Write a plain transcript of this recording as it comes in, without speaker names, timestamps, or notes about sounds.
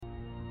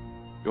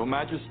Your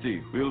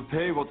Majesty, we'll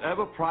pay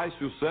whatever price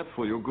you set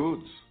for your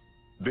goods.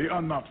 They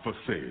are not for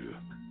sale.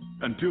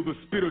 Until the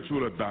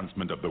spiritual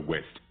advancement of the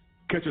West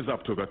catches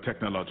up to the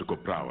technological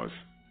prowess,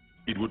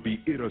 it would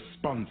be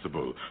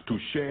irresponsible to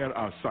share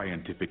our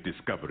scientific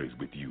discoveries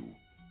with you.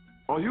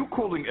 Are you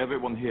calling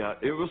everyone here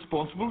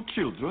irresponsible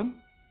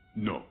children?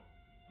 No.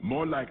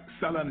 More like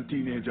sullen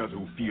teenagers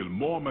who feel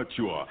more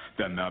mature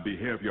than their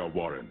behavior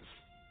warrants.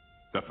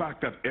 The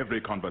fact that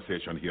every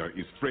conversation here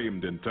is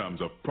framed in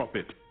terms of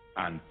profit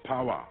and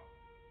power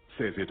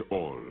says it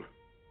all.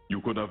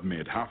 You could have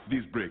made half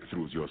these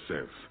breakthroughs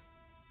yourself.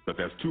 But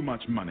there's too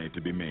much money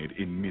to be made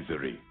in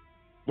misery.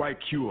 Why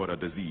cure a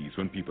disease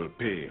when people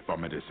pay for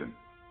medicine?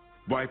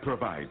 Why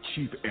provide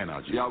cheap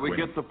energy? Yeah, we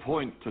get the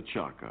point,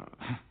 T'Chaka.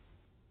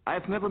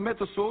 I've never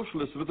met a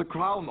socialist with a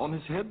crown on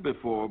his head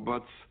before,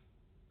 but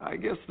I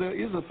guess there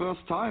is a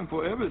first time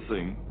for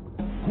everything.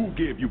 Who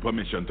gave you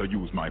permission to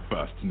use my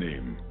first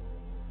name?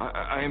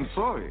 I am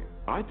sorry.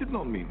 I did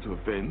not mean to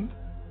offend.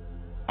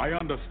 I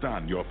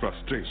understand your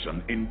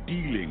frustration in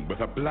dealing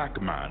with a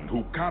black man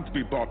who can't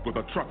be bought with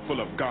a truck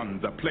full of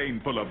guns, a plane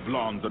full of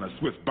blondes, and a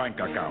Swiss bank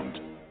account.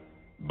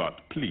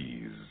 But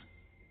please,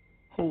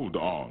 hold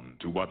on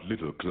to what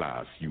little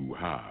class you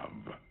have.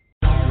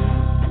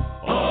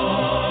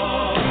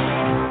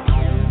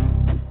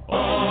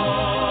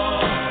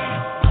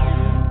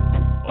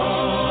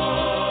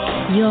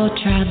 You're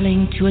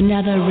traveling to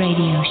another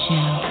radio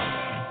show.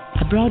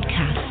 A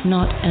broadcast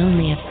not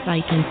only of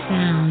sight and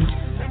sound,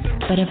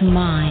 but of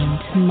mind.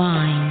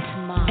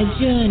 A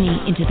journey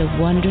into the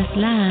wondrous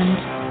land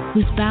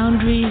whose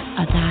boundaries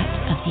are that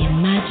of the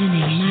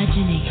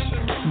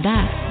imagination.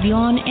 That's the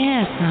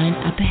on-air sign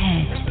up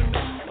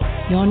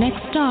ahead. Your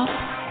next stop,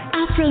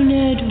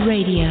 Afronerd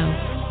Radio.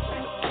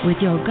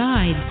 With your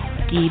guides,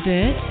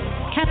 D-Bird,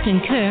 Captain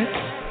Kirk,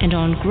 and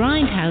on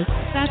Grindhouse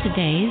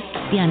Saturdays,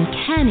 the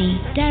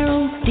uncanny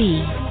Daryl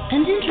B.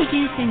 And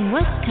introducing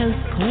West Coast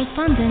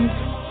correspondent,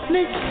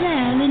 Miss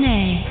Claire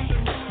Linnae.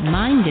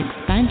 Mind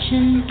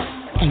expansion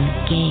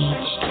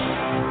engaged.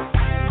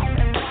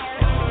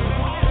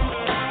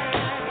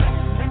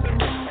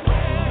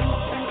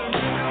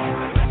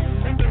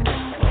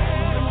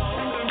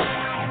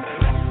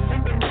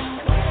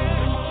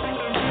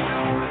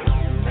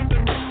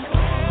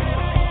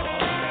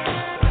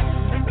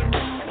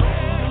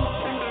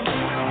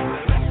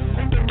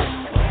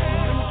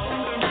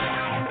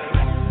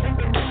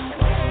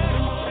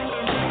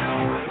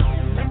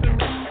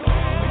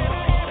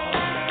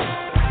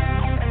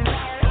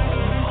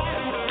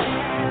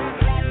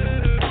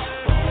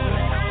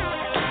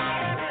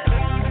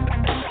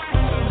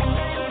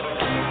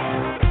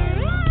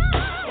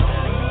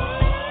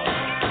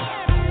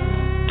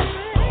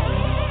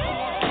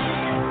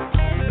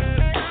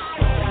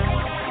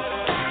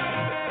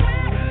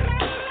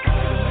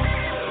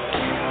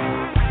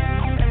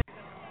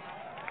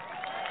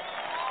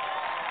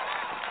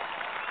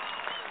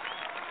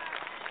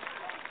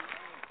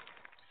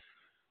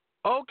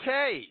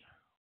 Okay,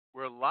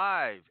 we're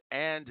live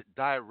and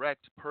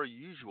direct per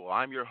usual.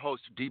 I'm your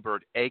host,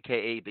 D-Bird,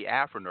 a.k.a. the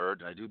Afronerd,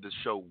 and I do this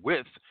show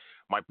with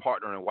my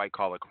partner in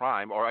white-collar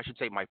crime, or I should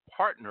say my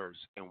partners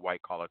in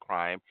white-collar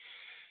crime,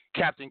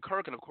 Captain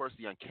Kirk, and, of course,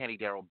 the uncanny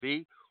Daryl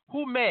B.,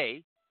 who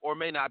may or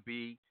may not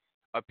be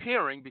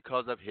appearing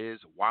because of his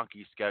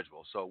wonky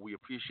schedule. So we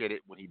appreciate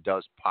it when he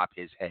does pop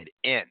his head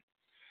in.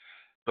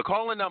 The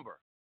call-in number,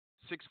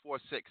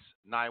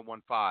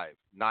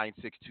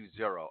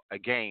 646-915-9620.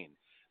 Again,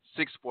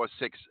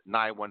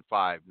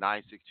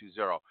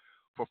 646-915-9620.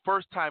 For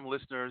first-time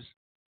listeners,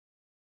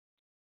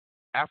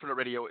 Afronerd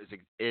Radio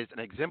is an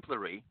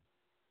exemplary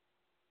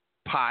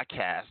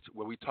podcast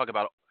where we talk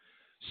about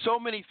so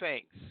many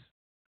things.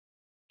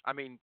 I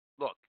mean,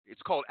 look,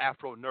 it's called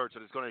Afronerd, so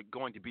there's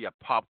going to be a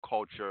pop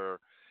culture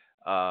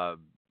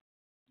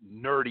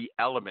nerdy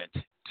element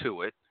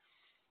to it.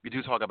 We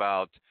do talk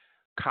about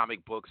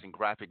comic books and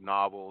graphic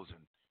novels and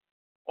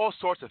all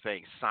sorts of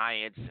things,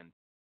 science and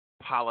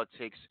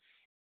politics,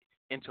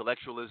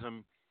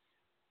 intellectualism,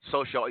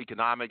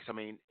 socioeconomics. I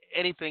mean,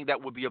 anything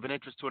that would be of an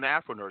interest to an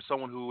Afronerd,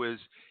 someone who is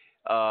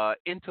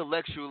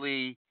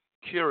intellectually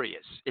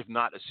curious, if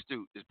not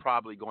astute, is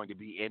probably going to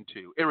be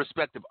into,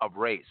 irrespective of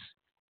race,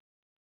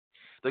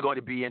 they're going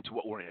to be into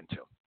what we're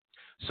into.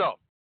 So,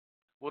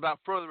 without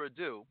further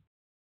ado,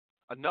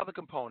 another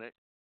component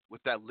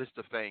with that list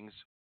of things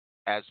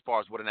as far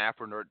as what an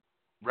Afronerd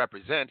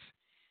represents,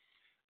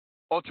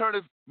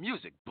 alternative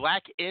music,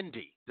 black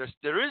indie.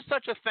 There is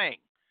such a thing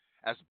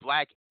as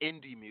black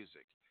indie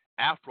music,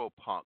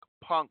 Afro-punk,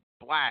 punk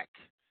black,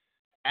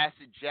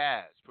 acid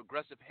jazz,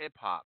 progressive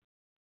hip-hop.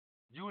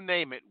 You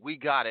name it, we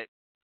got it.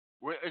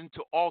 We're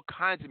into all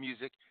kinds of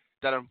music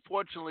that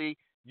unfortunately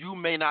you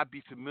may not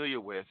be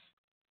familiar with,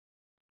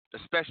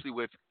 especially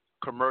with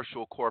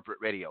commercial corporate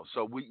radio.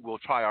 So we will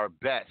try our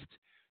best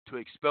to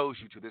expose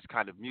you to this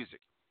kind of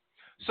music.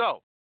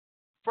 So,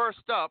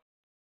 first up,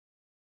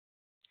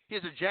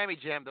 here's a jammy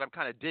jam that I'm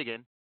kind of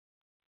digging.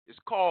 It's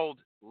called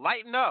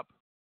Lighten Up,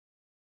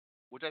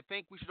 which I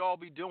think we should all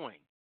be doing.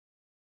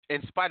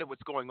 in spite of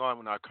what's going on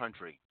in our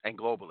country and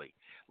globally.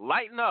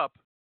 Lighten up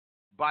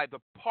by the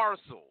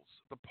parcels,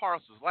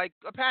 like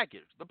a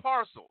package, the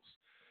parcels.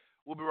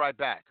 We'll be right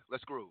back.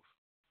 Let's groove.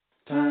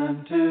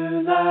 Time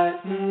to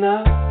lighten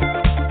up.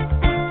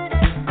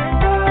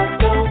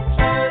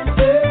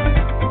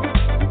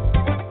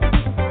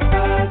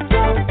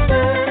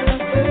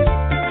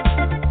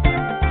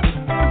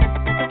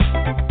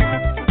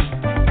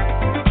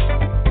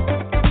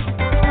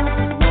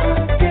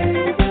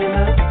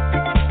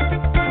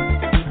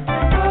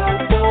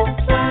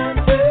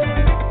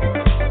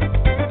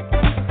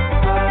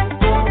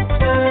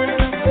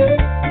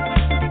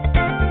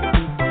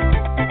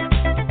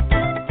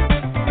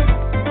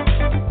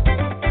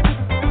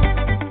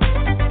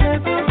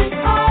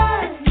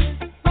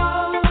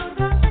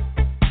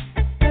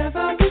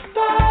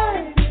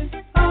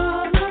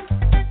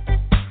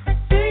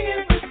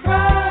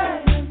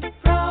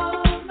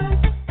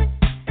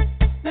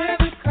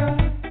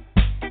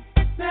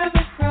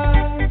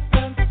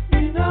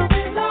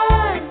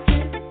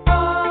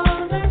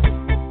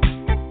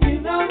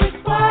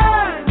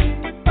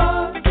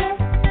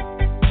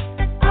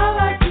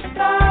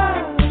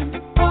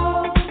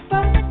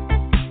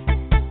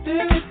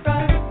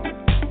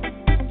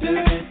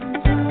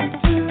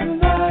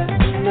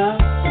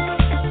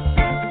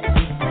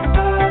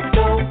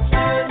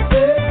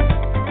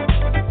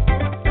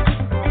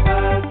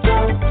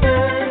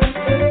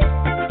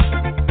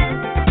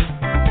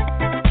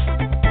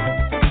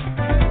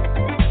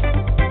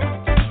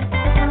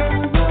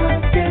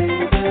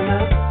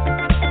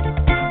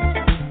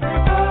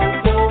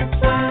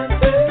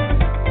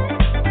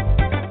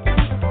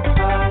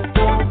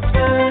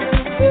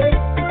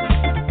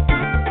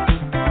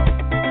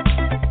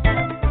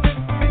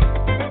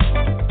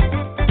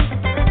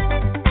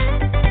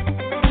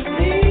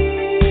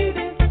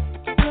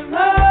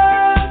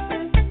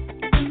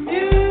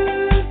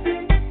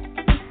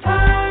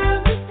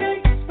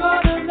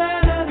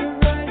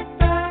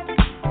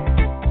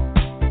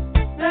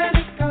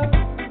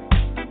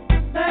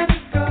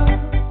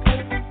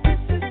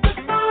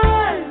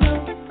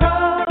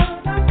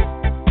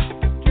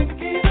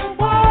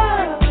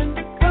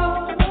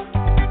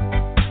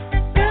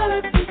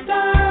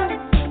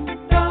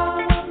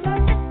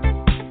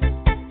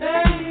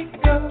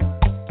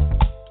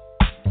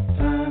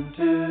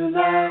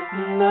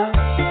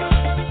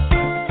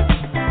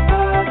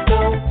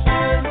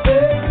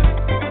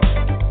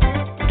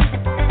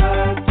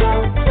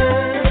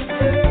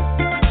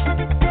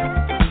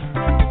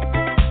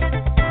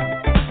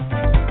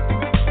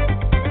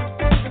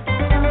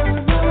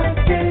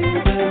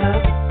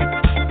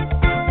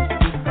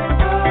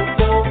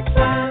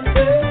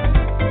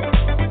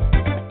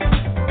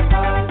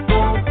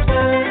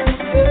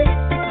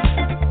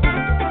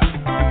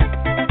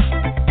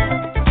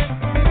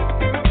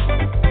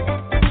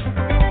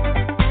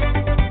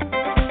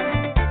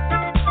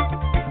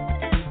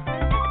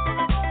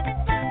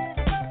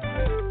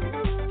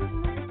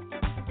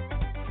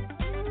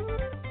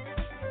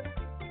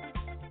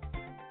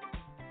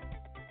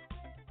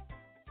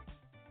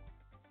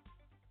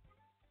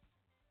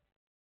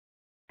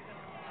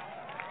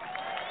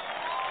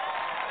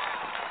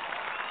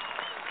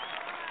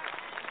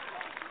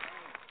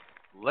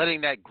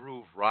 Letting that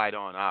groove ride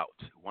on out.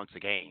 Once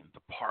again,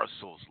 the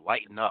parcels,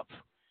 lighten up.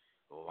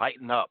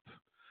 Lighten up.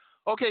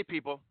 Okay,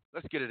 people,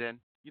 let's get it in.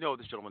 You know who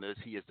this gentleman is.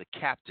 He is the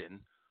captain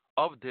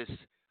of this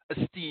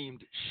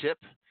esteemed ship.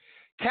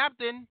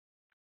 Captain,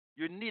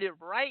 you're needed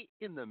right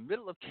in the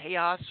middle of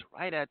chaos,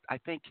 right at, I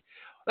think,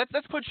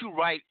 let's put you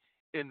right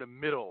in the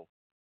middle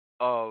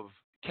of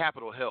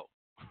Capitol Hill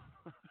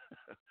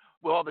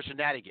with all the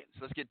shenanigans.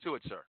 Let's get to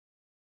it, sir.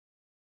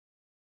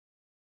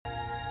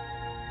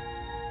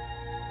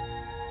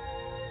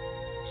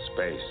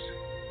 Space,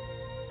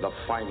 the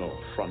final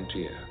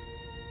frontier.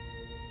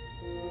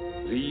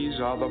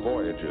 These are the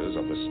voyages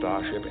of the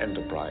Starship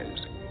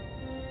Enterprise.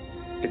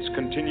 Its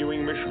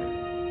continuing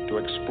mission to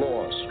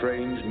explore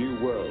strange new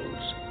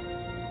worlds,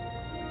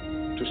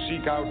 to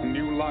seek out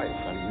new life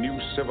and new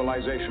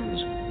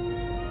civilizations,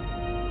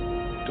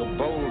 to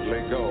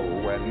boldly go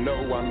where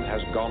no one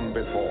has gone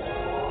before.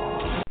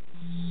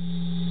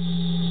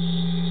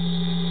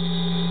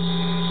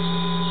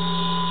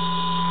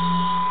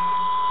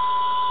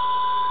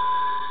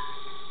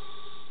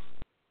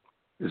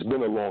 It's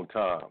been a long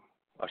time.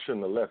 I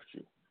shouldn't have left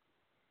you.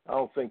 I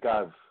don't think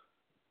I've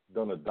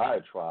done a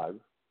diatribe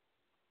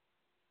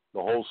the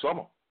whole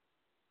summer.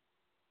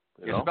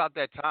 It's about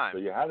that time. So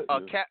you had it.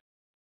 Cap,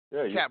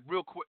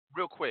 real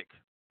quick.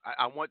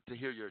 I want to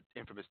hear your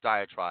infamous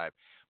diatribe,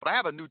 but I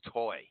have a new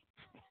toy.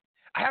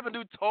 I have a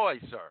new toy,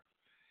 sir.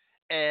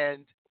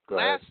 And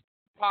last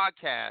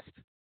podcast,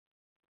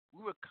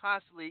 we were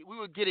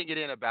getting it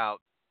in about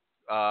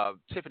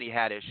Tiffany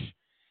Haddish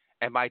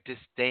and my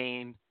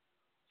disdain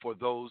for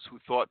those who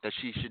thought that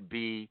she should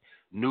be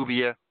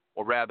Nubia,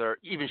 or rather,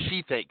 even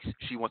she thinks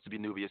she wants to be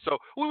Nubia. So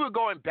we were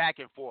going back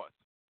and forth.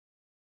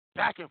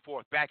 I'm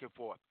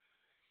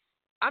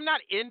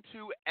not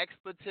into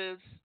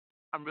expletives.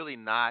 I'm really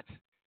not.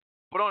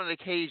 But on an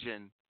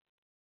occasion,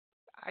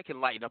 I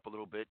can lighten up a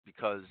little bit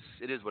because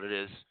it is what it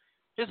is.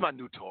 Here's my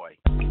new toy.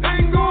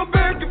 Ain't going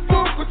back and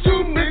forth with you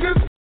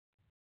niggas.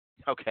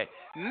 Okay.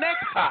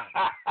 Next time.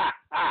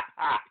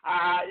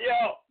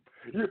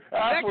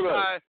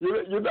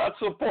 You're not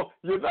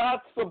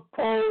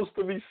supposed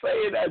to be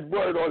saying that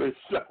word on this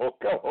show.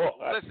 Come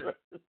on.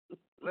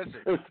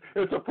 Listen.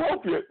 It's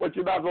appropriate, but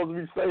you're not supposed to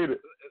be saying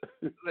it.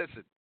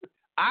 Listen.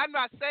 I'm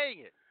not saying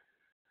it.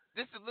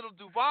 This is Little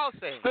Duval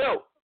saying Still.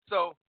 it.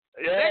 So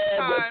next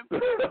time,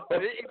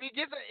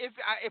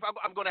 if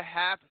I'm going to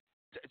have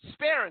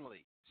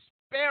sparingly,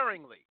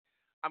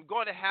 I'm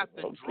going to have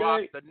to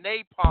drop the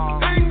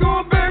napalm. Ain't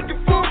going back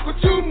and forth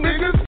with you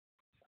niggas.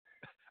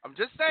 I'm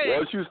just saying.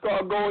 Once you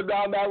start going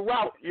down that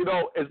route,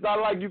 it's not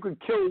like you can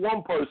kill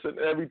one person and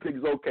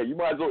everything's okay. You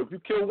might as well, if you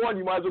kill one,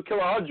 you might as well kill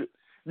 100.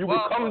 You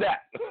become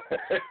that.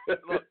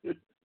 Look,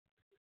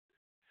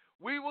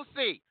 we will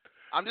see.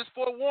 I'm just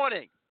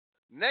forewarning.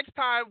 Next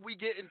time we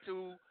get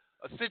into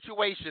a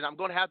situation, I'm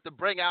going to have to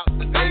bring out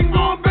the napalm. Ain't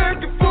going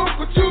back and forth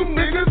with you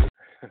niggas.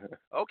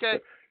 Okay.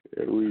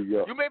 Here we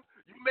go. You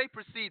may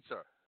proceed,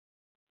 sir.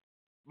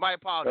 My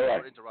apologies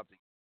for interrupting.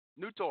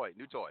 New toy.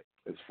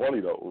 It's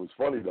funny though. It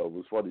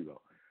was funny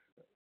though.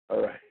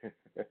 All right.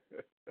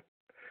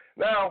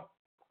 Now,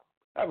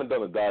 I haven't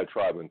done a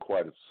diatribe in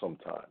quite some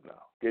time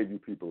now. Gave you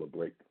people a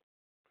break.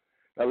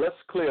 Now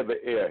let's clear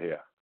the air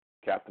here.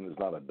 Captain is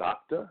not a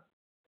doctor.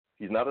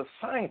 He's not a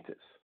scientist.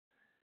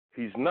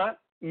 He's not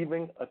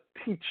even a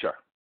teacher.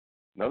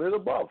 None of the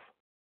above.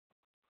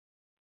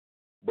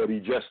 But he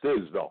just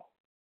is, though.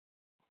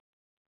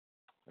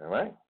 All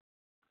right?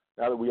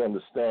 Now that we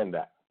understand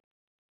that.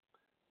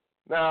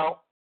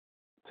 Now,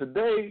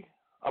 today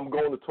I'm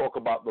going to talk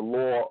about the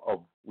law of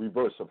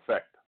reverse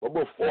effect. But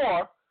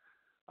before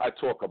I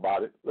talk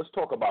about it, let's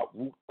talk about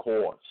root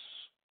cause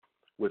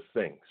with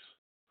things.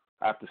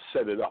 I have to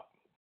set it up.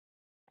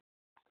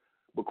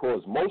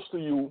 Because most of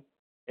you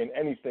in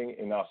anything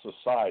in our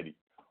society,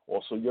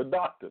 also your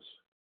doctors,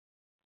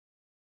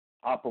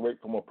 operate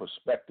from a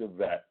perspective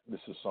that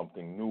this is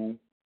something new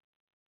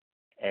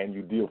and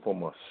you deal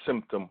from a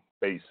symptom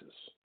basis.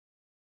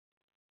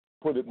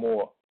 Put it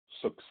more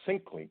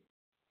succinctly,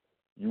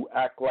 you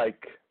act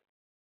like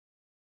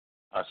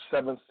a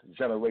 7th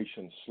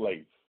generation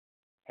slave,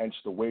 hence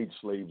the wage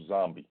slave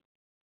zombie.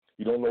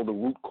 You don't know the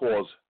root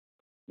cause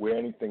where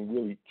anything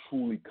really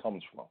truly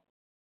comes from.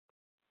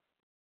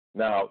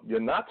 Now, you're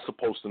not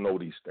supposed to know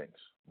these things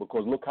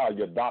because look how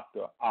your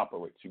doctor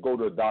operates. You go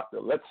to a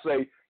doctor, let's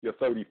say you're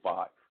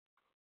 35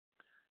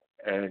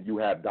 and you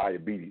have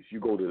diabetes. You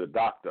go to the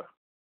doctor.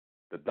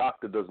 The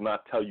doctor does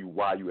not tell you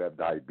why you have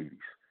diabetes.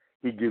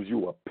 He gives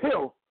you a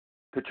pill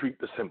to treat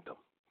the symptom.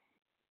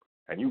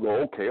 And you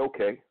go,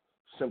 okay,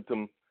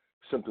 symptoms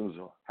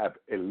have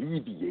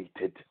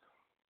alleviated.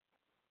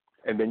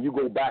 And then you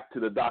go back to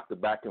the doctor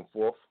back and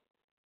forth.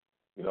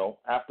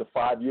 After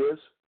 5 years,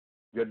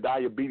 your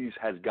diabetes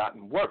has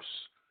gotten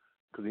worse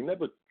because he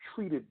never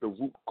treated the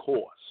root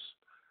cause.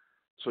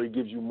 So he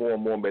gives you more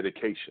and more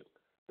medication.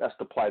 That's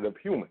the plight of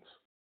humans.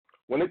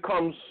 When it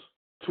comes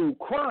to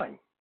crime,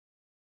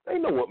 they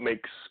know what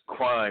makes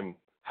crime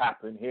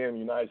happen here in the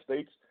United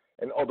States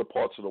and other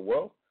parts of the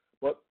world.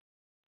 But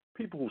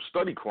people who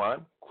study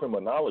crime,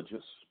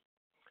 criminologists,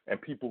 and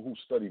people who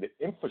study the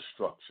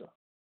infrastructure,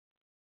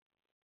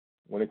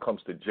 when it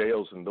comes to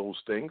jails and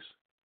those things,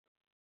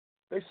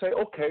 they say,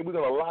 okay, we're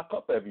going to lock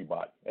up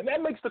everybody. And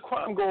that makes the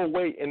crime go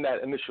away in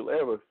that initial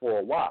era for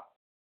a while.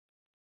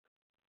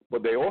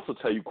 But they also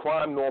tell you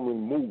crime normally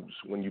moves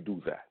when you do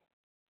that.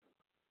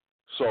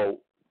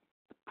 So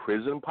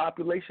prison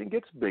population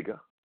gets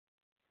bigger.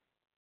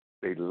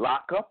 They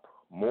lock up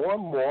more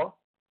and more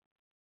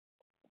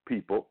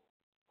people,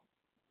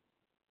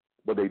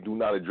 but they do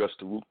not address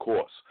the root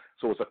cause.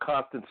 So it's a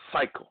constant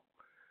cycle.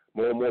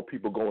 More and more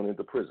people going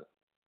into prison.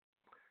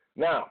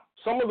 Now,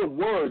 some of the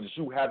words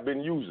you have been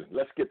using,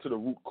 let's get to the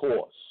root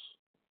cause,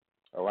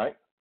 all right?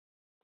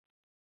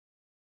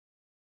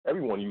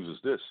 Everyone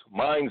uses this.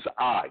 Mind's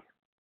eye.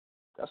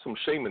 That's some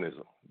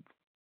shamanism.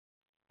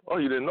 Oh,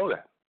 you didn't know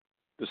that.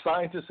 The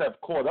scientists have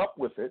caught up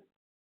with it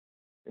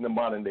in the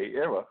modern day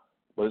era,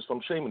 but it's from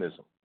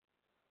shamanism.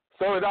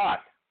 Third eye,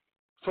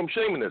 from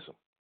shamanism.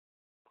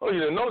 Oh, you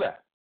didn't know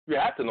that. You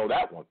have to know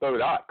that one.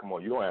 Third eye. Come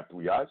on, you don't have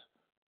 3 eyes.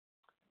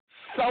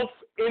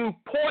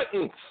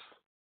 Self-importance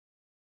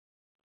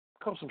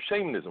comes from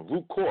shamanism,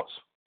 root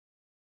cause.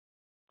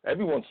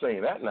 Everyone's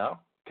saying that now.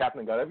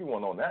 Captain got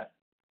everyone on that.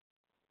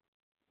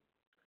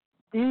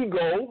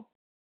 Ego,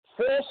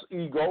 false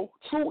ego,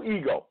 true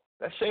ego.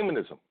 That's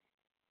shamanism.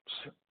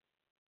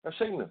 That's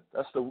shamanism.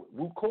 That's the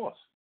root cause.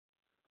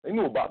 They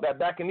knew about that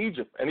back in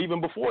Egypt and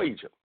even before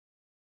Egypt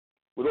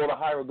with all the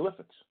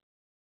hieroglyphics.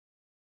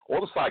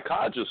 All the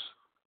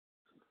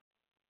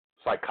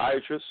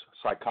psychiatrists,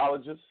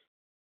 psychologists,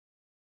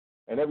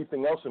 and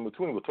everything else in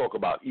between. We'll talk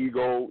about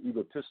ego,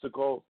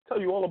 egotistical, tell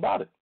you all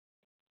about it.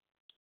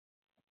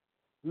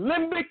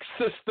 Limbic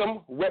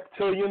system,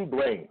 reptilian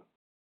brain.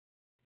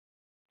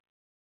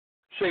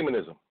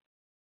 Shamanism.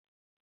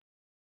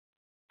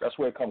 That's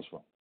where it comes from.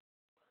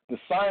 The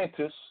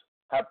scientists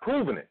have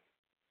proven it.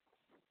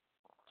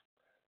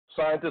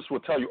 Scientists will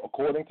tell you,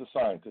 according to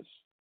scientists,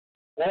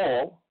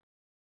 all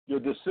your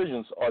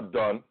decisions are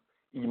done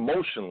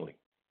emotionally,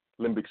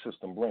 limbic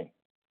system brain.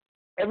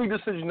 Every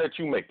decision that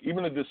you make,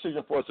 even the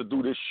decision for us to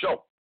do this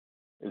show,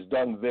 is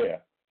done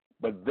there.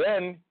 But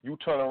then you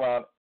turn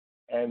around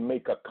and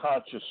make a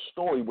conscious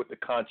story with the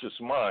conscious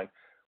mind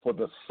for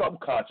the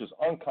subconscious,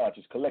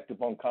 unconscious,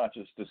 collective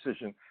unconscious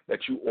decision that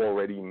you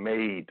already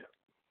made.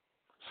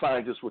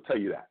 Scientists will tell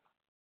you that.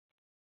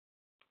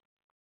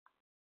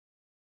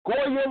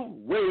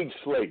 Goyim, wage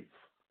slave.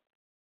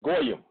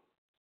 Goyim.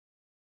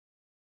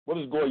 What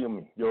does Goyim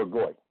mean? You're a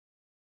Goy.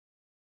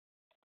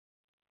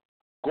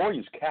 Goy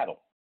is cattle.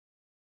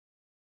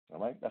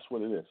 All right? That's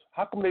what it is.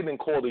 How come they didn't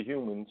call the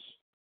humans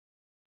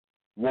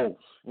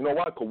wolves? You know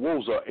why? Because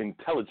wolves are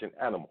intelligent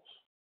animals.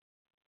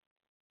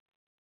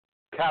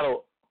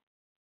 Cattle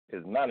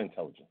is not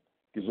intelligent.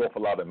 Gives off a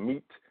lot of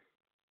meat.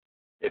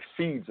 It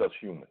feeds us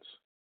humans.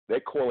 They're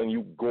calling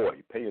you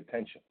Goy. Pay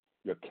attention.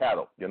 You're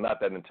cattle. You're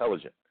not that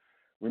intelligent.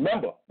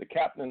 Remember, the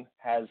captain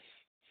has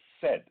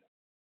said,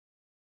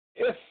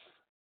 if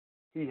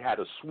he had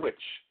a switch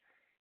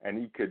and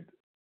he could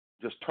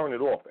just turn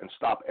it off and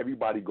stop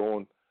everybody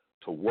going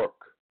to work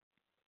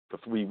for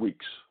 3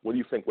 weeks, what do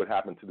you think would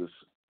happen to this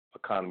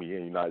economy here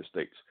in the United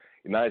States?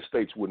 The United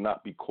States would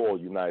not be called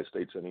United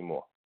States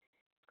anymore.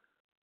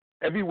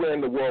 Everywhere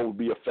in the world would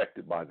be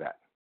affected by that.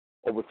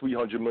 Over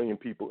 300 million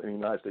people in the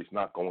United States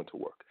not going to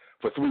work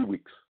for 3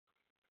 weeks.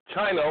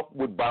 China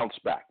would bounce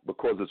back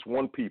because it's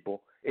one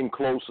people in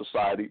closed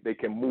society. They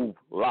can move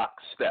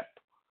lockstep.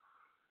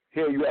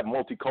 Here you have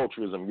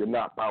multiculturalism. You're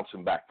not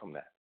bouncing back from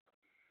that.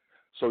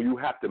 So you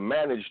have to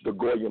manage the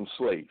Goyim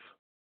slave.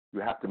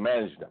 You have to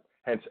manage them.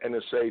 Hence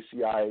NSA,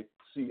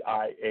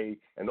 CIA,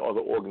 and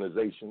other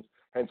organizations.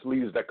 Hence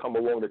leaders that come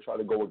along that try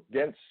to go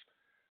against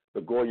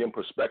the Goyim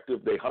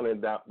perspective. They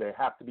hunted down. They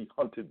have to be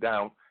hunted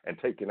down and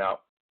taken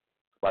out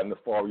by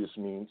nefarious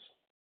means.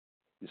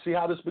 You see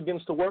how this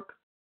begins to work?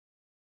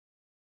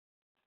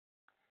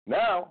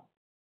 Now,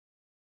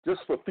 just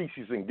for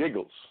feces and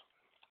giggles,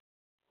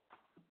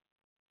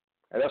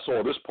 and that's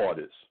all this part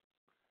is,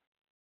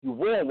 you've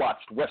all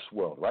watched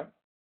Westworld, right?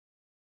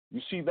 You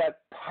see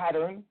that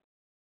pattern?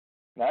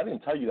 Now, I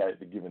didn't tell you that at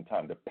the given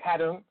time. The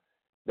pattern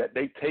that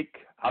they take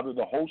out of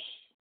the host's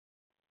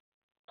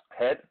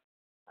head,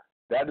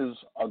 that is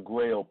a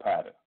grail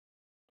pattern.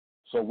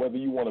 So whether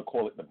you want to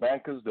call it the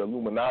bankers, the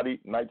Illuminati,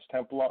 Knights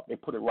Templar, they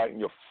put it right in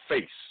your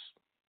face.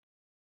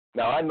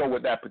 Now, I know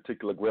what that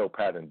particular grail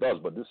pattern does,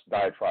 but this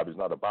diatribe is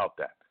not about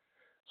that.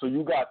 So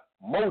you got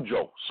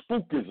mojo,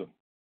 spookism,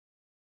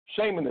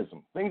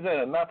 shamanism, things that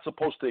are not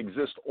supposed to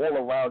exist all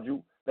around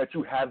you that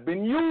you have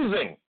been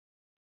using.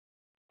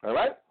 All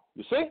right?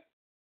 You see?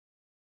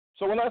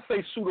 So when I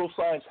say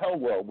pseudoscience hell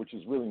world, which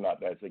is really not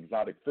that, it's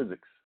exotic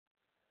physics,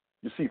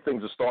 you see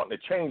things are starting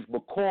to change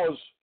because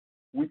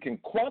we can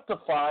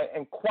quantify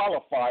and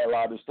qualify a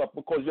lot of this stuff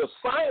because your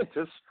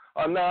scientists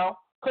are now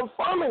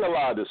confirming a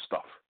lot of this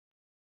stuff.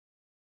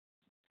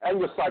 And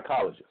your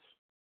psychologists.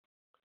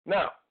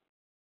 Now,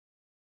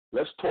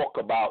 let's talk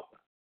about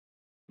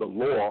the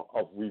law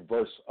of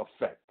reverse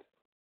effect.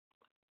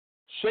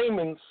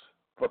 Shamans,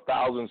 for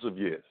thousands of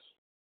years,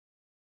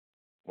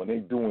 when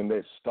they're doing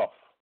their stuff,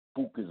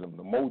 spookism,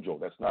 the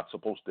mojo that's not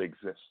supposed to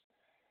exist,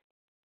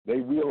 they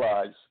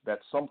realize that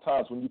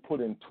sometimes when you put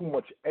in too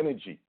much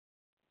energy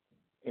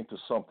into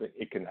something,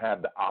 it can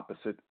have the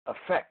opposite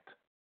effect.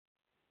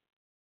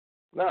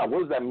 Now,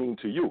 what does that mean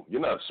to you? You're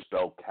not a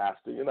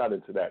spellcaster. You're not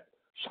into that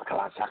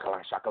shakala,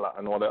 shakala, shakala,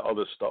 and all that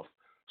other stuff,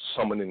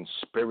 summoning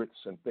spirits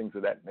and things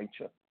of that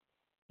nature.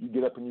 You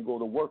get up and you go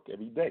to work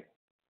every day.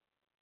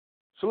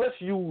 So let's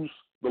use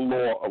the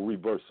law of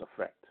reverse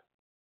effect.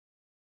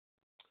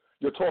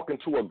 You're talking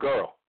to a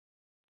girl,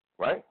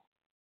 right?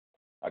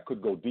 I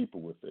could go deeper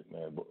with it,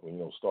 man, but,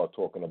 start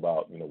talking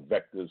about,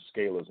 vectors,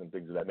 scalars, and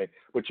things of that nature.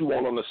 But you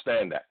won't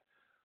understand that.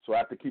 So I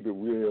have to keep it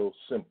real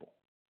simple.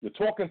 You're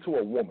talking to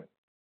a woman.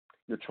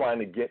 You're trying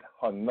to get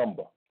her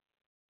number,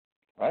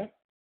 right?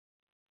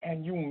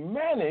 And you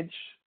manage,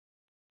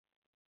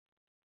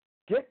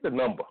 get the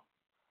number,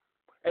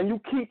 and you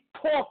keep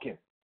talking,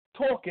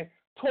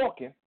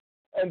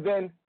 and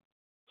then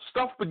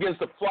stuff begins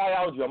to fly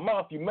out of your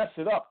mouth. You mess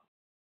it up.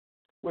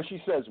 Where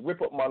she says,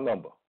 rip up my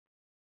number.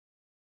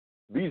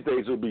 These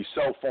days it'll be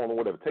cell phone or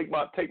whatever. Take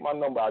my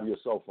number out of your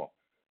cell phone.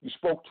 You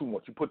spoke too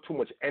much. You put too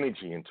much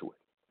energy into it.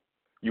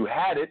 You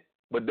had it,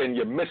 but then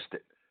you missed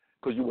it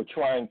because you were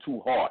trying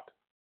too hard.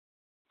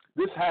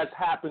 This has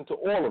happened to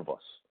all of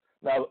us.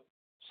 Now,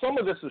 some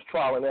of this is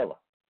trial and error,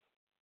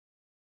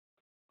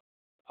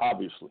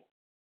 obviously.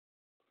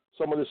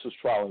 Some of this is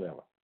trial and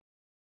error.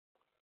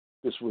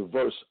 This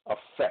reverse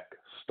effect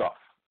stuff.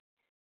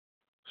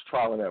 It's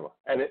trial and error.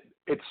 And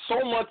it's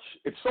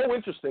so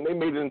interesting, they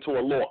made it into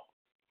a law.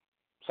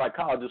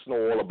 Psychologists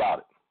know all about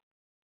it.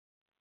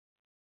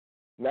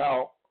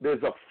 Now,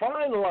 there's a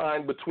fine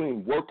line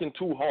between working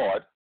too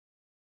hard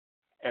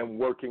and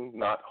working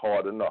not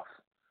hard enough.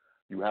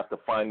 You have to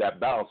find that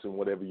balance in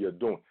whatever you're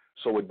doing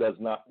so it does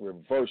not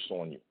reverse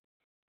on you.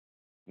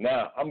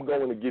 Now, I'm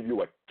going to give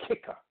you a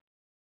kicker.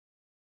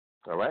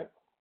 All right?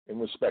 In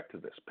respect to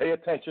this. Pay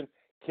attention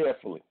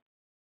carefully.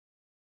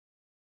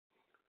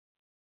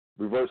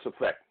 Reverse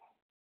effect.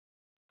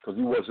 Because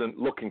he wasn't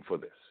looking for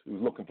this. He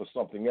was looking for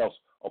something else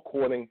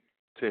according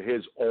to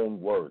his own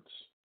words.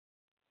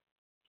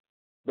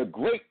 The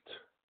great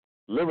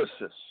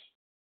lyricist,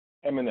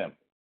 Eminem.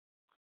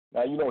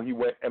 Now, you know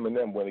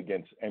Eminem went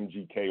against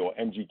MGK, or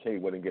MGK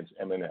went against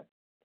Eminem.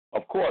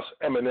 Of course,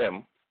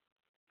 Eminem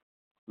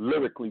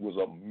lyrically was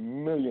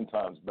 1,000,000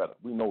 times better.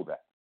 We know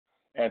that.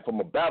 And from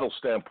a battle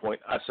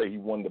standpoint, I say he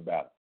won the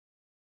battle.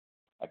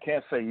 I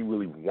can't say he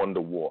really won the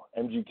war.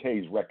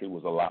 MGK's record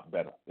was a lot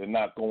better. They're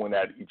not going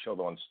at each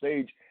other on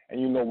stage, and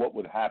you know what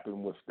would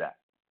happen with that.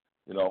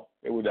 You know,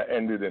 it would have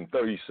ended in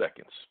 30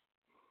 seconds.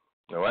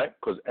 All right?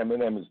 Because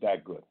Eminem is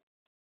that good.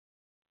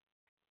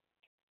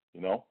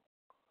 You know?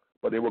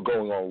 But they were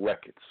going on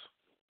records.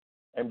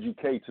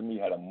 MGK, to me,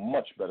 had a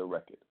much better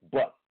record.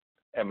 But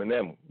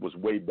Eminem was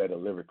way better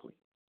lyrically.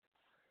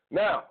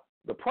 Now,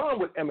 the problem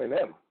with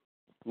Eminem,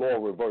 law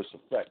of reverse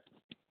effect,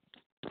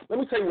 let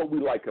me tell you what we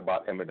like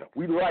about Eminem.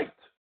 We liked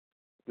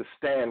the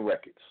Stan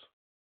records.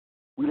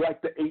 We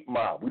liked the 8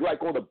 Mile. We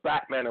like all the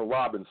Batman and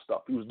Robin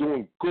stuff. He was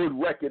doing good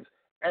records,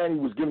 and he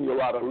was giving you a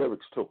lot of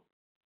lyrics, too.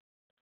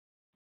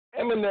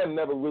 Eminem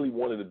never really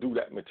wanted to do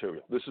that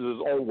material. This is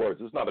his own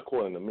words. It's not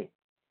according to me.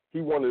 He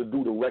wanted to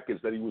do the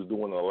records that he was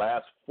doing in the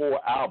last 4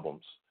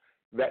 albums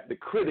that the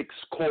critics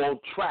called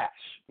trash.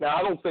 Now,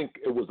 I don't think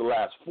it was the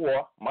last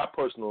 4. My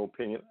personal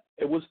opinion,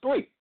 it was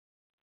 3.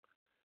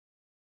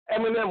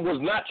 Eminem was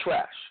not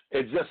trash.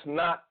 It's just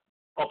not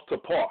up to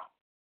par.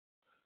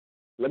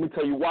 Let me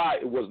tell you why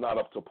it was not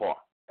up to par.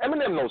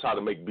 Eminem knows how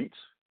to make beats.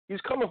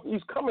 He's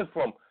coming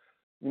from,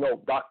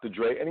 Dr.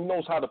 Dre, and he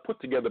knows how to put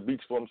together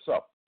beats for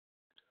himself.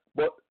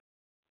 But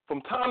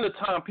from time to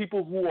time,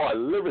 people who are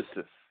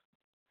lyricists,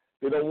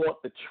 they don't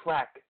want the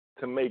track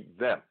to make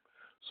them.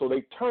 So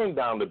they turn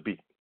down the beat.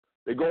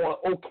 They go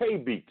on okay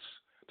beats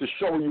to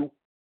show you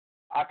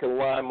I can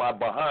rhyme my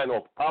behind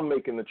off. I'm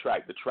making the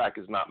track. The track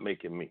is not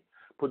making me.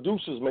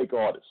 Producers make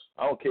artists.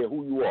 I don't care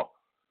who you are.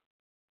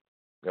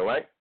 All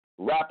right?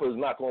 Rappers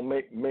not going to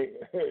make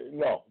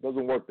no, it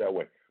doesn't work that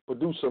way.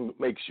 Producer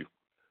makes you.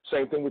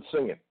 Same thing with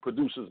singing.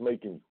 Producers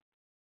making you.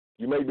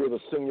 You may be able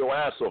to sing your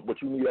ass off,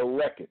 but you need a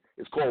record.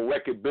 It's called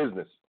record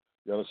business.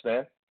 You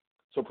understand?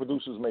 So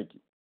producers make you.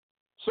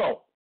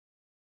 So,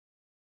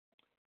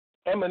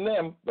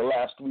 Eminem, the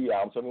last 3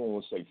 albums, I don't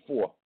want to say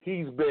 4,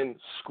 he's been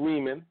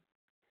screaming.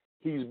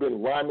 He's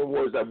been rhyming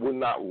words that would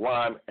not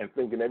rhyme and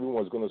thinking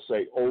everyone's going to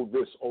say, oh,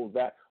 this, oh,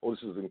 that. Oh,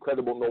 this is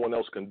incredible. No one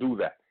else can do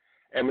that.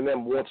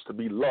 Eminem wants to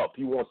be loved.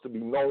 He wants to be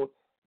known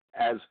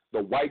as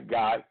the white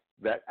guy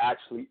that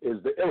actually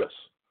is the illest.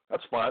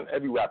 That's fine.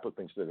 Every rapper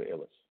thinks they're the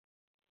illest.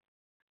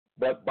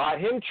 But by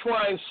him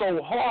trying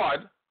so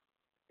hard,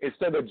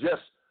 instead of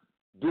just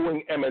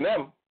doing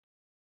Eminem,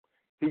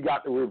 he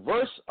got the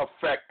reverse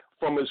effect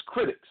from his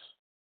critics.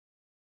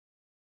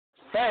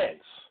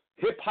 Fans,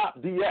 Hip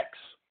Hop DX.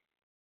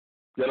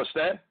 You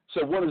understand?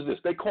 So what is this?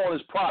 They call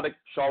his product,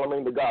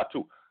 Charlemagne the God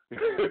too.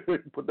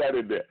 Put that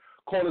in there.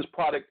 Call his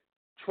product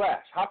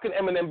trash. How can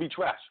Eminem be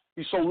trash?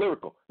 He's so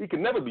lyrical. He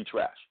can never be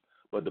trash.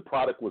 But the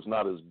product was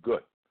not as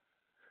good.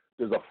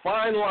 There's a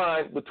fine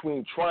line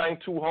between trying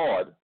too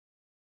hard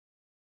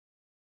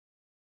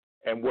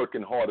and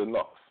working hard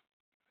enough.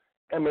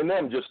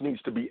 Eminem just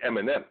needs to be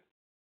Eminem.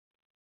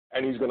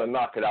 And he's going to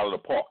knock it out of the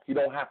park. You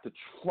don't have to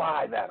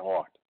try that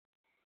hard.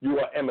 You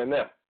are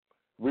Eminem.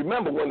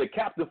 Remember, when the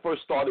captain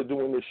first started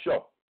doing this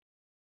show,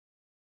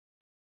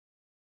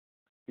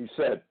 he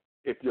said,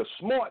 if you're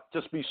smart,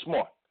 just be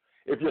smart.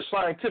 If you're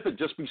scientific,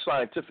 just be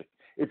scientific.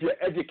 If you're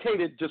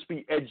educated, just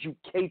be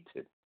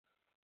educated.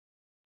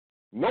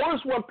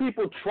 Notice when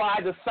people try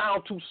to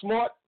sound too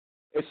smart,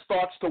 it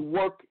starts to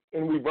work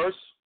in reverse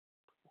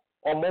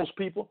on most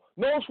people.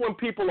 Notice when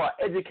people are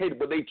educated,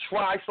 but they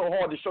try so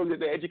hard to show you that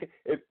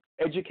they're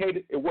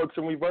educated, it works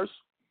in reverse.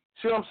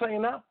 See what I'm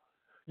saying now?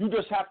 You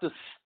just have to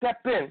step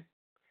in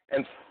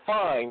and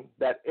find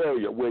that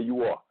area where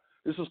you are.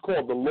 This is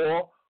called the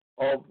law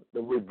of the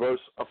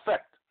reverse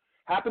effect.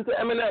 Happened to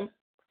Eminem,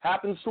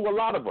 happens to a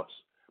lot of us,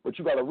 but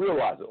you got to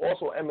realize it.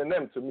 Also,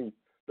 Eminem, to me,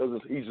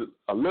 he's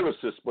a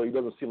lyricist, but he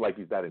doesn't seem like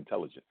he's that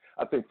intelligent.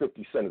 I think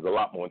 50 Cent is a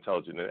lot more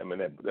intelligent than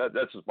Eminem, but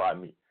that's just by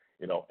me.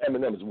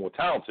 Eminem is more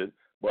talented,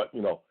 but,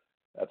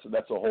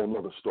 that's a whole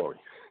nother story.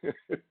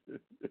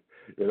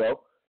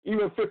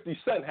 Even 50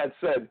 Cent had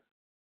said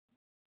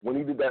when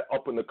he did that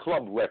Up in the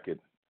Club record,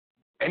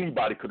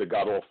 anybody could have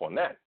got off on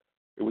that.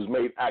 It was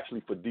made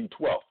actually for D12.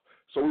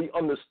 So he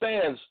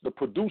understands the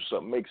producer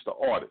makes the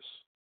artist.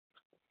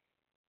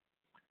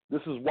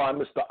 This is why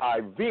Mr.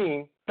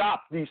 Iovine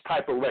stopped these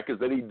type of records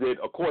that he did,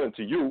 according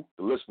to you,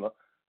 the listener,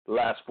 the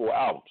last 4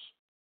 albums.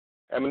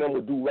 Eminem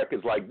would do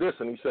records like this,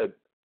 and he said,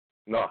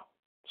 nah,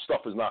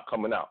 stuff is not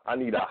coming out. I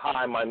need a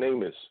Hi, My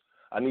Name Is.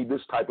 I need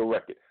this type of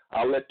record.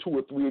 I'll let 2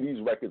 or 3 of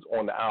these records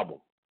on the album.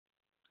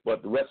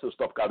 But the rest of the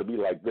stuff got to be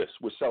like this.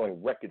 We're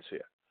selling records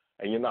here,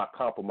 and you're not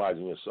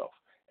compromising yourself.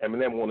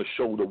 Eminem want to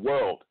show the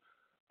world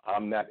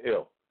I'm that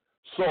ill.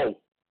 So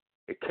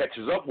it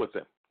catches up with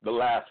him. the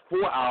last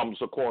 4 albums,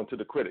 according to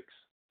the critics.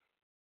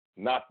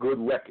 Not good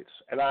records.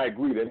 And I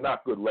agree, they're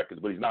not good records,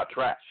 but he's not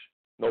trash.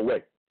 No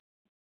way.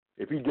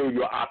 If he gave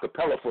you an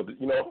acapella for,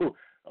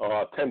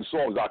 10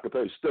 songs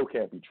acapella, he still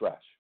can't be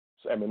trash.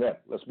 It's Eminem.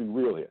 Let's be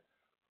real here.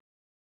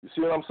 You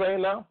see what I'm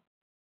saying now?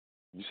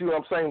 You see what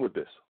I'm saying with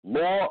this?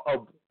 Law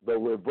of the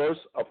reverse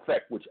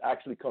effect, which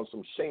actually comes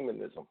from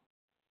shamanism.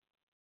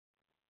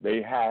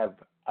 They have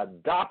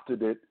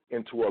adopted it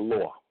into a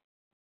law.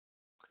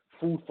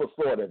 Food for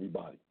thought,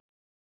 everybody.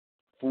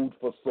 Food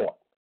for thought.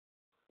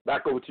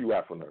 Back over to you,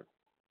 Afronerd.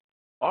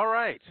 All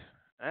right.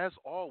 As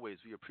always,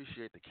 we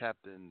appreciate the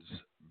captain's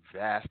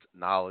vast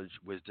knowledge,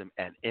 wisdom,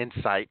 and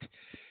insight.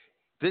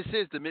 This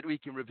is the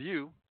Midweek in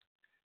Review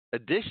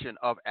edition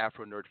of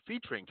Afronerd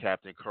featuring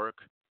Captain Kirk.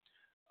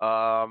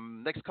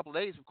 Next couple of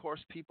days, of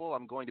course, people,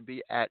 I'm going to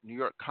be at New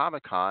York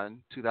Comic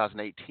Con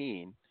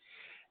 2018.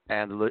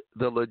 And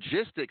the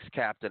logistics,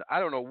 Captain, I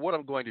don't know what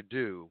I'm going to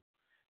do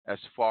as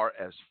far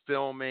as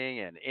filming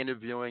and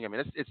interviewing. I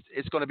mean,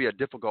 it's going to be a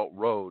difficult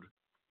road.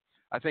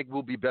 I think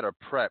we'll be better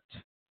prepped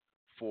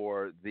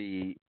for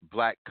the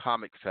Black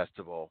Comic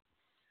Festival.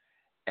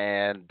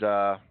 And,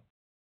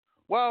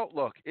 well,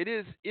 look, it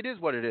is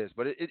what it is.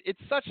 But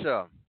it's such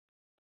a,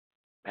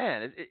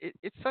 man,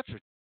 it's such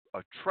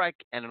a trek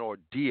and an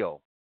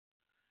ordeal.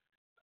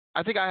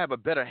 I think I have a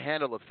better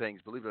handle of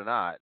things, believe it or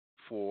not,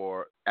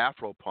 for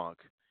Afropunk.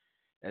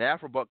 And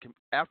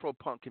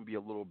Afropunk can be a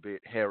little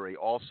bit hairy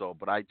also,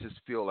 but I just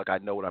feel like I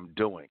know what I'm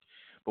doing.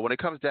 But when it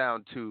comes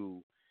down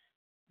to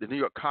the New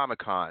York Comic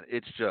Con,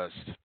 it's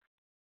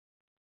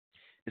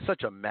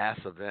such a mass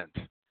event.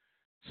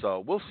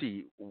 So we'll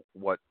see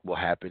what will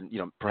happen.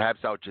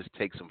 Perhaps I'll just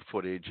take some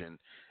footage and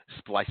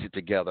splice it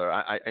together.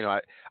 I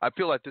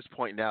feel at this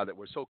point now that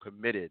we're so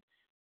committed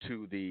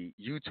to the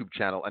YouTube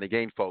channel. And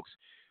again, folks,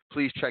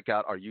 please check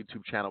out our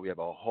YouTube channel. We have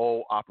a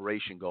whole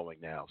operation going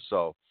now.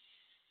 So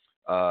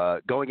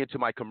going into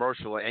my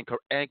commercial,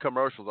 and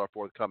commercials are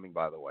forthcoming,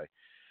 by the way.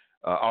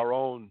 Our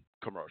own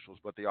commercials,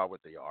 but they are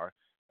what they are.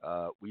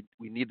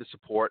 We need the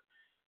support.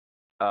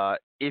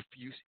 If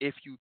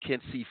you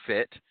can see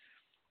fit,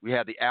 we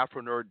have the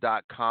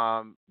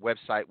AFRONerd.com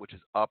website, which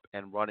is up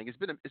and running. It's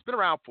been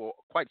around for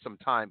quite some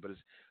time,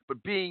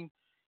 but getting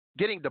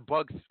the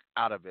bugs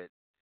out of it.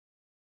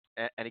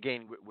 And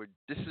again, we're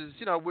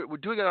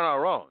doing it on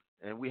our own,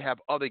 and we have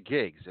other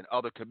gigs and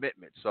other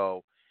commitments.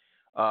 So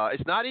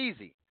it's not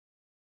easy,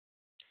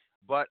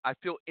 but I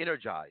feel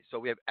energized. So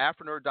we have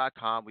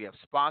AFRONerd.com. We have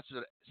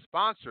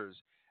sponsors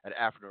at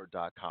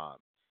AFRONerd.com.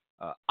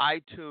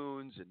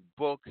 iTunes and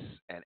books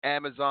and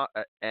Amazon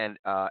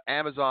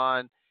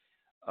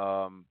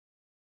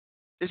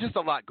It's just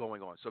a lot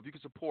going on. So if you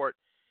could support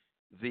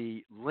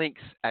the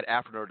links at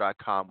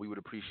Afronerd.com, we would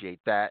appreciate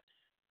that.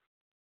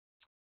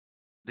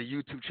 The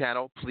YouTube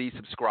channel, please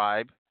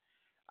subscribe.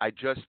 I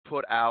just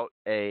put out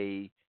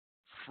a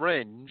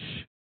fringe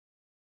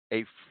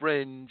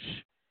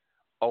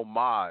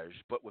homage,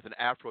 but with an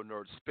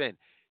Afronerd spin.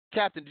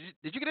 Captain,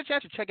 did you get a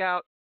chance to check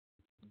out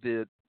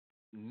the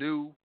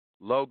new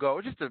logo?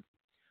 Or just a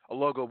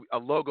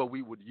logo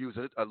we would use,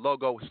 a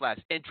logo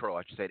 / intro,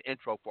 I should say, an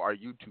intro for our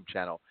YouTube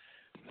channel.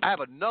 I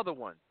have another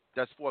one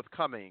that's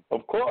forthcoming.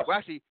 Of course. Well,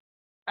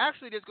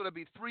 actually, there's going to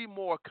be 3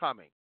 more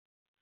coming.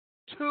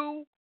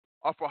 2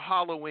 are for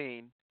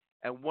Halloween,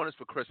 and 1 is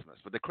for Christmas.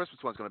 But the Christmas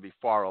one's going to be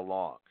far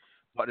along.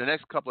 But in the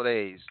next couple of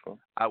days,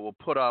 I will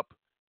put up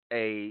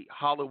a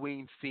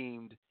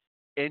Halloween-themed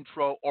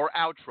intro or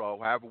outro,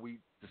 however we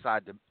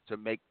decide to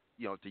make,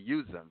 to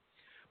use them.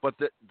 But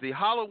the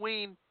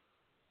Halloween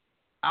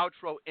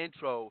outro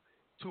intro,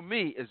 to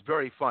me, is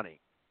very funny.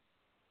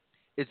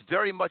 It's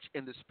very much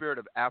in the spirit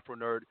of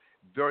Afronerd,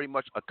 very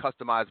much a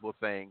customizable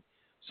thing.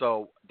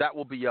 So that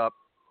will be up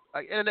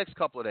in the next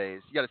couple of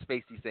days. You got to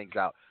space these things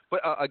out. But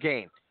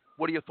again,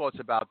 what are your thoughts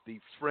about the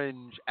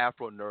fringe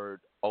Afronerd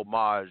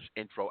homage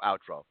intro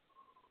outro?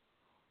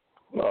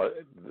 No,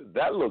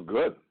 that looked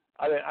good.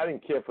 I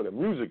didn't care for the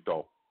music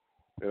though,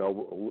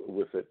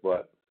 with it,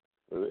 but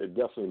it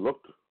definitely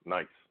looked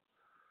nice.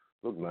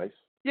 Looked nice.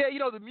 Yeah,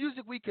 the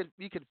music we could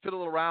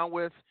fiddle around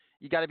with.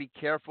 You got to be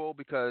careful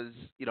because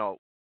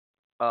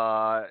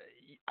I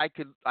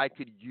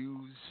could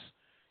use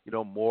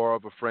more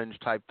of a fringe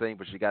type thing,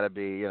 but you got to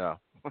be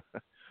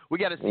we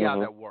got to see how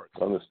that works.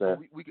 I understand.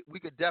 We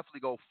could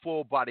definitely go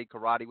full body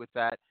karate with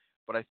that,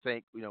 but I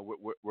think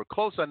we're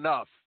close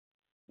enough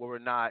where we're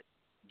not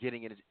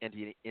getting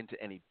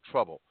into any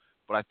trouble.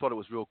 But I thought it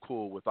was real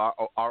cool with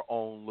our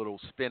own little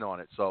spin on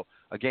it. So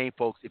again,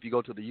 folks, if you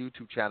go to the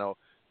YouTube channel,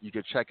 you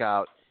can check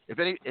out.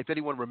 If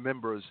anyone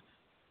remembers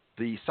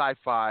the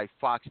sci-fi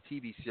Fox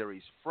TV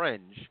series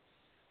Fringe,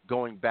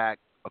 going back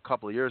a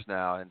couple of years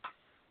now, and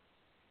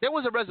there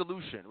was a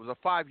resolution. It was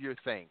a 5-year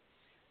thing.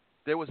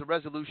 There was a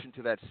resolution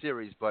to that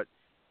series, but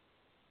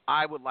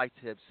I would like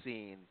to have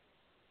seen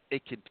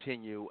it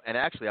continue, and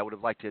actually I would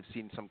have liked to have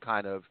seen some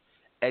kind of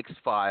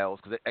X-Files,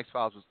 because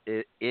X-Files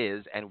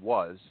is and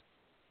was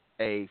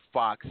a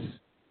Fox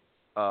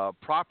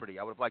property.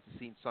 I would have liked to have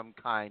seen some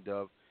kind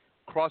of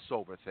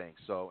crossover thing.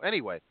 So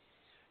anyway,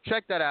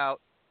 check that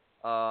out.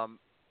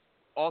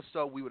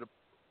 Also, we would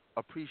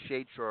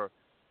appreciate your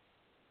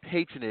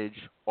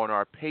patronage on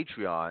our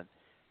Patreon,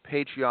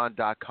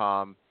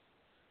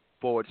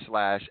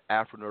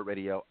 patreon.com/AfroNerd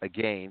Radio.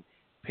 Again,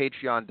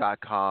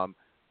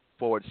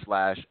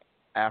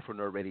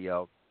 patreon.com/AfroNerd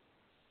Radio.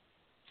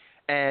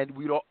 And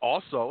we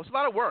also, it's a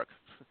lot of work,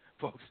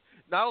 folks.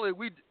 Not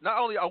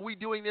only are we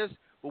doing this,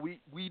 but we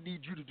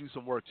need you to do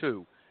some work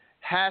too.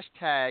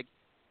 Hashtag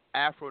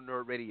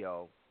AfroNerd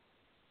Radio.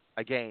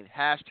 Again,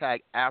 hashtag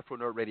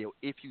AfroNerd Radio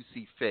if you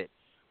see fit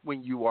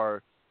when you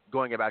are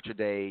going about your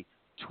day,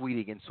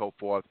 tweeting and so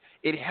forth.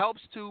 It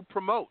helps to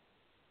promote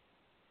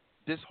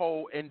this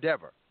whole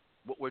endeavor,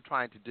 what we're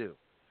trying to do.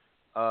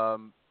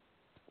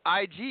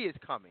 IG is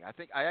coming. I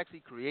think I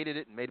actually created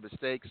it and made a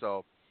mistake,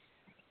 so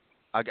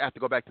I have to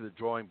go back to the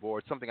drawing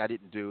board, something I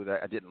didn't do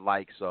that I didn't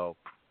like, so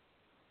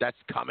that's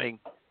coming,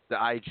 the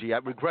IG.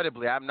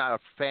 Regrettably, I'm not a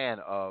fan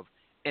of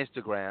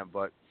Instagram,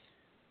 but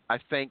I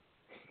think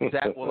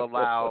that will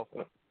allow,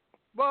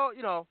 well,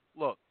 you know,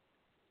 look,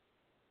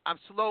 I'm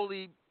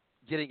slowly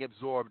getting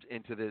absorbed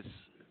into this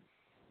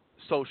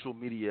social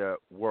media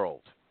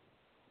world.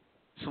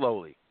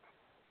 Slowly.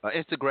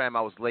 Instagram,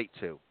 I was late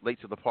to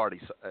the party.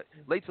 I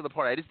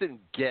just didn't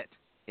get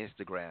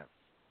Instagram.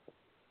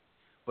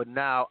 But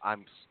now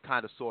I'm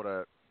kind of sort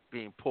of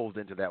being pulled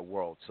into that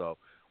world. So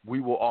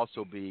we will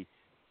also be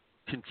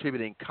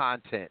contributing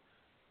content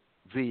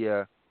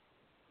via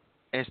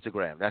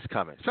Instagram. That's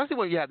coming. Especially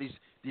when you have these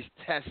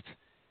test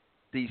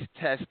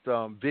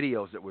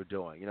videos that we're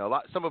doing. You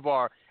know, some of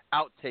our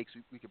outtakes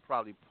we could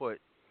probably put.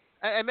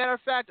 And matter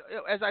of fact,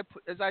 as I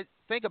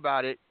think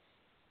about it,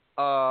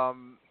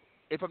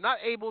 if I'm not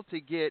able to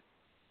get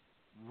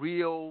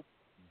real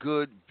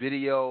good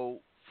video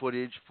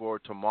footage for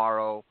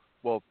tomorrow,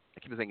 well, I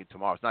keep thinking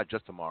tomorrow. It's not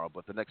just tomorrow,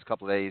 but the next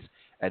couple of days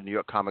at New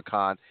York Comic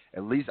Con,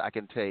 at least I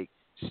can take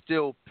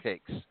still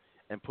pics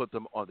and put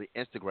them on the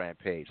Instagram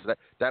page. So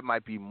that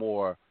might be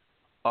more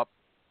up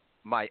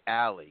my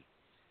alley.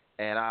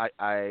 And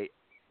I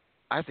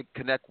have to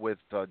connect with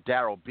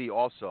Daryl B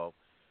also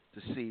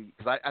to see,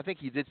 because I think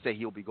he did say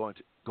he'll be going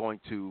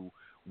to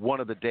one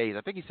of the days.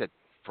 I think he said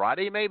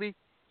Friday maybe.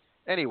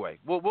 Anyway,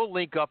 we'll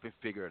link up and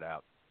figure it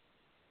out.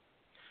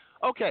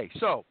 Okay,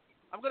 so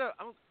I'm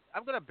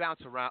gonna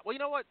bounce around. Well, you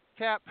know what,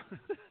 Cap?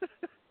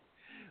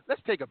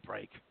 Let's take a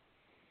break.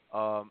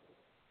 All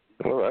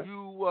right.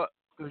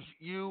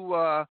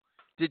 You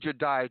did your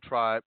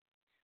diatribe.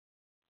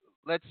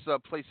 Let's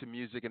play some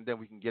music and then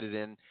we can get it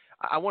in.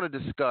 I want to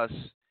discuss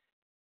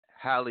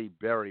Halle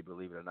Berry,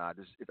 believe it or not.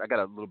 I got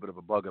a little bit of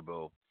a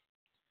bugaboo.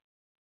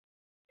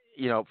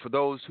 You know, for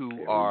those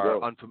who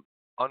are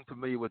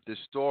unfamiliar with this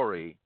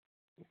story,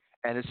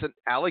 and it's an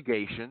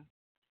allegation,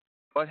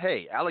 but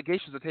hey,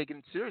 allegations are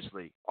taken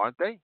seriously, aren't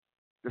they?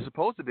 They're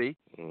supposed to be.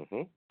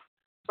 Mm-hmm.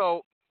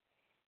 So,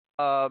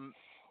 I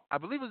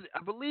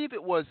believe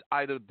it was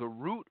either The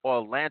Root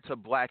or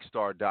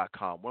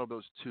AtlantaBlackStar.com, one of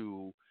those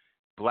two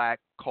black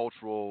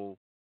cultural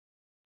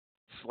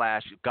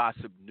 /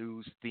 gossip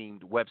news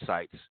themed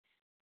websites.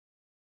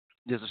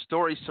 There's a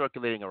story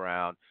circulating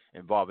around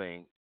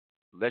involving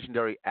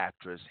legendary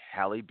actress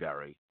Halle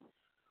Berry,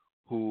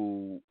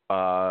 who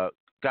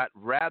got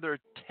rather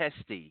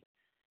testy,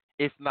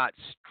 if not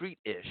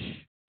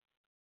street-ish,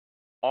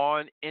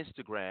 on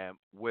Instagram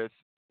with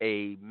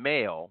a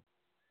male.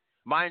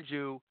 Mind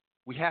you,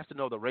 we have to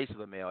know the race of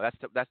the male.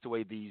 That's the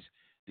way these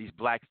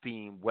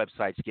black-themed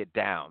websites get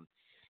down.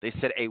 They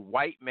said a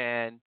white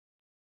man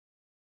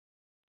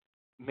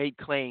made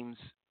claims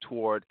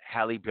toward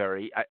Halle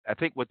Berry. I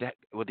think what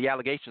the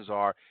allegations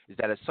are is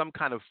that at some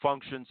kind of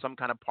function, some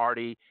kind of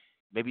party,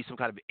 maybe some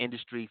kind of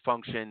industry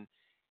function,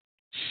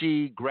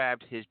 she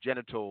grabbed his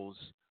genitals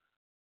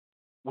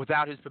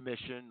without his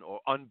permission or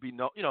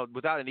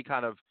without any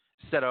kind of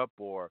setup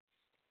or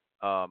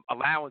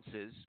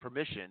allowances,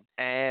 permission,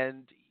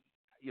 and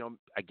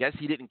I guess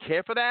he didn't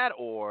care for that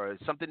or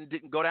something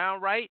didn't go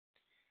down right,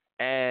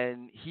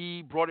 and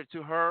he brought it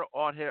to her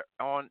on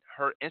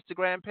her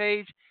Instagram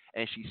page,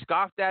 and she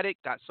scoffed at it,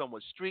 got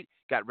somewhat street,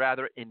 got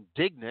rather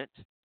indignant,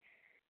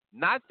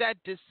 not that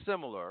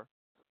dissimilar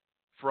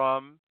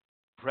from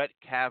Brett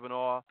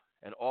Kavanaugh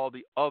and all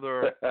the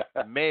other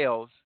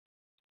males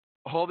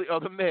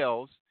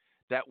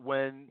that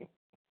when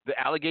the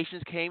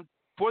allegations came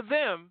for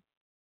them,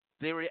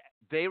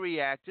 they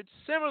reacted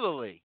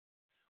similarly.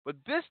 But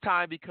this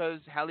time, because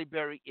Halle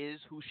Berry is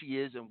who she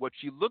is and what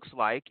she looks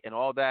like and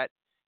all that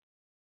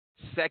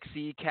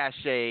sexy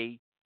cachet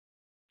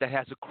that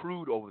has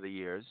accrued over the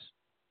years,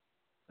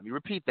 let me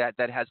repeat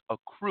that has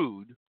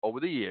accrued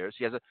over the years.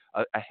 She has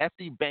a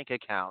hefty bank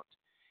account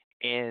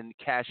and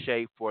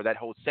cachet for that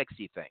whole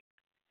sexy thing.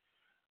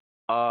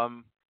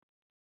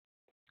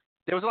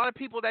 There was a lot of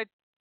people that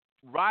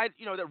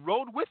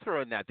rode with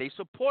her in that. They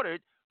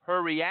supported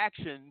her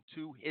reaction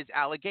to his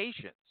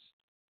allegations.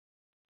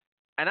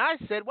 And I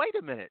said, wait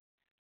a minute.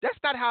 That's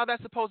not how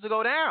that's supposed to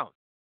go down.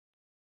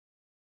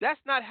 That's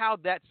not how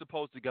that's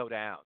supposed to go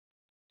down.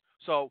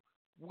 So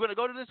we're going to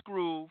go to this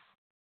groove.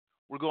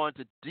 We're going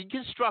to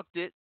deconstruct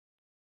it.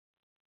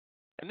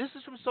 And this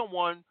is from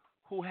someone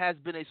who has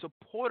been a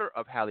supporter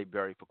of Halle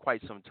Berry for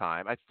quite some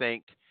time. I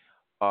think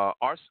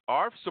our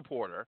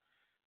supporter,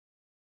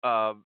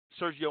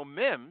 Sergio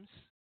Mims,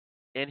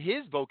 in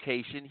his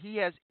vocation, he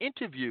has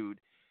interviewed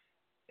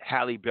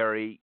Halle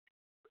Berry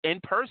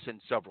in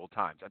person several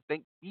times. I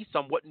think he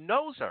somewhat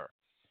knows her.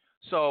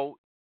 So,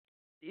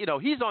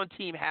 he's on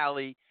Team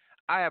Halle.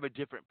 I have a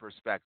different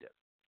perspective.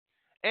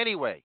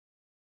 Anyway,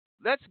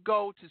 let's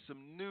go to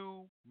some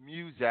new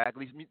music, at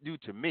least new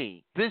to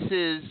me. This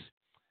is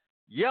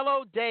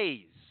Yellow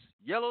Days.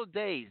 Yellow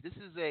Days. This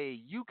is a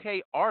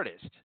UK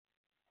artist,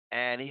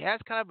 and he has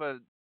kind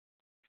of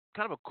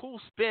a cool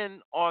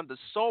spin on the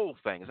soul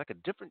thing. It's like a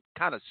different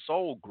kind of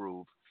soul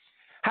groove.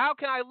 How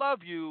Can I Love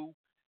You?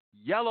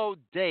 Yellow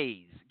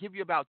Days. Give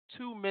you about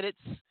 2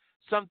 minutes,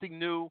 something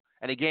new.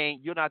 And again,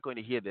 you're not going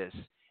to hear this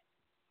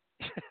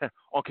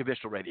on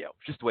conventional radio.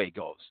 It's just the way it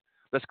goes.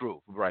 Let's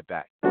groove. We'll be right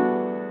back.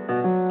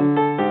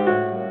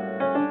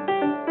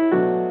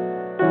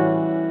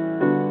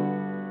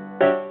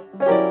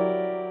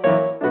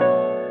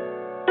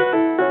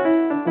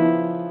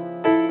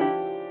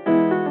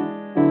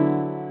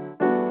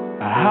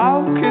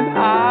 How can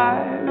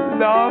I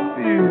love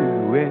you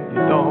when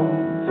you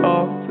don't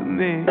talk to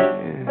me?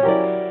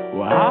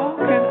 Well, how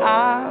can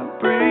I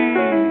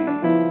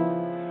breathe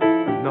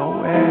with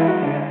no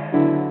air?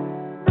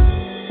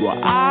 Well,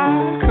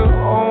 I can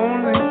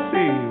only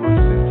see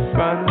what's in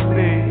front of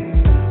me,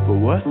 but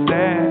what's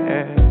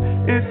there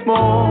is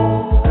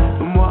more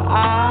than what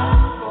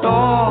I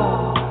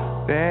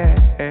saw there.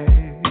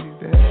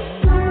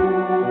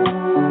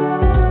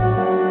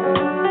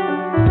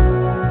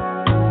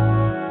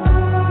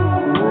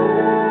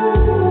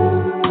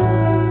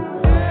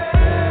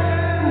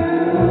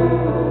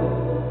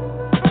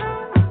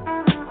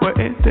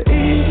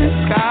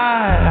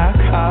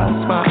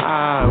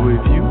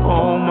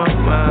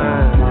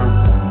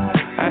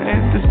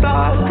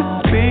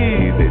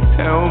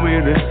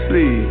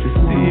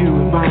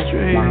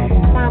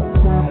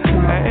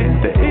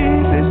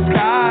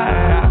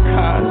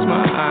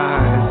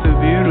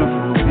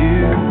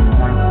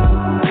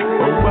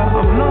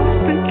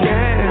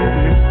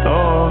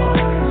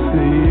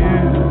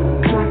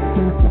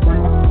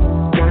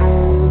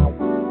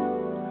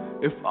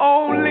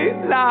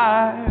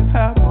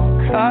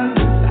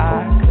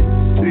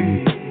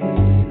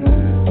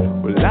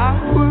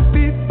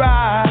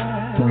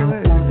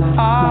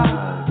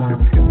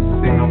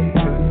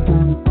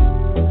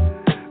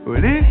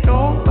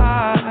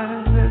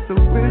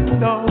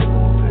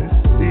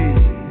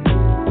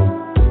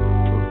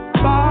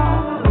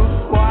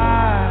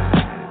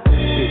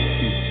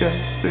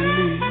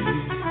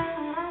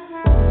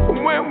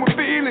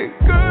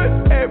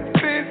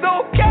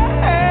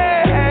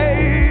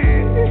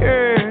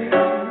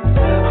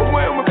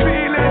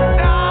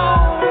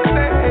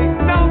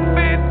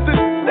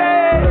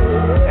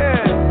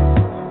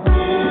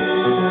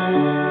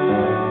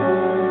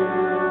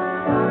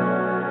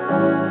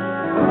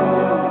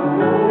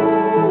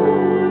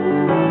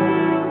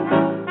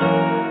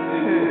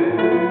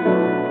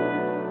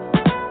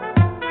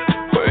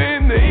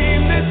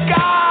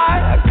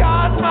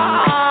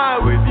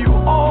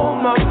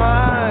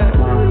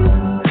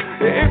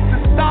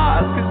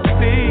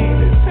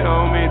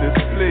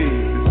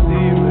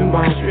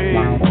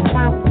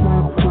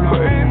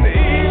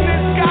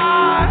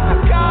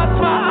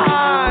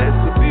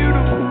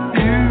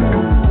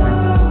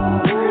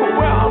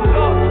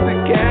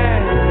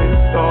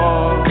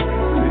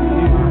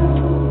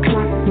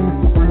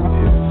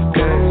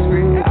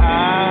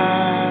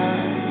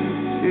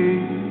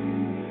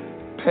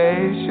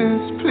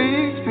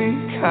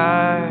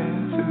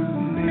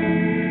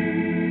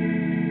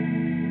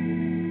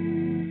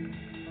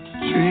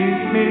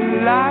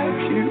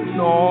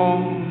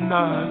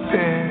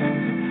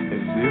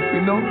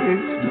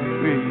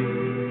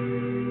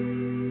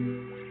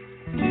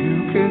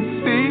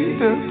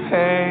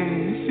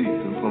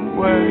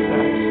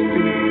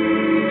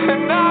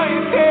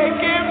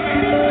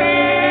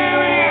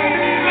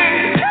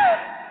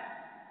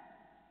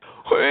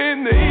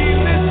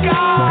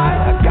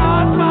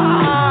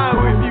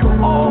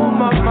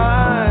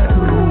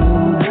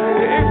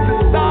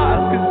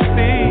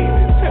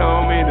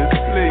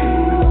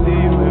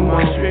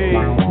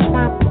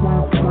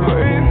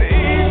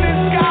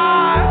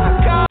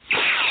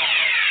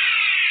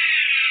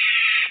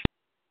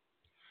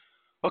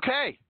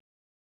 Okay,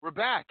 we're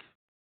back.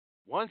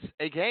 Once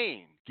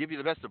again, give you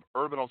the best of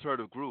urban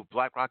alternative groove,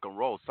 black rock and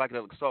roll,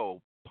 psychedelic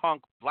soul,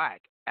 punk,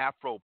 black,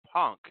 Afro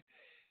punk.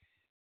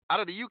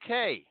 Out of the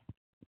UK,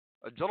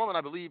 a gentleman,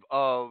 I believe,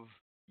 of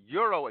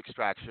Euro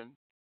extraction,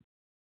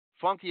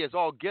 funky as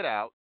all get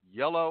out,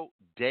 Yellow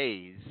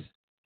Days,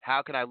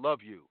 How Can I Love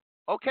You?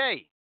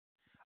 Okay,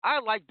 I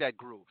like that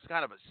groove. It's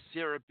kind of a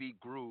syrupy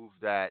groove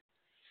that,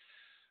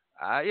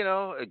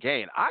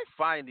 again, I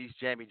find these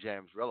jammy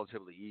jams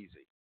relatively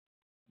easy.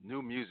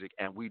 New music,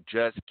 and we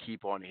just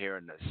keep on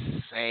hearing the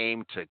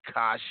same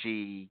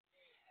Tekashi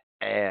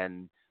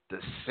and the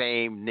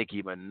same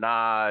Nicki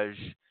Minaj.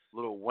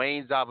 Lil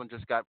Wayne's album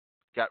just got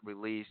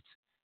released.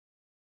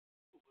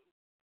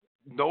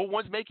 no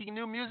one's making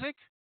new music?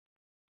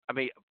 I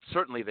mean,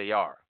 certainly they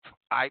are.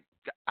 I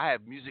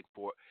have music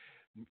for,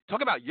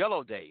 talk about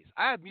yellow days.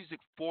 I have music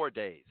for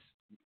days.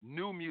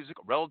 New music,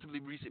 relatively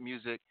recent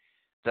music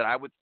that I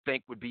would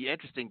think would be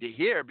interesting to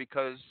hear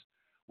because,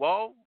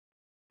 well,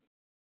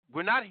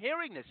 we're not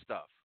hearing this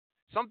stuff.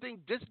 Something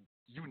just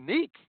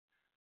unique.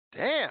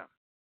 Damn.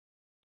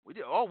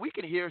 All we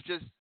can hear is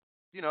just,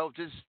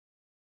 just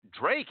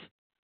Drake.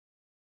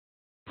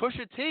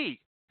 Pusha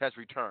T has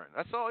returned.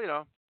 That's all,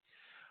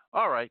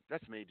 All right,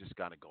 that's me just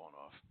kind of going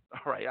off.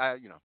 All right,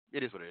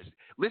 it is what it is.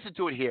 Listen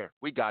to it here.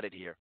 We got it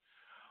here.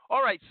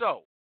 All right,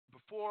 so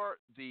before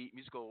the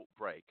musical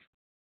break,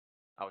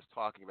 I was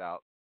talking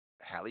about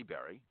Halle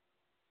Berry.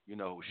 You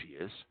know who she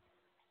is.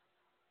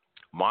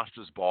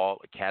 Monsters Ball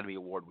Academy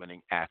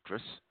Award-winning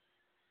actress,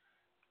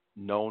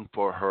 known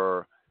for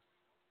her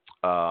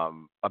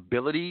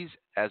abilities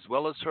as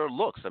well as her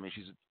looks. I mean,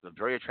 she's a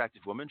very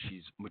attractive woman.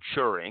 She's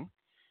maturing.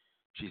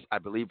 She's, I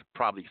believe,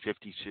 probably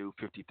 52,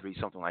 53,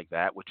 something like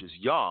that, which is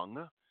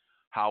young.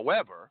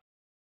 However,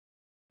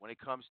 when it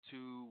comes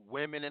to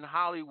women in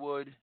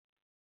Hollywood,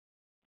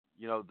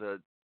 the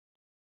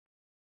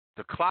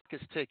clock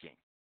is ticking.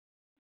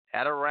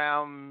 At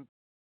around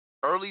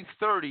early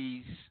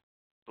 30s,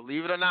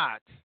 believe it or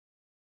not,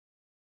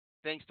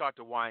 things start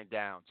to wind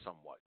down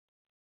somewhat.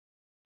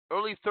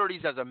 Early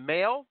 30s as a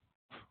male,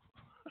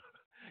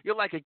 you're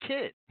like a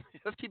kid.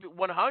 Let's keep it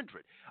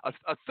 100. A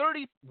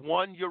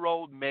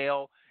 31-year-old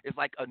male is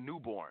like a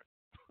newborn.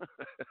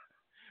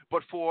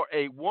 But for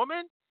a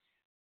woman,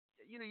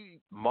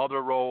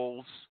 mother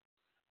roles,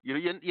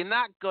 you're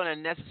not going to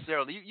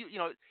necessarily,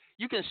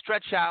 you can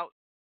stretch out.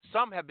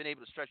 Some have been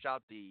able to stretch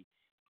out the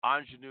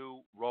ingenue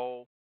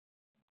role,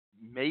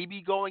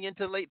 maybe going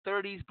into late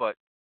 30s, but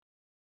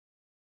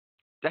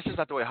that's just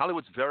not the way.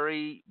 Hollywood's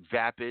very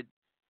vapid,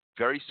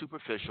 very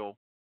superficial,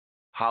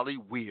 Holly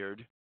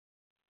weird.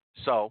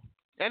 So,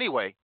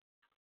 anyway,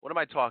 what am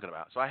I talking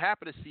about? So I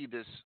happen to see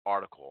this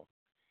article.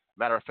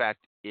 Matter of fact,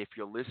 if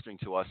you're listening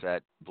to us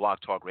at Blog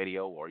Talk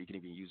Radio, or you can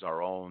even use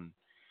our own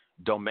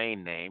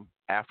domain name,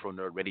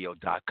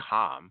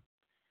 AFROnerdradio.com,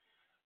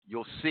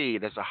 you'll see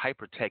there's a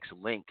hypertext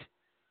link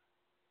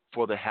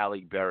for the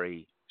Halle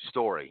Berry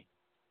story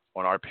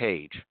on our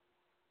page.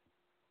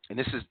 And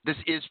this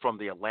is from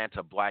the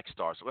Atlanta Black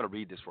Star. So I'm going to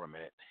read this for a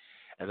minute,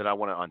 and then I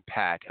want to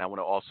unpack, and I want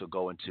to also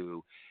go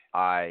into,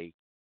 I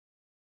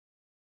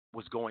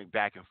was going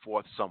back and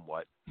forth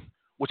somewhat,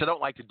 which I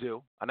don't like to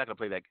do. I'm not going to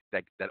play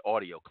that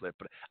audio clip,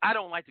 but I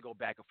don't like to go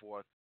back and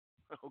forth,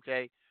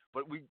 okay?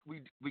 But we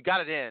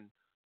got it in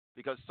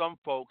because some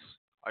folks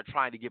are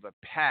trying to give a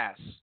pass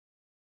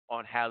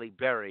on Halle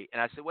Berry.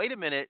 And I said, wait a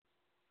minute.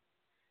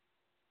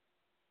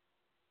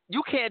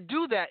 You can't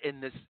do that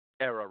in this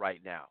era right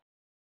now.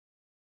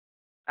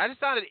 I just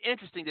found it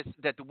interesting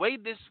that the way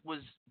this was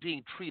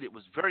being treated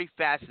was very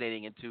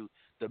fascinating into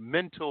the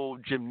mental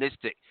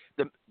gymnastics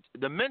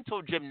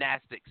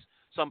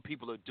some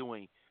people are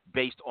doing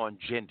based on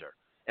gender.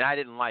 And I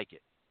didn't like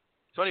it.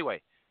 So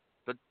anyway,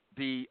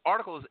 the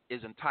article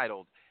is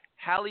entitled,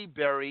 Halle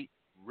Berry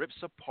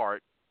Rips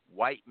Apart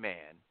White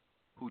Man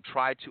Who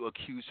Tried to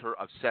Accuse Her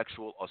of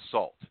Sexual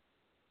Assault.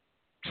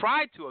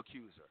 Tried to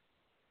accuse her.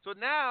 So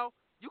now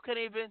you can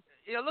even,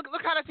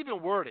 look how that's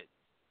even worded.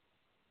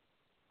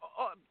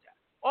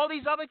 All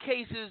these other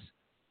cases,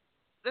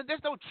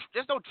 there's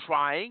no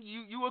trying.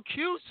 You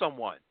accuse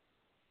someone.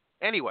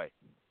 Anyway,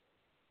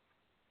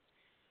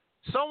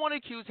 someone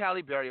accused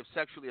Halle Berry of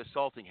sexually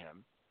assaulting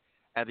him,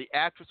 and the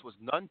actress was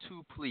none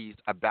too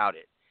pleased about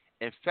it.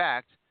 In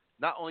fact,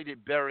 not only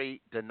did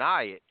Berry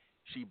deny it,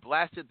 she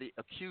blasted the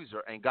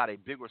accuser and got a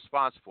big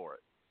response for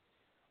it.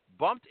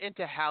 Bumped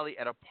into Halle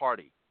at a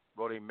party,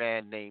 wrote a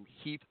man named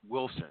Heath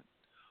Wilson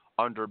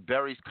under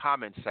Berry's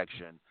comment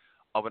section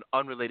of an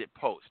unrelated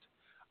post.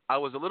 I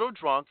was a little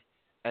drunk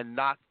and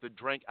knocked the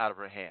drink out of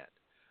her hand.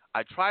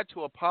 I tried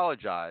to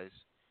apologize,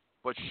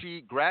 but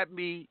she grabbed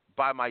me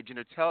by my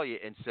genitalia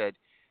and said,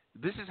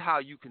 "This is how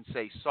you can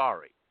say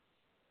sorry."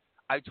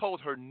 I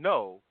told her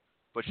no,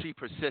 but she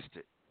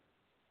persisted.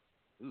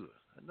 Ooh,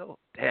 no,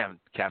 damn,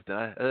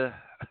 Captain.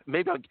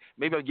 Maybe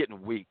I'm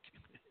getting weak.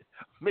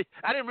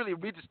 I didn't really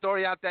read the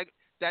story out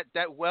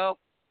that well.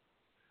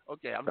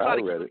 Okay, I'm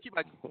trying to keep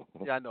my.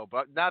 Yeah, I know,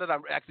 but now that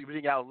I'm actually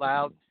reading out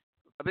loud,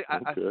 I think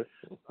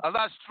I'm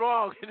not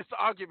strong in this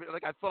argument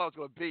like I thought I was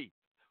going to be.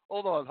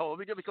 Hold on.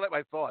 Let me collect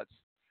my thoughts.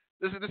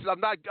 This is. I'm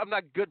not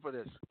good for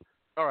this.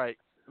 All right.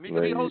 Let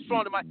me hold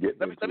strong to my.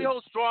 Let me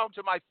hold strong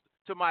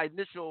to my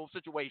initial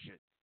situation.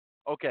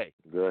 Okay.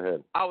 Go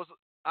ahead. I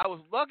was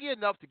lucky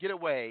enough to get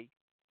away,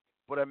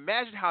 but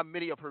imagine how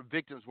many of her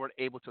victims weren't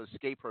able to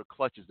escape her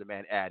clutches. The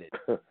man added.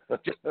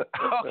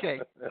 Okay.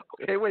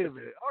 Wait a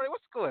minute. All right.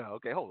 What's going on?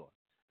 Okay. Hold on.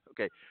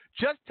 Okay.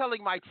 Just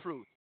telling my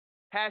truth.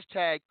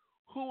 Hashtag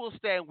who will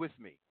stand with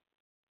me?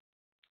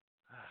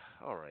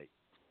 All right.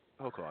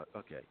 Hold on.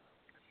 Okay.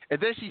 And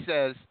then she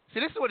says, see,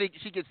 this is when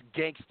she gets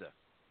gangsta.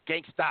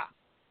 Gangsta.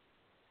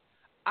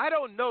 I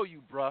don't know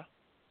you, bruh.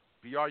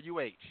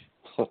 B-R-U-H.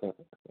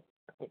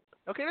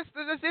 Okay, this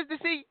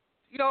see,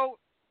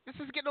 this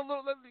is getting a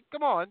little,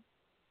 come on.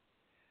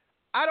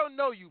 I don't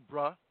know you,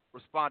 bruh,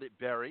 responded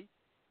Berry,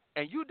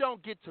 and you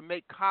don't get to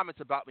make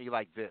comments about me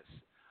like this.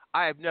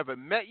 I have never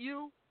met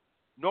you,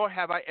 nor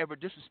have I ever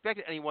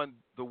disrespected anyone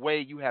the way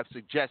you have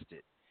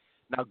suggested.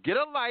 Now get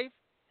a life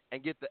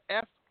and get the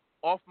F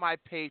off my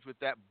page with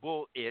that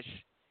bullish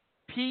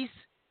peace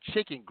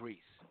chicken grease.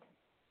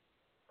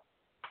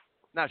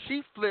 Now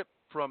she flipped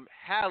from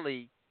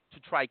Halle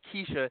to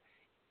Keisha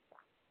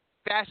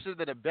faster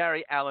than a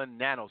Barry Allen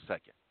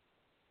nanosecond.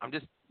 I'm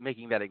just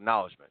making that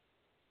acknowledgement.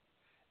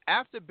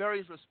 After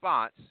Barry's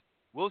response,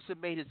 Wilson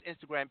made his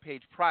Instagram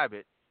page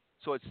private,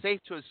 so it's safe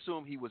to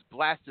assume he was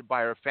blasted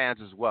by her fans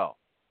as well.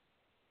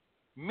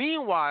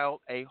 Meanwhile,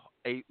 a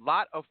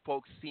lot of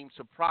folks seemed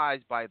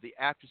surprised by the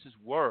actress's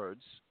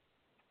words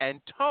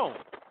and tone.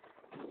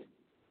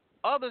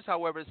 Others,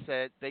 however,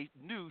 said they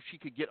knew she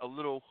could get a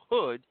little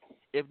hood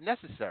if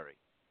necessary.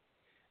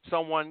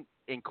 Someone,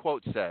 in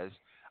quote, says,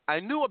 I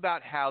knew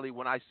about Halle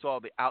when I saw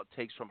the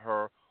outtakes from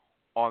her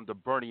on the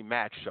Bernie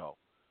Mac show.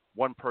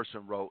 One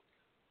person wrote,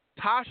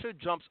 Tasha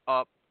jumps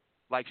up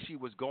like she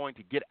was going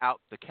to get out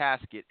the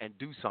casket and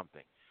do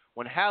something.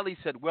 When Halle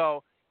said,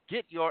 well,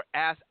 get your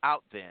ass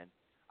out then,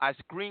 I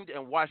screamed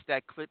and watched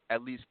that clip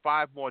at least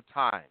 5 more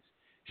times.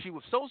 She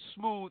was so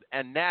smooth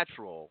and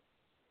natural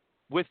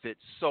with it.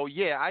 So,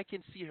 yeah, I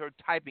can see her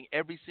typing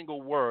every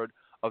single word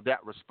of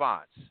that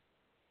response.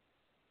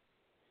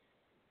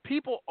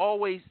 People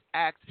always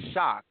act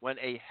shocked when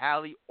a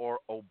Halle or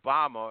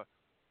Obama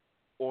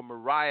or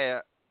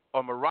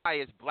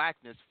Mariah's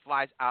blackness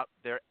flies out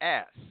their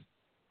ass,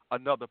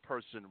 another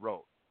person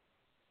wrote.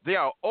 They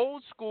are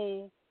old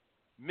school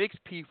mixed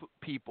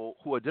people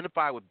who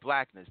identify with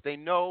blackness. They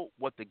know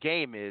what the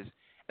game is,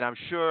 and I'm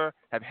sure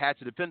have had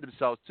to defend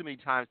themselves too many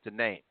times to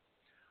name.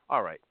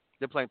 All right,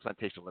 they're playing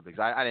Plantation Olympics.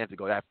 I didn't have to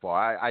go that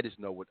far. I just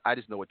know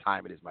what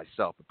time it is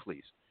myself. But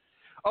please,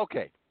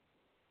 okay.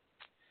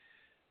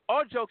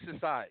 All jokes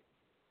aside,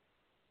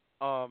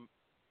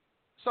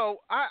 so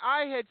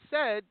I had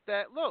said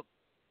that look,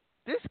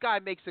 this guy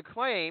makes a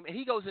claim and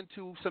he goes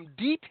into some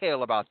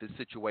detail about this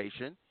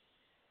situation,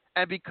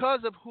 and because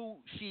of who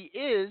she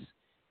is,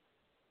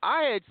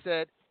 I had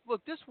said,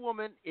 look, this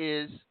woman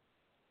is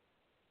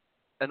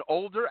an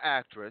older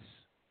actress,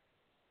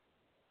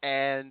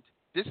 and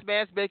this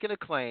man's making a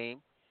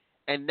claim,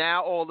 and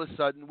now all of a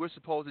sudden we're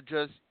supposed to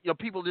just,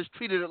 people just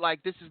treated it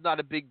like this is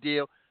not a big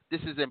deal.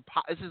 This is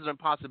an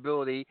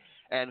impossibility,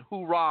 and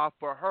hoorah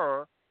for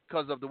her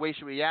because of the way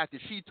she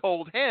reacted. She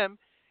told him,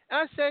 and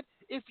I said,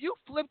 if you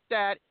flip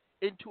that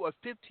into a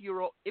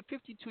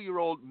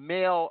 52-year-old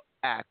male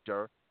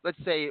actor, let's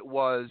say it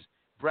was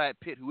Brad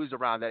Pitt, who is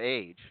around that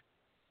age,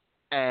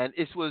 and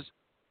it was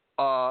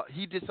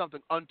he did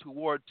something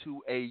untoward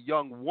to a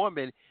young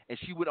woman, and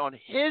she went on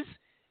his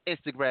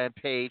Instagram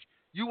page,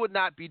 you would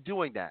not be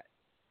doing that.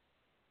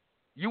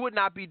 You would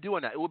not be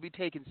doing that. It would be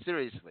taken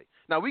seriously.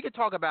 Now, we could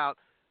talk about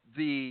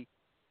the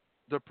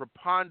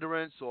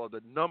preponderance or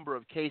the number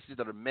of cases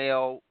that are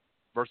male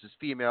versus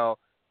female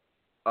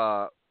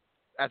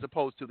as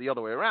opposed to the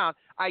other way around.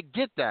 I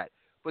get that.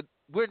 But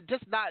we're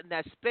just not in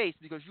that space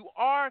because you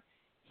are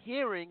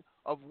hearing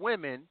of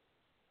women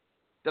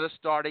that are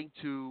starting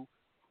to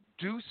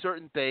do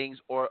certain things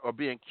or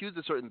being accused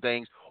of certain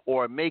things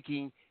or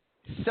making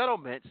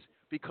settlements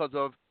because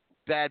of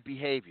bad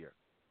behavior.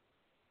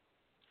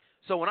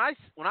 So when I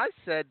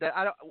said that,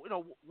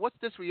 what's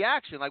this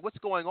reaction? Like, what's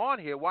going on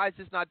here? Why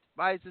isn't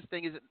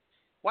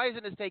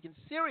this taken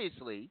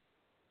seriously?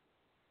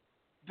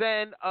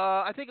 Then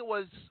I think it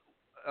was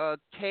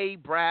Kay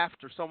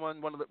Braft or someone,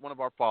 one of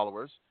our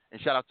followers, and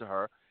shout out to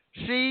her.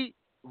 She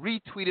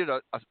retweeted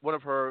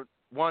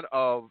one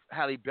of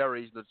Halle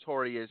Berry's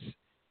notorious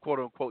quote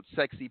unquote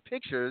sexy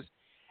pictures,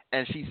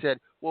 and she said,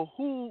 "Well,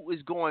 who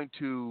is going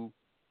to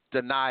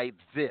deny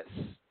this?"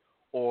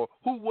 Or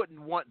who wouldn't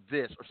want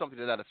this, or something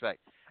to that effect.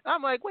 And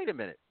I'm like, wait a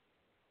minute.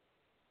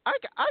 I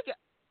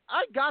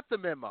got the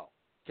memo,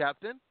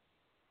 Captain.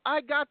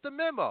 I got the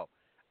memo.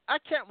 I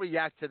can't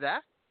react to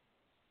that.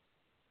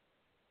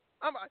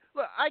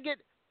 Look,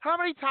 how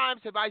many times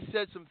have I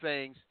said some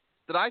things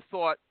that I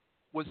thought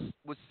was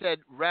said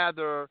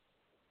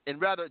in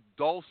rather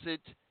dulcet,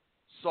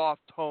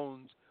 soft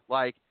tones,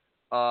 like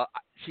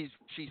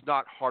she's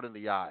not hard in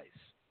the eyes.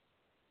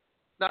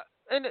 Now,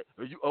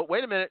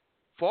 wait a minute.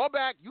 Fall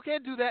back. You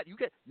can't do that. You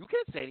can't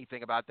say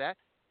anything about that.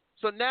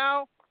 So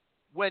now,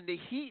 when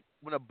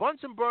a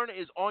Bunsen burner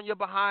is on your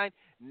behind,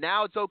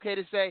 now it's okay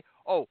to say,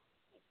 "Oh,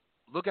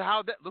 look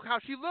how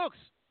she looks.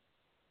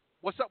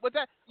 What's up with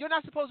that?" You're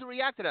not supposed to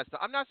react to that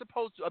stuff. I'm not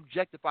supposed to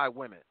objectify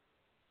women.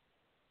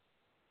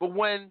 But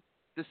when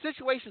the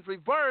situation's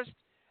reversed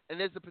and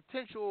there's a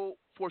potential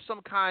for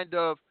some kind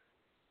of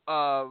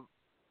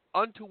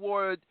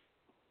untoward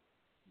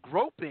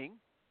groping,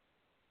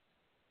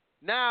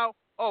 now,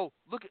 oh,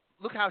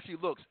 look how she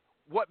looks.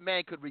 What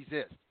man could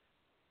resist?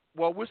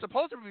 Well, we're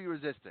supposed to be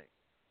resisting.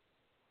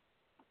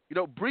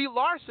 Brie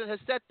Larson has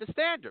set the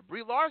standard.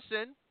 Brie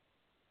Larson,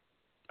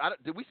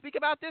 did we speak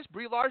about this?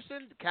 Brie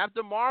Larson,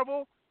 Captain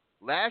Marvel,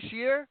 last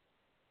year,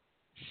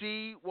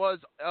 she was,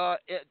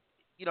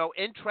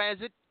 in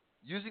transit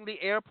using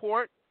the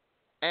airport,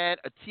 and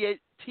a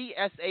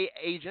TSA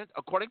agent,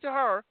 according to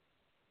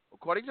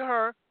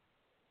her,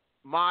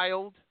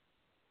 miled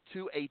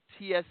to a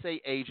TSA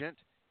agent,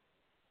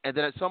 and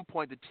then at some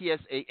point the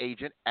TSA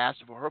agent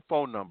asked for her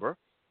phone number.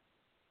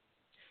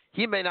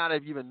 He may not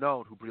have even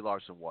known who Brie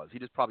Larson was. He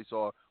just probably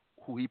saw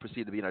who he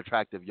perceived to be an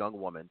attractive young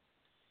woman.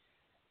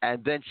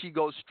 And then she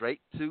goes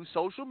straight to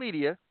social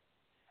media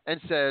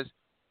and says,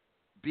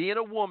 being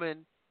a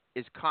woman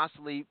is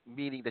constantly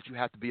meaning that you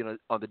have to be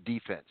on the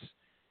defense.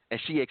 And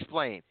she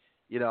explained,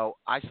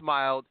 I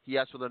smiled. He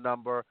asked for the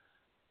number.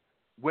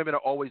 Women are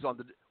always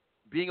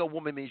being a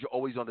woman means you're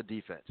always on the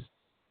defense.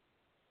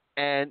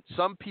 And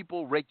some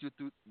people raked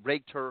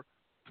her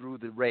through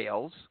the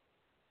rails.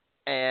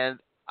 And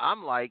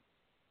I'm like,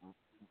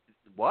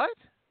 what?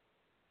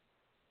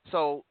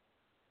 So,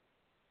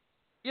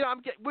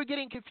 we're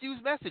getting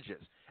confused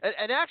messages.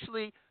 And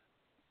actually,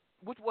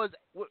 what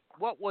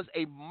was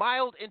a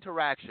mild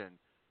interaction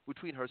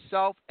between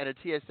herself and a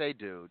TSA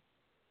dude.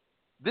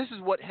 This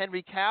is what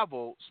Henry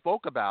Cavill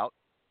spoke about,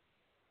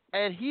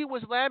 and he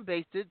was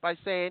lambasted by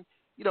saying,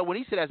 when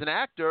he said as an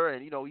actor,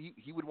 and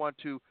he would want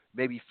to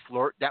maybe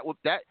flirt, that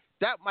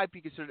might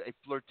be considered a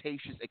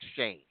flirtatious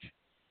exchange.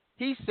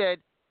 He said,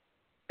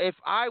 if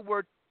I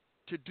were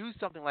to do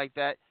something like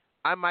that,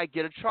 I might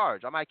get a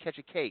charge. I might catch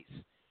a case.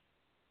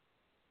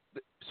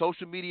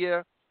 Social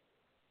media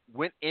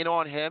went in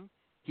on him.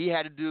 He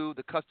had to do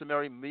the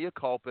customary mea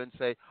culpa and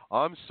say,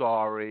 I'm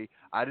sorry,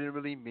 I didn't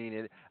really mean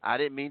it. I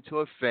didn't mean to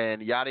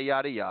offend, yada,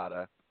 yada,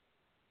 yada.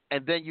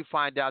 And then you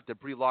find out that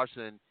Brie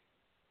Larson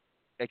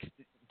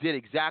did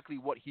exactly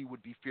what he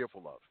would be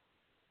fearful of.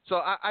 So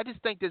I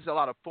just think there's a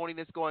lot of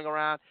phoniness going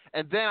around.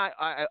 And then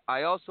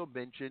I also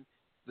mentioned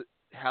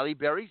Halle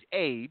Berry's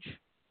age.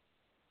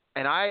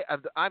 And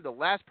I'm the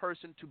last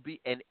person to be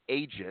an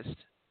ageist.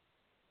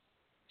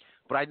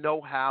 But I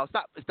know how.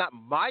 It's not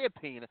my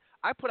opinion.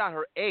 I put out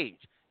her age,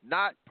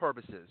 not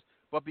purposes,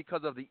 but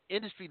because of the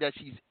industry that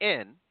she's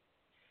in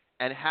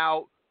and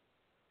how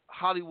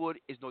Hollywood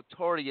is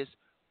notorious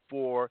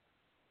for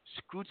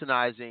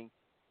scrutinizing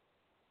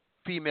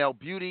female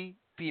beauty,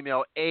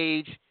 female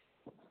age,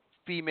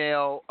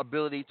 female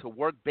ability to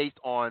work based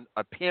on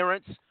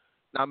appearance.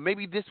 Now,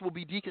 maybe this will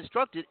be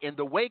deconstructed in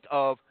the wake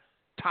of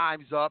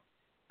Time's Up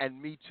and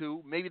Me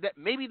Too. Maybe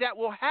that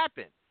will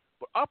happen.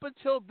 But up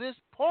until this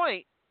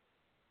point,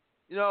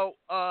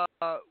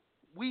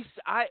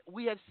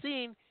 we have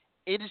seen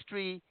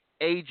industry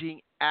aging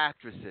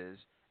actresses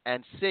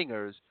and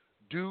singers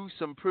do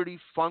some pretty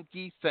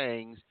funky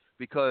things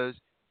because,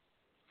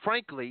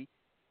 frankly,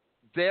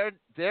 they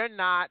did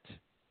not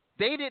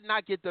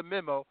get the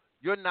memo.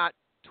 You're not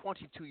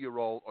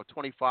 22-year-old or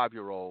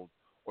 25-year-old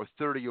or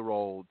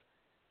 30-year-old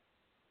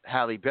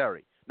Halle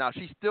Berry. Now,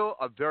 she's still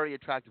a very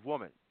attractive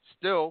woman,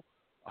 still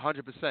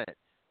 100%.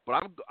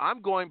 But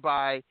I'm going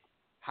by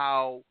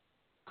how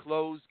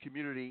closed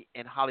community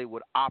in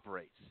Hollywood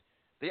operates.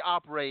 They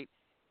operate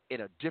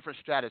in a different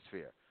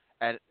stratosphere.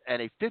 And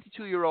a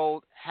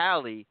 52-year-old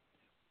Halle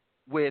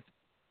with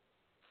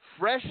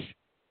fresh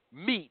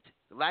meat,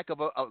 lack of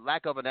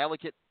an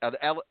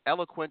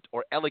eloquent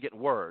or elegant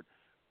word,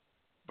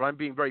 but I'm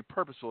being very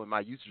purposeful in my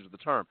usage of the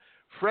term.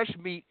 Fresh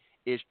meat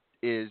is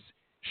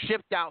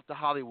shipped out to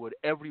Hollywood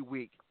every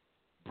week,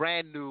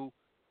 brand new,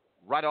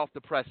 right off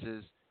the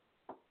presses,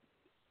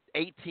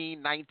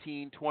 18,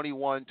 19,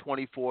 21,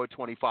 24,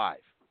 25.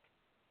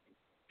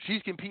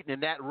 She's competing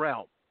in that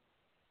realm.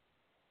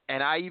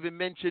 And I even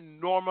mentioned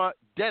Norma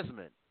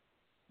Desmond.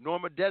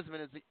 Norma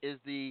Desmond is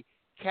the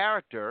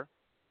character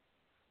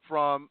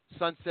from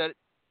Sunset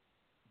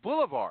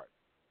Boulevard.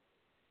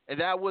 And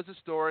that was a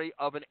story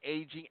of an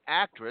aging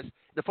actress.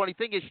 The funny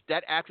thing is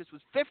that actress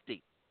was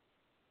 50.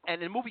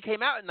 And the movie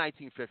came out in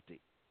 1950.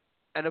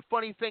 And the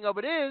funny thing of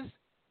it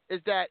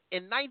is that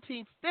in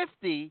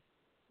 1950,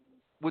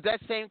 with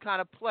that same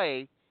kind of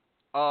play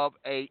of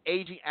a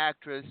aging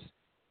actress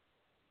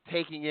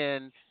taking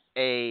in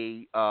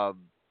a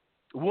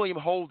William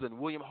Holden.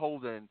 William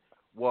Holden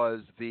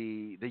was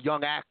the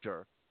young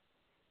actor.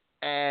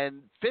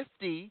 And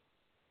 50,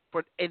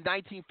 in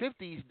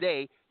 1950s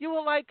day, you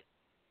were like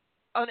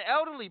an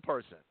elderly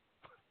person.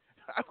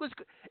 It's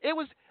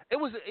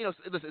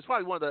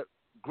probably one of the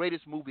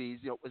greatest movies.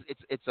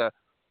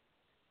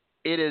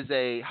 It is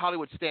a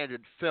Hollywood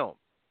standard film.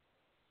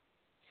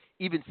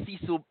 Even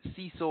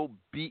Cecil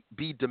B.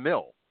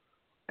 DeMille,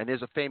 and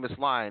there's a famous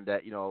line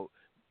that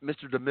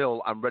Mr.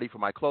 DeMille, I'm ready for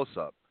my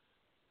close-up,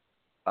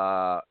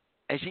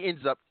 and she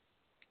ends up,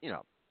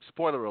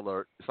 spoiler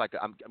alert. It's like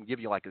I'm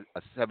giving you like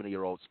a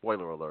 70-year-old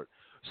spoiler alert.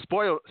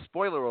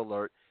 Spoiler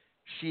alert.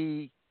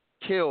 She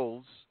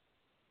kills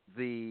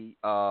the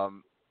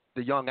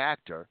young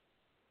actor,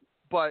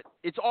 but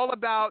it's all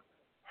about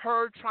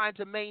her trying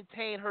to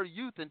maintain her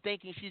youth and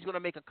thinking she's going to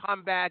make a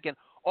comeback and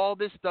all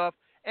this stuff.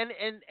 And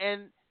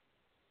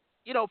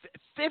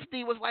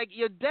 50 was like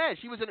you're dead.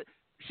 She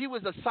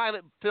was a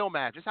silent film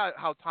actress.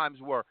 How times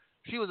were.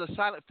 She was a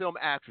silent film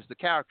actress. The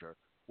character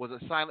was a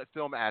silent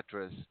film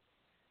actress,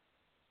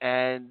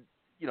 and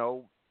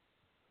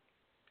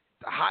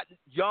hot,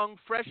 young,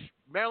 fresh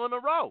Marilyn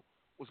Monroe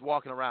was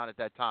walking around at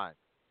that time.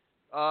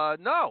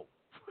 No.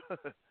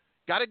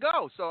 Got to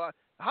go. So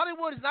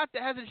Hollywood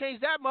hasn't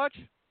changed that much,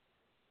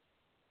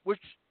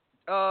 which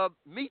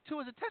Me Too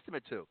is a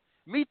testament to.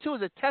 Me Too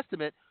is a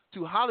testament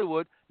to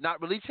Hollywood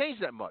not really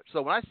changed that much.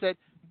 So when I said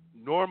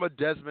Norma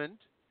Desmond,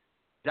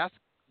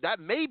 that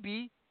may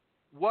be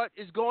what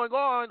is going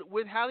on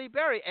with Halle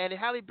Berry. And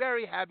Halle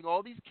Berry having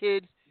all these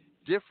kids,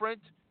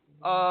 different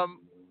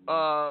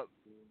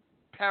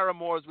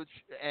paramours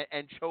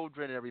and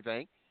children and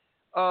everything.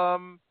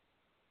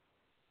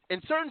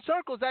 In certain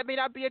circles, that may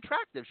not be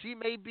attractive. She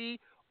may be,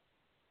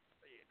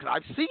 because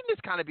I've seen this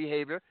kind of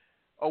behavior,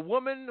 a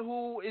woman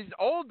who is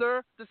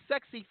older, the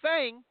sexy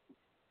thing,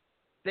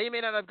 they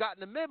may not have gotten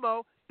the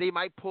memo. They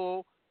might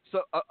pull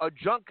a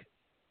junk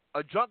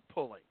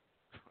pulling.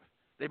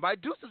 They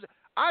might do something.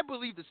 I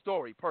believe the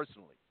story,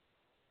 personally.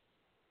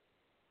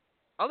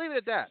 I'll leave it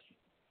at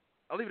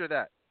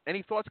that.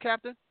 Any thoughts,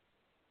 Captain?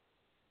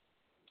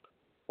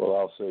 Well,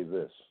 I'll say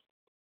this.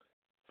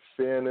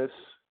 Fairness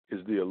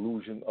is the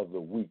illusion of the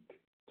weak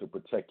to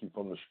protect you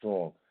from the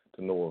strong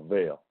to no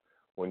avail.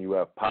 When you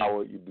have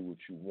power, you do what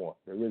you want.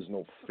 There is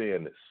no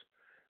fairness.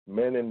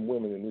 Men and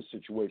women in this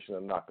situation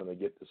are not going to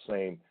get the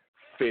same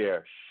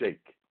fair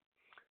shake.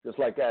 Just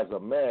like as a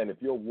man, if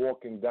you're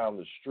walking down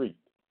the street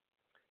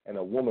and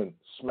a woman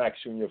smacks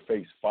you in your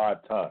face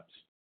 5 times,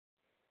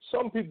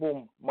 some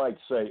people might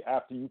say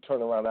after you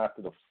turn around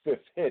after the 5th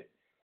hit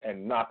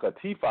and knock her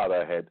teeth out of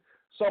her head,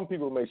 some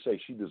people may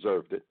say she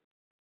deserved it.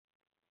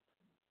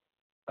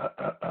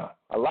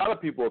 A lot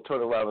of people will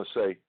turn around and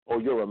say, oh,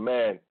 you're a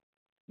man,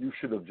 you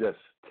should have just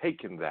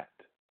taken that.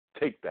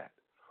 Take that.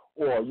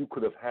 Or you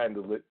could have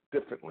handled it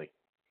differently.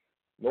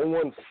 No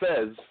one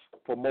says,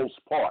 for most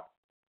part,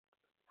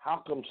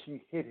 how come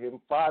she hit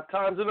him 5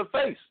 times in the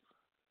face?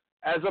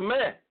 As a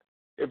man,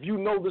 if you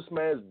know this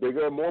man's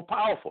bigger and more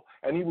powerful,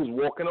 and he was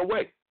walking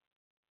away.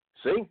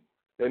 See?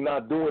 They're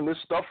not doing this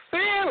stuff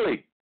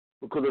fairly.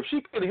 Because if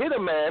she could hit a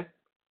man,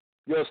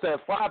 you understand,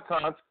 5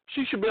 times,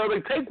 she should be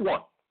able to take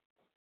one.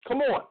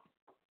 Come on.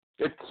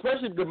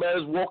 Especially if the man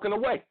is walking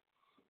away.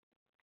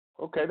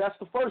 Okay, that's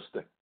the first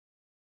thing.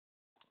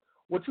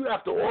 What you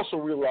have to also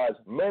realize,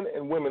 men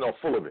and women are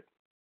full of it.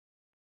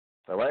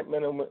 All right?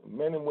 Men and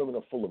women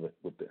are full of it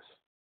with this.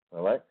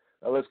 All right?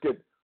 Now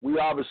we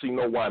obviously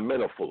know why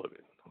men are full of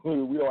it.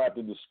 We don't have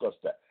to discuss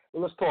that.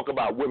 But let's talk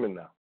about women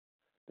now.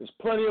 There's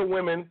plenty of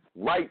women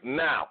right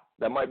now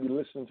that might be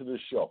listening to this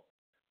show.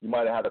 You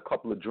might have had a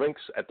couple of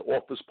drinks at the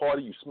office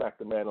party. You smacked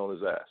the man on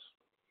his ass.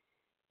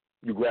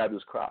 You grabbed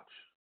his crotch.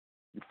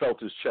 You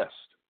felt his chest.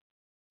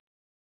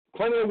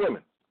 Plenty of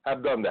women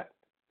have done that.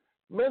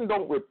 Men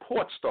don't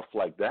report stuff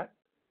like that.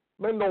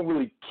 Men don't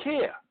really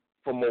care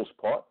for most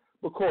part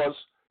because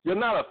you're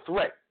not a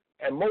threat.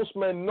 And most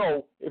men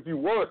know if you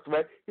were a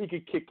threat, he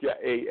could kick your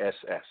ass.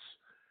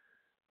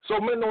 So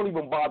men don't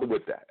even bother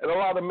with that. And a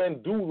lot of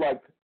men do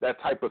like that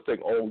type of thing.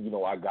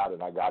 Oh, I got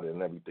it,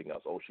 and everything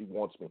else. Oh, she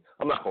wants me.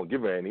 I'm not going to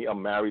give her any.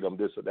 I'm married, I'm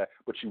this or that,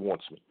 but she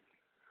wants me.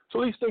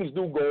 So these things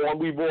do go on.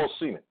 We've all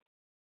seen it.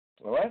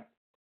 All right?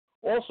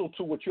 Also,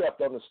 too, what you have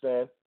to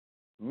understand,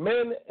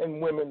 men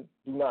and women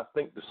do not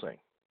think the same.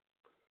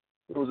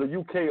 There was a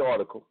UK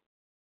article,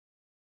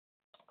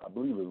 I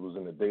believe it was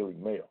in the Daily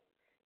Mail.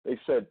 They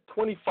said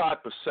 25%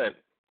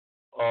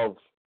 of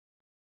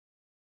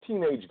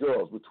teenage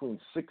girls between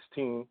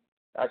 16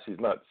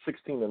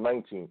 and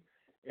 19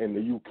 in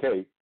the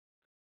UK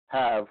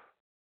have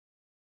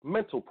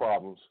mental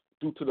problems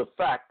due to the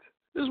fact,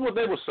 this is what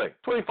they were saying,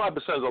 25%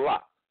 is a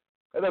lot.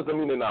 That doesn't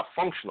mean they're not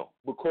functional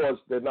because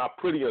they're not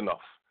pretty enough.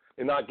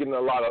 They're not getting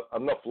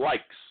enough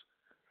likes.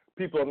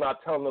 People are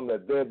not telling them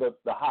that they're the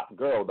hot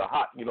girl, the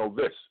hot,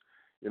 this.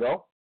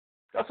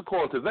 That's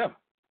according to them.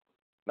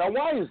 Now,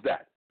 why is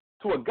that?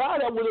 To a guy,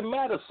 that wouldn't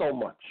matter so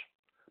much.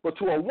 But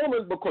to a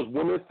woman, because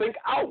women think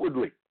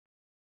outwardly.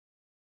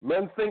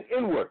 Men think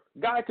inward.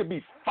 Guy could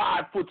be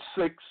 5'6",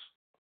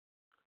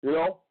 he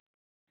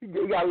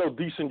got a little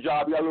decent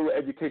job, he got a little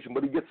education,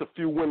 but he gets a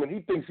few women,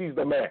 he thinks he's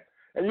the man.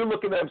 And you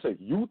look at him and say,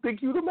 you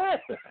think you the man?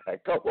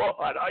 Come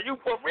on, are you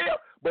for real?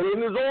 But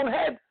in his own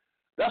head,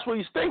 that's what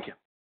he's thinking.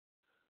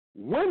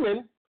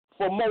 Women,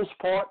 for most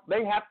part,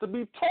 they have to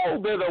be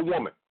told they're the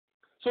woman.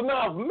 So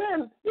now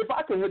if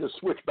I can hit a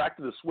switch, back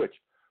to the switch,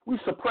 we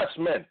suppress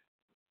men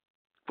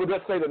for,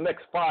 let's say, the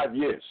next 5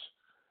 years.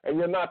 And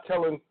you're not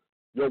telling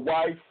your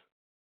wife,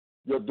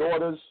 your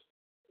daughters,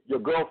 your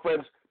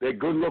girlfriends, they're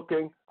good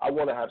looking, I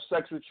want to have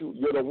sex with you,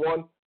 you're the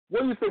one.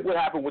 What do you think would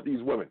happen with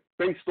these women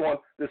based on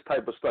this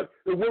type of study?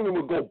 The women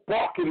would go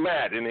barking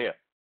mad in here.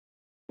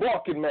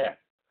 Barking mad.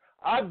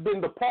 I've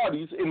been to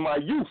parties in my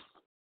youth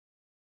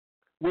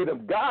where the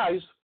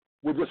guys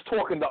were just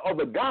talking to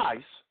other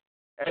guys,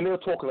 and they were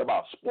talking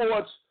about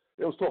sports,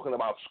 they was talking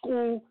about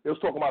school, they was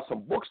talking about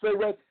some books they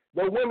read.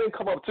 The women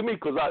come up to me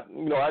because I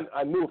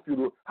knew a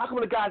few. How come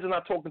the guys are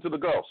not talking to the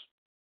girls?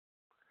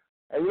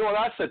 And you know what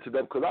I said to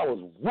them? Because I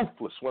was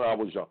ruthless when I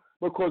was young.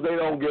 Because they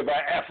don't give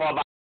a F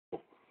about.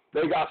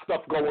 They got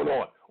stuff going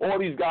on. All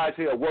these guys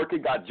here are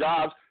working, got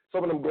jobs.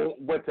 Some of them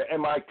went to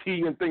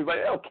MIT and things like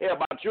that. They don't care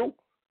about you.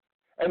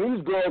 And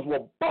these girls were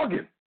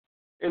bugging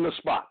in the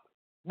spot.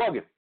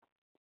 Bugging.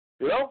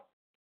 You know?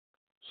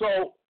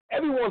 So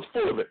everyone's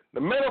full of it.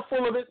 The men are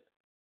full of it,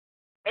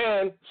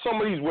 and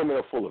some of these women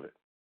are full of it.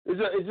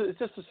 It's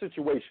just a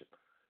situation,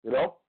 you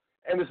know?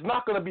 And it's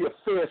not going to be a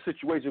fair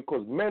situation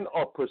because men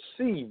are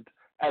perceived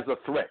as a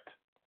threat.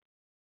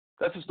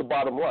 That's just the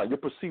bottom line. You're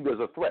perceived as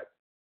a threat.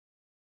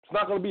 It's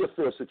not going to be a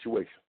fair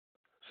situation.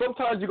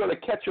 Sometimes you're going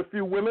to catch a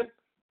few women.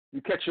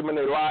 You catch them in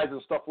their lies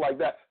and stuff like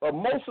that. But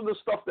most of the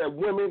stuff that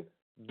women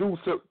do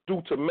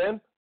to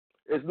men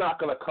is not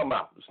going to come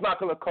out. It's not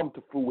going to come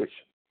to fruition.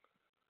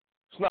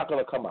 It's not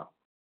going to come out,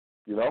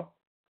 you know?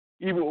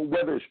 Even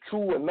whether it's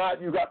true or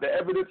not, you got the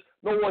evidence.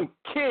 No one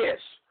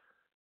cares,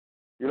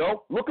 you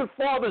know? Look at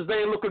Father's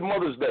Day and look at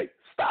Mother's Day.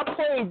 Stop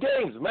playing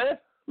games, man.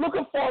 Look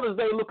at Father's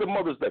Day and look at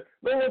Mother's Day.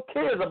 No one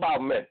cares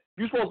about men.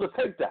 You're supposed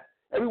to take that.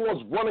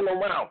 Everyone's running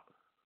around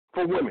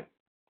for women,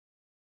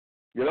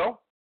 you know?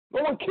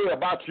 No one cares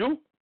about you,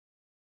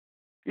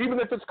 even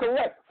if it's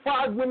correct.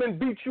 5 women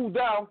beat you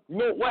down, you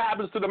know what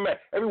happens to the man?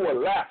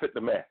 Everyone laugh at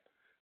the man.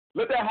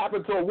 Let that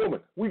happen to a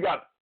woman. We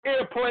got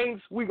airplanes,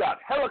 we got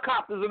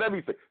helicopters and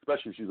everything,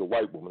 especially if she's a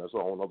white woman. That's a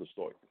whole other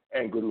story.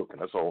 And good looking,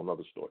 that's a whole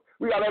other story.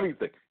 We got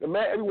everything. The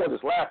man, everyone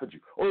just laugh at you.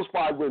 Oh, those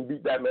 5 women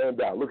beat that man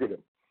down. Look at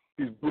him.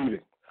 He's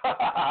bleeding.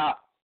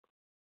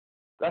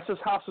 That's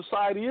just how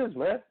society is,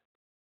 man.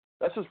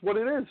 That's just what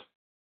it is.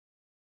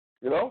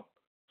 You know?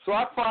 So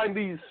I find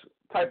these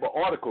type of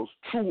articles,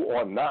 true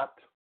or not,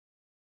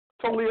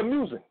 totally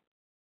amusing.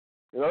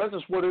 You know, that's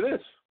just what it is,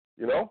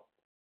 you know?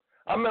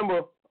 I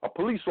remember a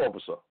police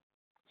officer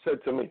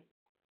said to me,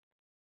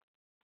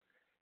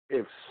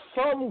 if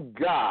some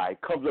guy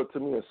comes up to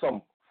me and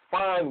some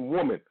fine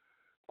woman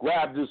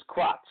grabs his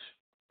crotch,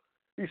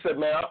 he said,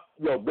 man,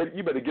 yo,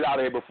 you better get out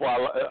of here before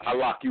I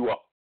lock you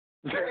up.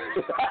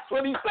 That's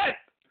what he said,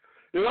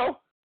 you know?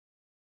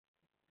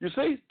 You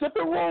see,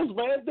 different rules,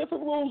 man,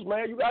 different rules,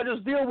 man. You got to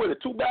just deal with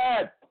it. Too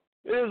bad.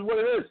 It is what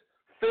it is.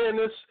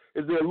 Fairness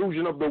is the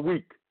illusion of the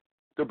weak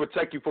to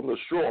protect you from the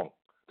strong,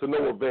 to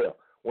no avail.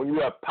 When you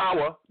have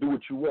power, do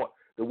what you want.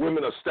 The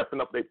women are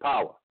stepping up their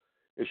power.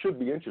 It should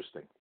be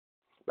interesting.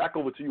 Back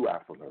over to you,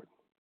 Afronerd.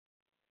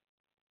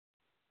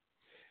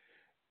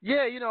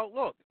 Yeah, you know,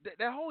 look,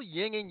 that whole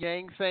yin and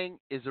yang thing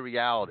is a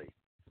reality.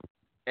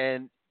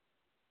 And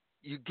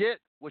you get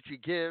what you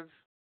give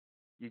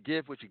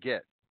what you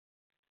get.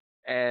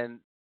 And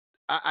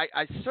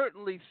I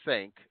certainly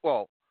think,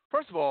 well,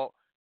 first of all,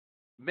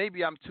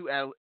 maybe I'm too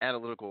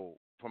analytical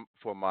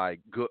for my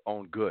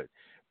own good.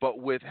 But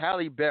with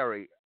Halle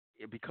Berry,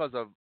 because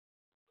of,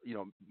 you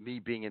know, me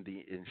being in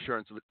the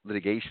insurance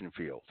litigation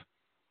field,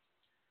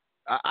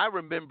 I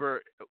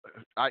remember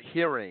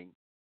hearing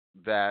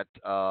that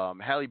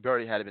Halle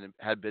Berry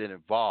had been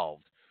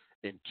involved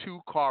in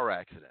 2 car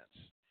accidents,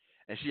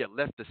 and she had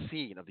left the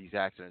scene of these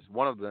accidents.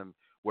 One of them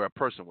where a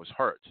person was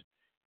hurt,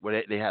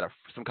 where they had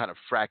some kind of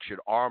fractured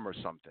arm or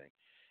something,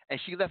 and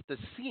she left the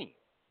scene.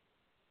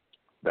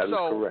 That is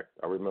correct.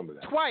 I remember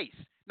that. Twice.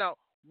 Now,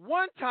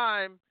 one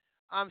time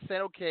I'm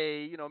saying,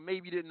 okay, you know,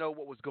 maybe you didn't know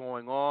what was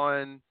going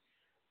on.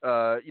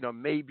 You know,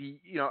 maybe,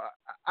 you know,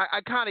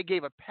 I kind of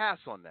gave a pass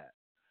on that.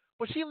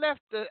 But she left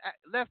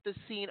the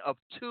scene of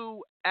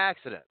 2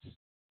 accidents.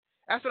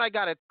 That's when I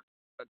got a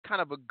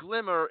kind of a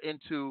glimmer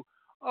into,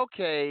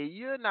 okay,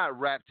 you're not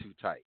wrapped too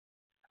tight.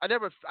 I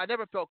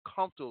never felt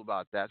comfortable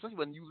about that, especially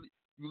when you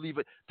leave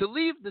it. To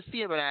leave the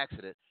scene of an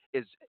accident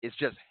is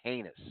just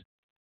heinous.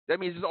 That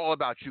means it's all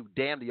about you.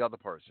 Damn the other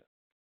person.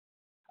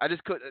 I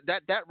just could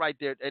that right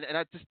there, and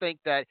I just think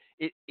that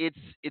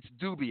it's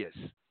dubious,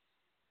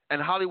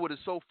 and Hollywood is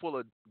so full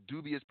of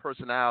dubious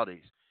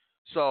personalities.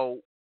 So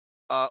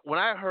when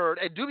I heard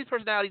dubious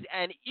personalities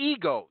and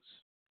egos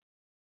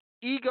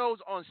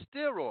on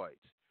steroids,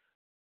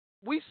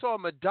 we saw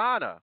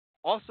Madonna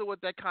also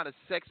with that kind of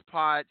sex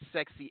pod,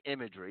 sexy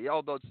imagery.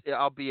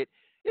 Albeit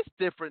it's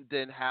different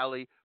than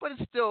Halle, but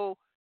it's still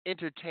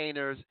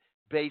entertainers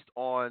based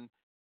on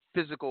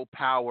physical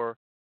power,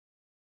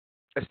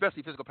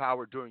 especially physical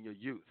power during your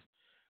youth.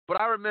 But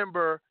I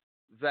remember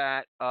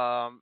that,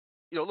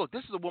 you know, look,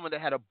 this is a woman that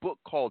had a book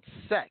called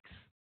Sex,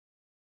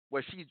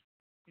 where she's,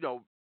 you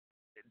know,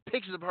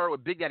 pictures of her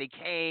with Big Daddy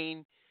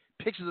Kane,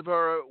 pictures of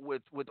her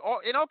with all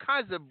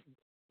kinds of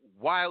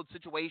wild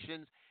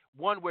situations.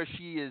 One where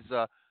she is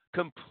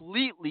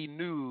completely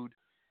nude,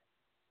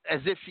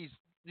 as if she's,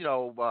 you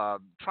know,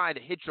 trying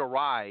to hitch a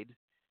ride,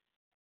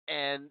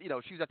 and you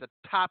know she's at the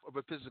top of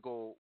her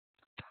physical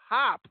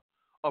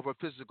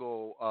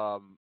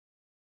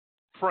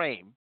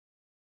frame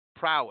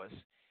prowess.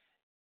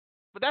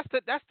 But that's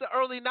the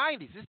early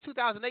 '90s. It's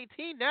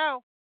 2018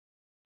 now,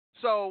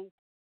 so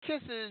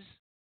kisses.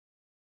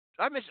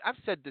 I've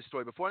said this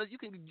story before. You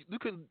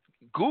can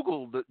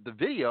Google the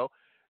video.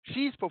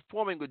 She's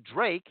performing with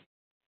Drake.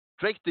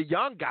 Drake's the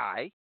young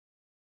guy.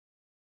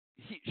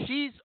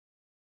 He's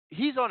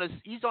on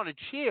a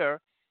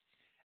chair,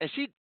 and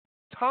she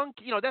tongue.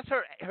 You know, that's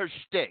her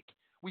shtick.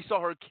 We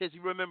saw her kiss.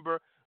 You remember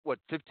what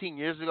 15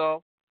 years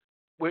ago?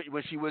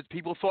 when she was,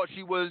 people thought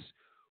she was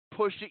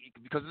pushing,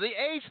 because of the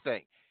age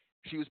thing,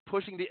 she was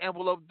pushing the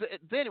envelope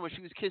then when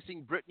she was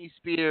kissing Britney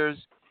Spears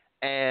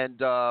and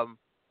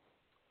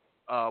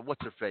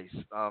what's her face?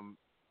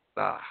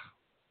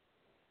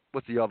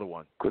 What's the other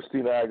one?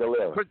 Christina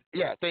Aguilera.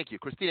 Yeah, thank you,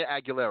 Christina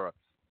Aguilera.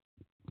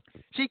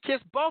 She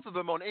kissed both of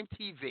them on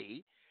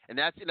MTV, and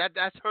that's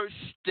her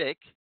shtick.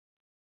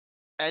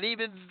 And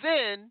even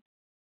then,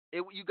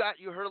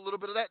 you heard a little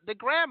bit of the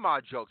grandma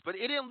jokes, but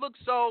it didn't look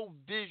so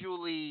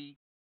visually.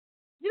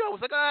 It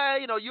was like,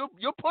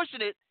 you're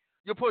pushing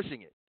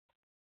it,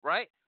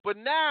 right? But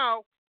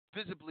now,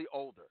 visibly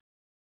older,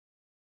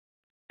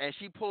 and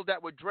she pulled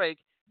that with Drake.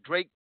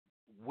 Drake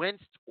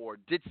winced or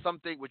did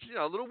something, which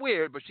a little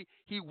weird, but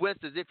he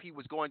winced as if he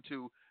was going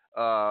to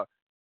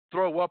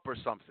throw up or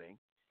something.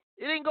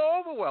 It didn't go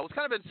over well. It's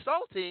kind of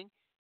insulting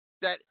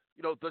that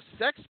the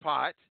sex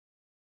pot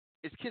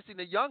is kissing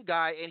the young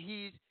guy, and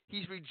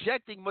he's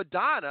rejecting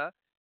Madonna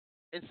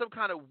in some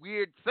kind of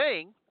weird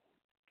thing.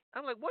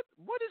 I'm like, what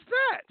is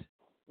that?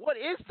 What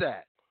is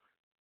that?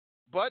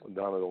 But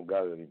Madonna don't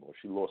got it anymore.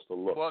 She lost her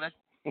look. Well,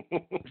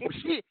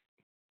 she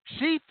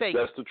thinks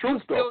that's the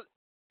truth, though.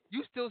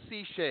 You still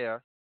see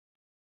Cher.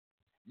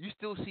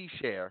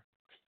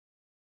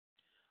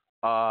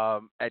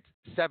 At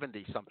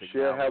 70 something.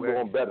 Cher have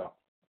on better.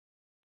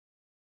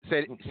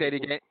 Say it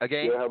again.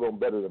 Cher have on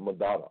better than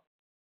Madonna.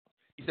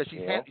 He said she's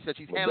handling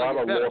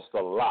Madonna it better. lost a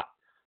lot.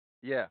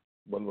 Yeah.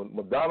 When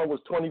Madonna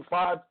was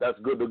 25, that's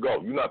good to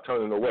go. You're not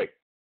turning away.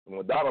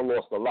 Madonna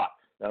lost a lot.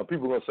 Now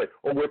people are gonna say,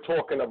 "Oh, we're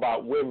talking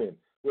about women."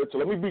 So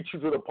let me beat you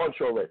to the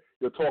punch already.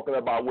 You're talking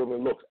about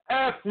women looks.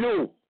 F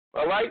you,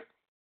 all right?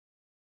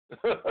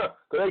 Because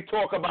they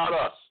talk about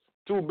us.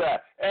 Too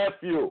bad. F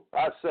you.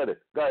 I said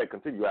it. Go ahead,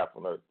 continue,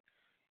 Afronerd.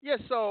 Yeah.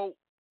 So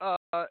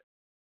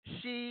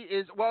she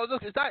is. Well,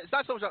 look, it's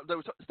not so much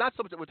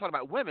that we're talking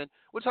about women.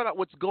 We're talking about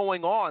what's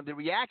going on, the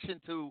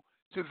reaction to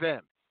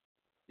them.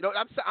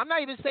 I'm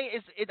not even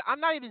saying I'm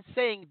not even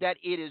saying that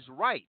it is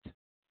right.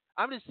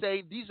 I'm just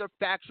saying these are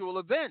factual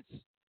events.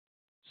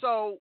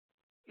 So,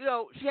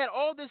 she had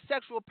all this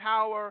sexual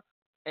power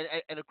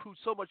and accrued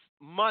so much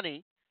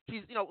money.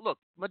 She's, look,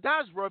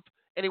 Madonna's worth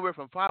anywhere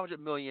from $500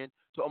 million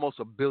to almost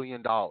 $1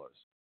 billion.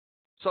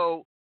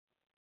 So,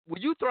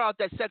 when you throw out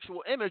that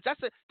sexual image,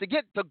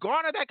 to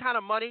garner that kind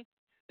of money,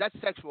 that's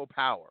sexual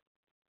power.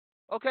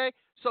 Okay,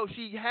 so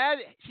she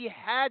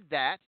had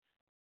that,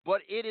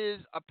 but it is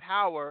a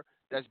power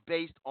that's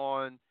based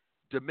on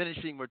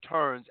diminishing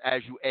returns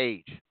as you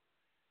age.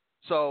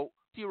 So,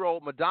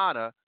 50-year-old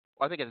Madonna,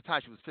 I think at the time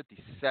she was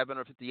 57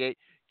 or 58,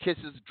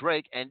 kisses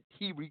Drake and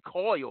he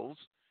recoils.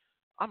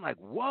 I'm like,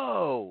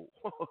 whoa,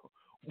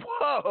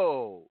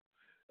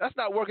 that's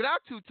not working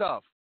out too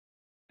tough.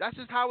 That's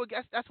just how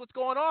that's what's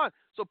going on.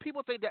 So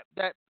people think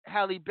that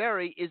Halle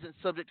Berry isn't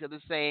subject to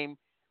the same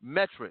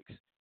metrics.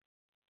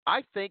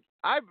 I think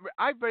I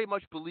very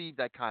much believe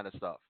that kind of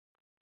stuff.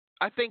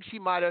 I think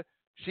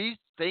she's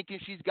thinking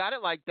she's got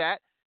it like that,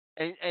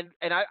 and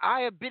I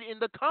have been in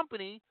the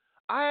company.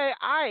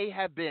 I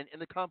have been in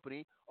the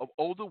company of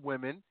older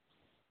women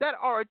that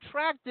are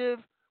attractive,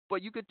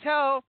 but you could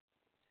tell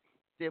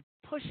they're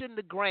pushing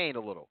the grain a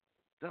little.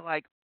 They're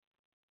like,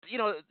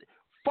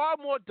 far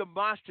more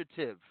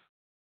demonstrative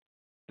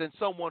than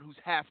someone who's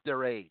half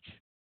their age.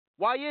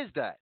 Why is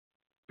that?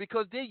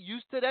 Because they're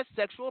used to that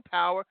sexual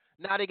power.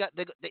 Now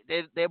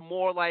they're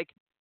more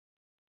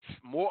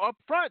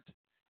upfront.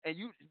 And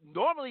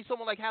normally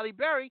someone like Halle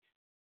Berry,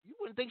 you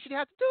wouldn't think she'd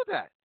have to do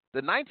that.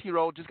 The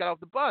 19-year-old just got off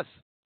the bus.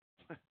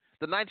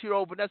 The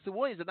 19-year-old Vanessa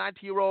Williams, the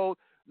 19-year-old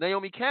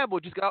Naomi Campbell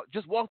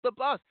just walked the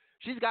bus.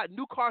 She's got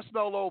new car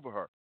smell over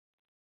her.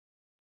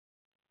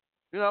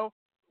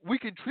 We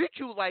can treat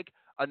you like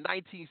a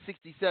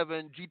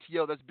 1967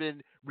 GTO that's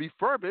been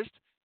refurbished.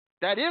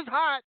 That is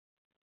hot,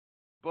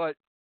 but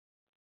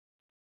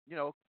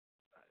you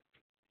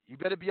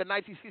better be you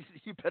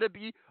better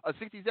be a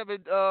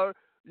 67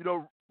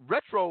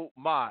 retro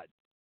mod.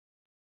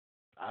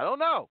 I don't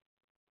know.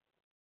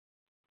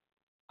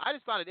 I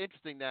just found it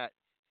interesting that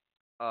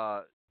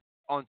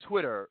on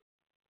Twitter,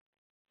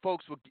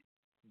 folks were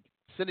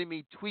sending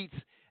me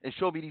tweets and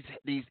showing me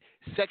these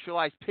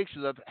sexualized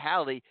pictures of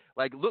Halle.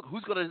 Like, look,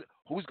 who's gonna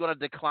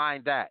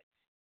decline that?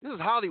 This is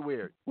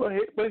Hollywood. Well,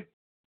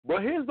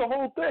 here's the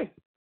whole thing.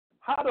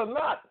 How to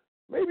not?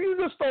 Maybe you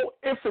just don't.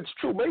 If it's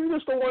true, maybe you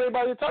just don't want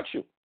anybody to touch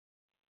you.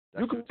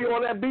 You could be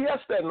on that BS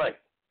that night.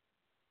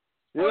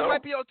 It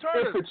might be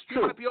alternative. If it's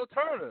true, it might be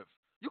alternative.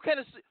 You can't.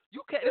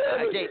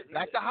 Again,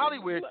 back to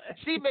Hollywood.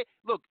 She may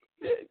look.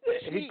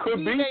 He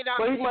could be,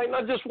 but he might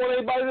not just want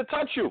anybody to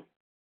touch you.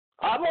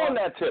 I'm on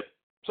that tip.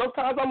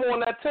 Sometimes I'm on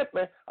that tip,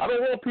 man. I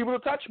don't want people to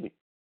touch me.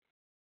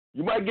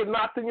 You might get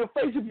knocked in your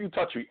face if you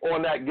touch me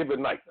on that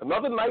given night.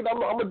 Another night,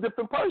 I'm a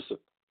different person.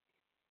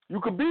 You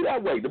could be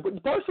that way. The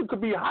person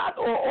could be hot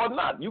or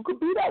not. You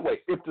could be that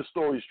way if the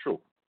story's true.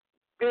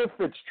 If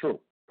it's true.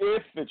 Yeah,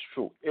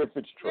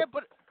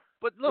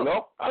 but look.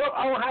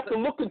 I don't have to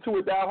look into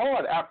it that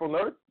hard,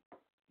 Afronerd.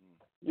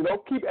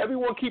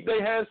 Everyone keep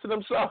their hands to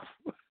themselves.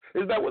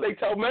 Is that what they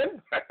tell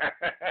men?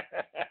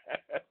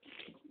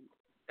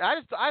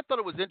 I thought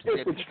it was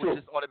interesting that It's true.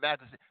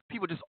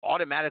 people just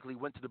automatically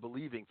went to the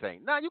believing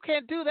thing. No, you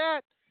can't do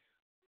that.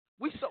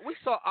 We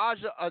saw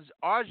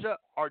Aja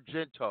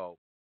Argento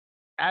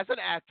as an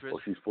actress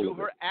do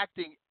her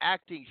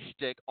acting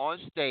shtick on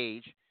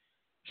stage,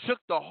 shook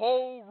the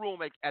whole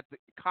room at the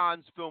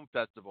Cannes Film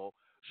Festival,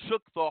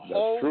 shook the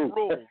whole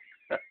room,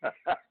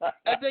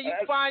 and then you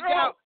find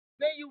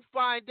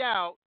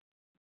out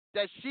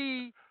that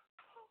she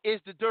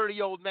is the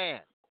dirty old man.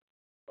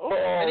 Oh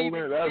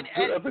man,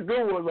 that's a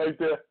good one right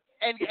there.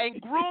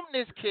 And groom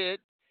this kid,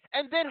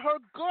 and then her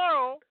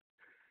girl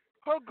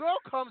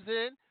comes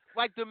in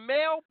like the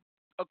male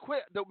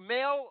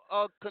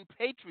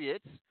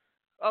compatriots.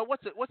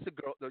 What's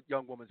the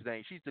young woman's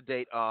name? She's to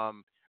date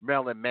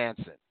Marilyn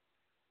Manson.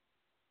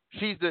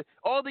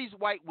 All these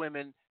white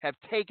women have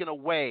taken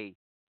away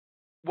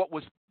what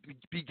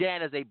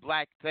began as a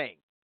black thing.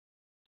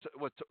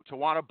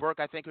 Tawana Burke,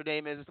 I think her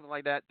name is, or something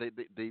like that. They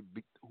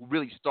who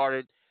really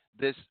started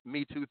this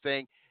Me Too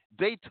thing.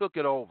 They took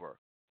it over.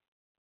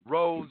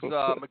 Rose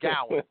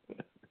McGowan.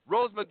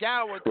 Rose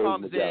McGowan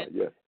comes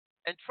in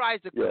and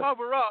tries to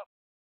cover up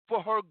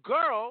for her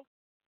girl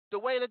the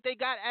way that they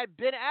got at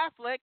Ben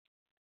Affleck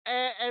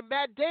and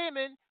Matt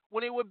Damon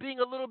when they were being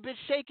a little bit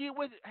shaky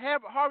with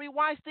Harvey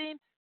Weinstein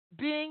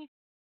being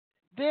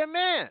their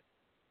man.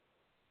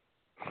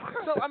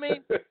 So, I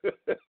mean,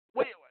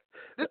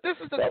 this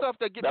is the stuff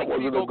that makes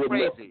me go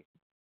crazy.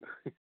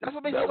 That's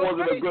what makes me go crazy. That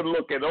wasn't a good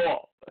look at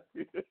all.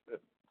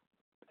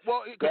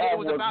 Well, because it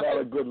was about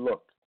not a good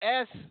look.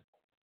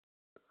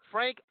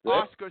 Frank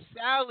Oscar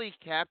Sally,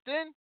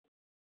 Captain.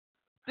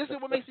 This is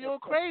what makes me go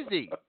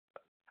crazy.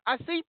 I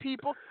see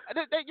people.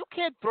 You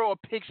can't throw a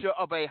picture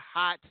of a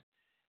hot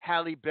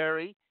Halle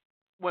Berry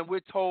when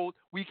we're told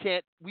we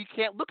can't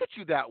look at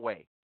you that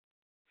way.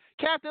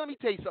 Captain, let me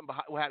tell you something.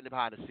 What happened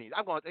behind the scenes?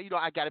 I'm going.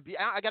 I got to be.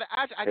 I got.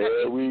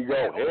 Here we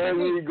go.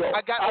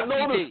 I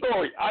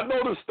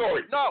know the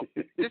story. No,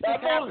 this just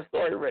happened. I know the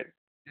story already.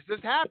 This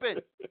just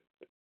happened.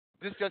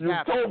 This just you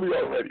happened. You told me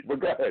already, but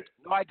go ahead.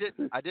 No, I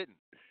didn't. I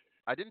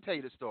didn't tell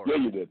you the story.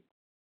 Yeah, you did.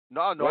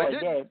 No, I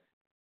didn't.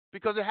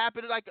 Because it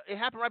happened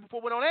right before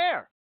it went on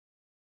air.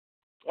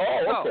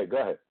 Oh, okay. Go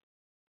ahead.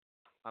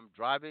 I'm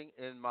driving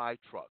in my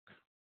truck,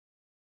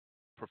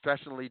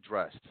 professionally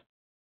dressed,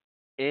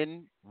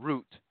 en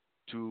route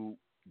to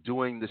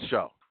doing the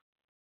show.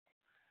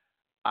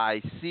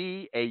 I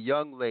see a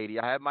young lady.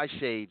 I have my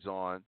shades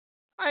on.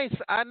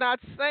 I'm not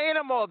saying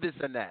I'm all this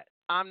and that.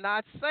 I'm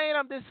not saying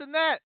I'm this and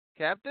that,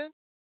 Captain.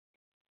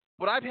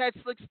 But I've had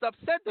slick stuff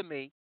said to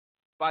me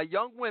by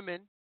young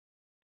women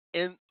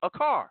in a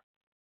car.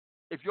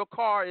 If your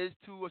car is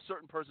to a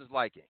certain person's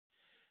liking.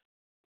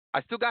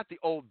 I still got the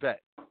old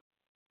vet.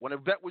 When a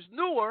vet was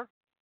newer,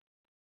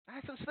 I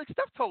had some slick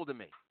stuff told to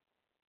me.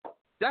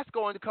 That's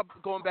going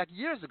back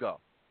years ago.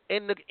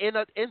 In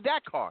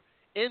that car,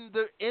 in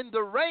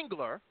the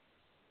Wrangler,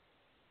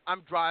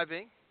 I'm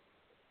driving,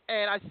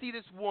 and I see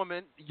this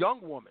woman,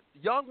 young woman.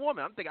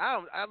 I'm thinking,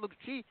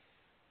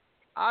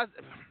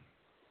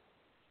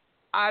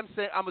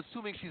 I'm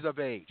assuming she's of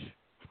age.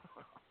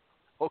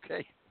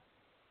 Okay.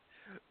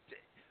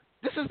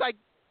 This is like,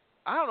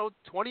 I don't know,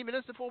 20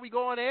 minutes before we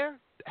go on air,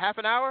 half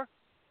an hour.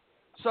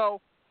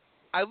 So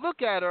I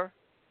look at her.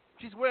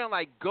 She's wearing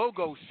like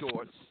go-go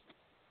shorts,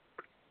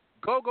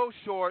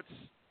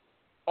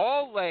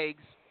 all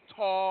legs,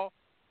 tall,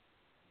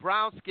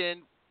 brown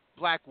skin,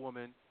 black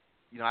woman.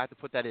 You know, I have to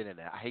put that in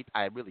there.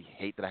 I really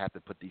hate that I have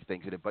to put these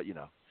things in it, but you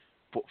know,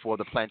 for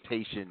the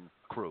plantation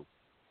crew,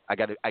 I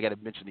got to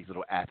mention these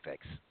little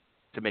affects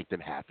to make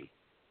them happy.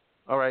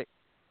 All right.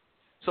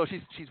 So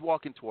she's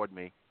walking toward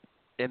me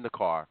in the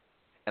car,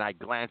 and I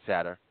glance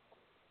at her.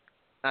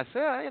 And I say,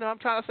 I'm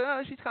trying to say,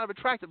 she's kind of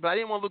attractive, but I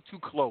didn't want to look too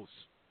close.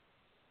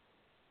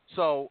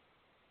 So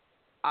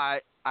I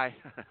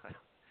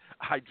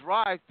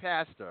drive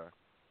past her,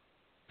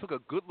 took a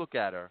good look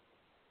at her,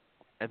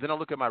 and then I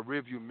look at my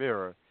rearview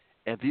mirror,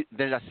 and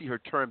then I see her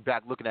turn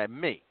back looking at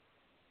me.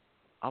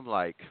 I'm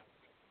like,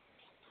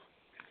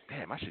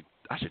 damn, I should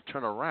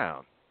turn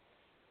around.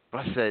 But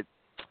I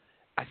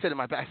said in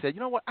my back, you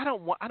know what? I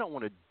don't want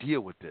to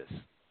deal with this.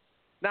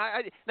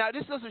 Now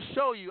this doesn't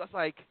show you. I was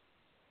like,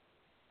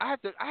 I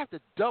have to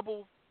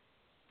double.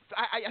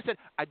 I said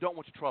I don't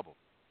want your trouble.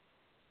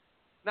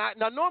 Now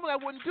normally I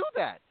wouldn't do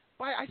that,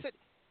 but I said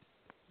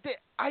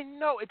I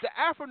know if the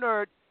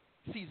Afronerd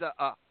sees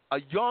a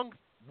young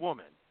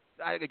woman.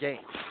 Again,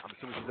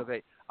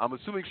 I'm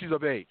assuming she's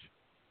of age.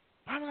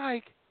 I'm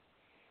like,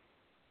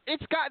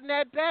 it's gotten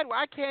that bad where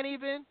I can't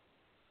even.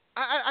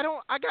 I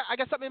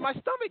got something in my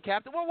stomach,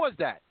 Captain. What was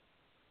that?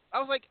 I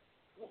was like,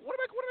 what am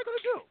I going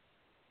to do?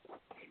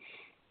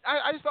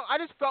 I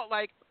just felt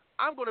like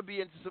I'm going to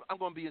be in some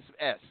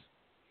S.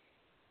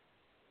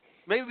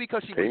 Maybe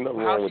because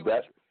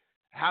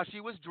how she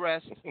was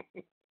dressed.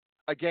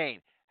 Again,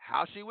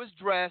 how she was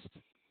dressed.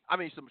 I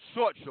mean, some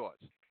short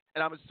shorts,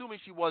 and I'm assuming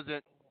she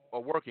wasn't a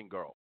working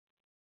girl.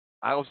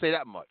 I will say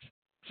that much.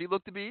 She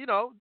looked to be,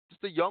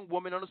 just a young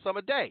woman on a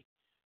summer day.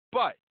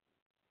 But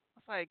I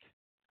was like,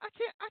 I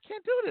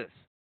can't do this.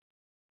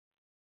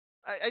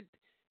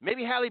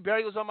 Maybe Halle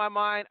Berry was on my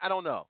mind. I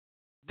don't know.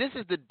 This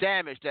is the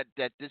damage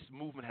that this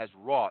movement has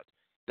wrought,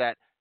 that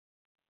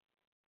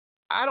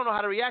I don't know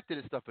how to react to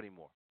this stuff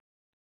anymore.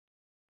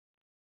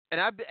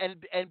 And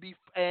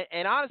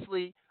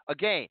honestly,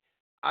 again,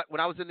 when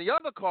I was in the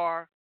other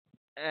car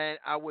and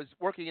I was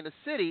working in the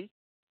city,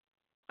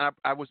 I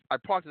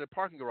parked in a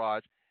parking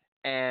garage,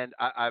 and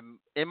I'm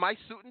in my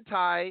suit and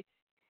tie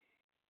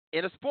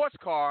in a sports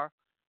car.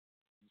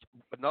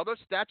 Another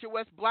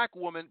statuesque black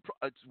woman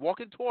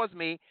walking towards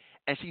me,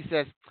 and she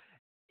says,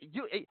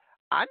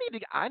 I need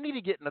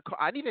to get in the car.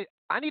 I need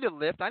a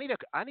lift. I need to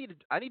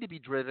be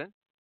driven.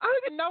 I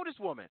don't even know this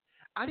woman.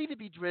 I need to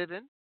be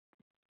driven.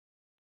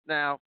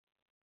 Now,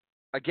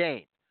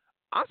 again,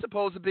 I'm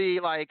supposed to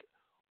be like,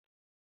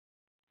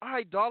 all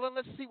right, darling,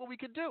 let's see what we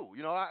can do.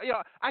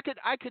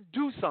 I could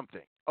do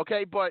something,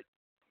 okay? But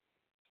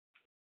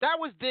that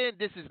was then.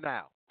 This is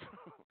now.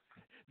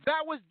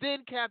 That was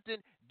then,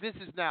 Captain. This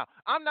is now.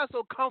 I'm not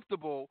so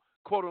comfortable,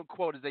 quote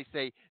unquote, as they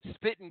say,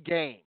 spitting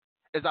game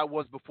as I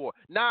was before.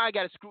 Now I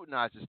got to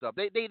scrutinize this stuff.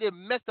 They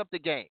messed up the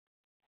game.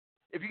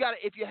 If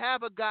you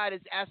have a guy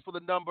that's asked for the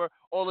number,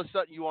 all of a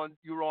sudden you're on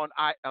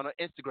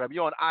Instagram,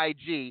 you're on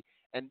IG,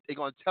 and they're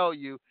gonna tell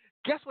you,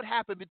 guess what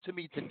happened to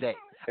me today?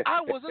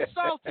 I was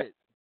assaulted.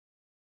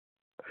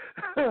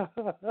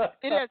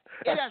 It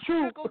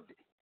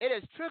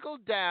has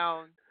trickled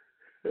down.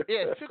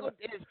 It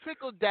has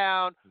trickled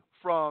down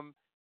from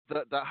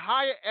the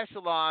higher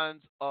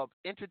echelons of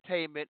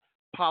entertainment,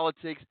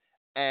 politics,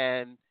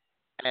 and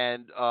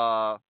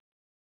entertainment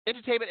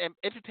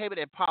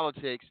and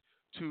politics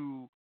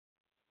to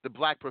the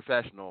black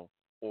professional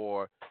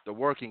or the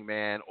working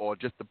man or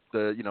just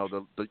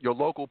your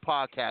local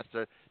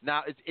podcaster.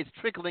 Now it's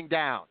trickling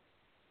down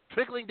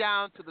to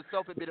the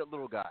self-admitted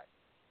little guy.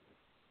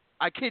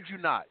 I kid you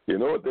not. You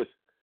know what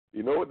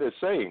they're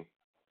saying?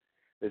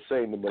 They're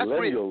saying the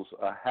millennials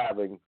are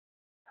having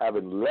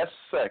less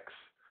sex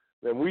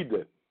than we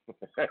did.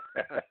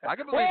 I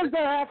can believe Why it. is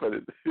that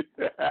happening?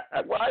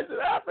 Why is it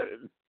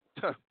happening?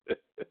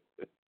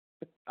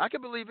 I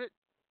can believe it.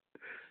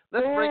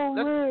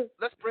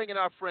 Let's bring in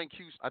our friend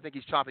Q. I think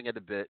he's chomping at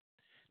the bit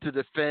to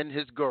defend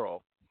his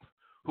girl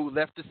who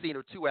left the scene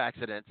of 2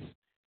 accidents.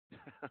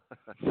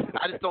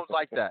 I just don't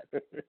like that.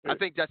 I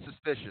think that's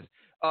suspicious.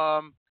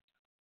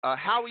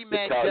 Howie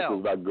Mandel.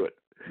 The not good.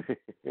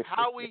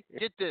 Howie,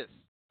 get this.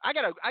 I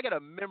got a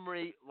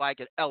memory like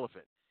an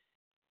elephant.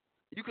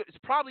 It's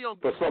probably on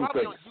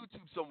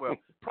YouTube somewhere.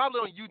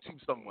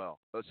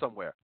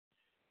 Somewhere.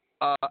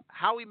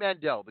 Howie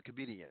Mandel, the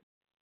comedian,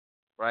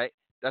 right?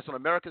 That's on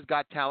America's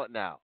Got Talent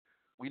now.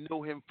 We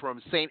knew him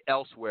from St.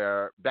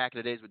 Elsewhere back in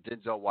the days with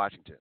Denzel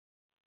Washington.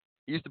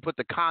 He used to put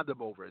the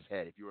condom over his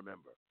head, if you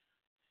remember.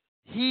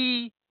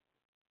 He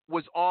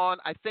was on,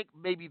 I think,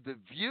 maybe The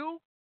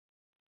View,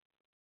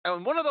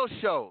 on one of those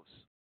shows.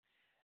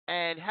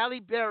 And Halle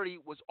Berry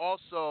was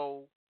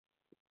also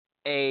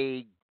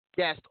a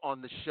guest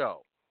on the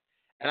show.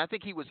 And I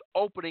think he was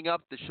opening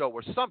up the show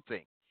or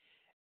something.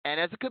 And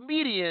as a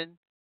comedian,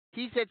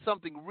 he said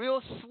something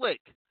real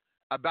slick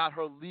about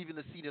her leaving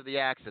the scene of an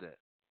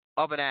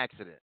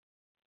accident.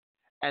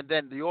 And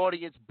then the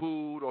audience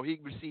booed, or he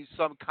received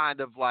some kind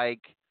of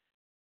like,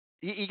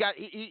 he got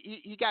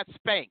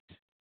spanked.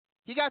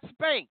 He got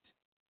spanked.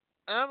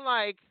 And I'm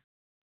like,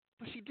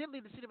 but she did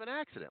leave the scene of an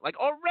accident. Like,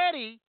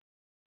 already,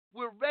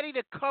 we're ready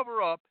to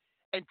cover up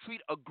and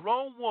treat a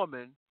grown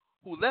woman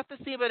who left the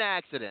scene of an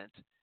accident,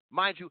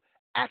 mind you,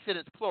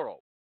 accidents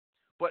plural.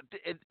 But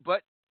it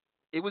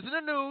was in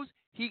the news.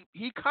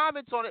 He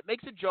comments on it,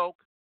 makes a joke.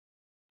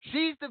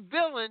 She's the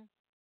villain,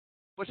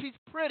 but she's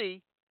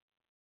pretty.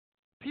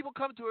 People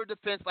come to her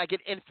defense like an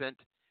infant,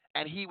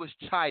 and he was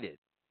chided.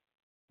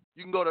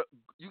 You can go to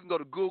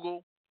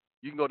Google,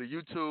 you can go to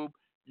YouTube,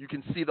 you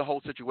can see the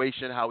whole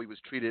situation, how he was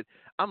treated.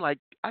 I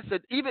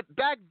said, even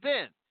back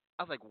then,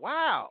 I was like,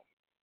 wow,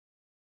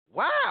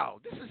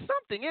 this is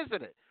something,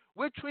 isn't it?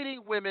 We're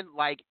treating women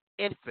like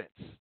infants.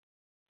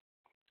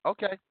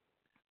 Okay,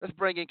 let's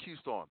bring in Q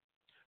Storm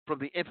from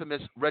the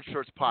infamous Red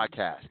Shirts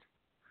podcast.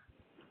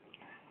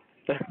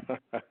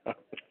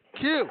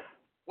 Q,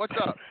 what's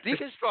up?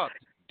 Deconstruct.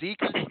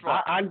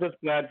 I'm just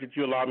glad that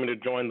you allowed me to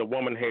join the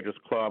Woman Haters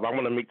Club. I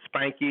want to meet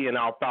Spanky and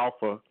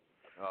Alfalfa.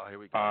 Oh, here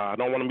we go. I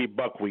don't want to meet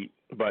Buckwheat,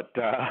 but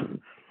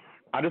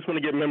I just want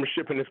to get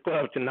membership in this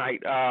club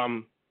tonight.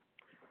 I'm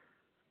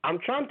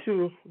trying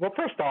to, well,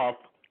 first off,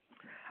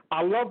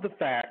 I love the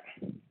fact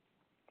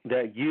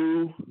that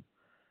you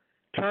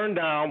turned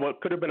down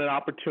what could have been an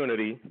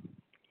opportunity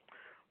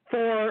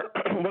for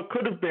what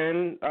could have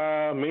been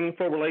a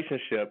meaningful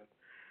relationship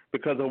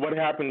because of what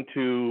happened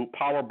to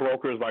power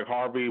brokers like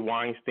Harvey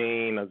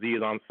Weinstein, Aziz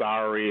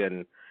Ansari,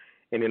 and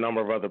any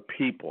number of other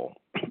people.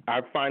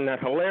 I find that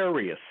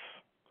hilarious.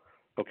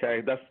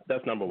 Okay,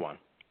 that's number one.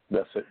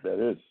 That's it. That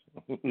is.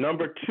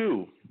 Number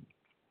two,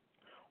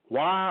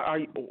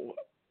 why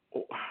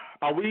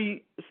are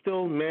we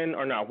still men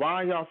or not? Why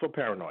are y'all so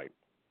paranoid?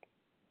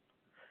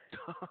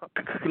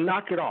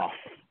 Knock it off.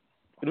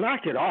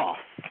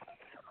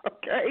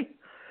 Okay?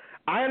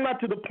 I am not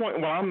to the point,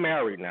 well, I'm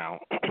married now,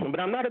 but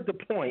I'm not at the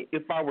point,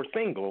 if I were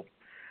single,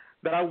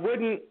 that I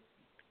wouldn't,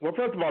 well,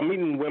 first of all,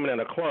 meeting women in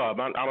a club,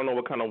 I don't know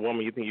what kind of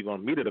woman you think you're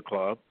going to meet at a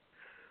club,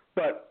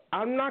 but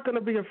I'm not going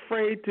to be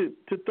afraid to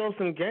throw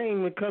some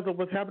game because of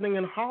what's happening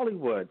in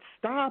Hollywood.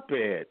 Stop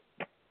it.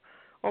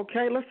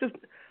 Okay, let's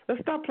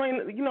stop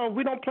playing,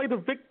 we don't play the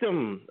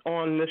victim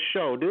on this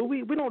show, do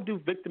we? We don't do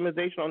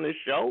victimization on this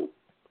show.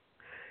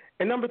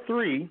 And number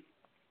 3,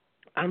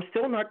 I'm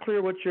still not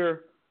clear what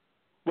your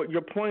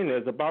point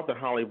is about the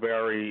Halle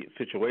Berry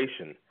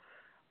situation.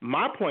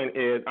 My point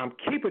is I'm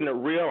keeping it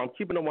real. I'm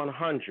keeping it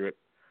 100.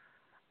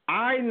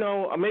 I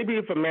know maybe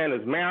if a man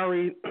is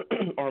married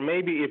or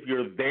maybe if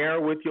you're there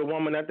with your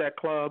woman at that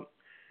club,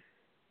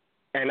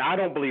 and I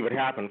don't believe it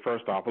happened,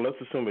 first off, but let's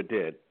assume it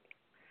did.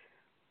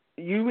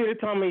 You mean to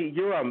tell me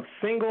you're a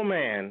single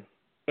man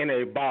in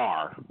a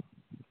bar,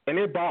 and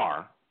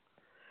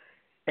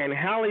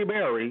Halle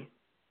Berry,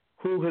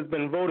 who has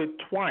been voted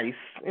twice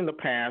in the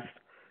past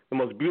the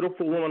most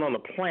beautiful woman on the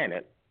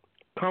planet,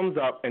 comes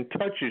up and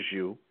touches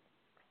you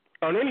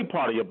on any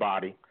part of your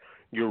body,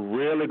 you're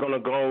really going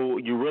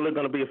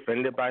to be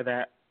offended by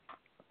that?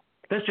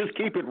 Let's just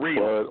keep it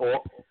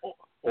real.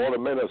 All the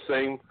men are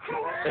same.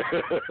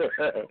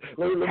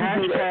 let me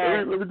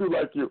do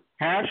like you.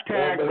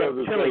 Hashtag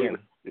reptilian.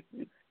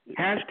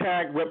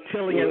 Hashtag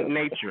reptilian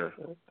nature.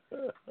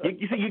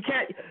 You see,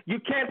 you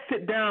can't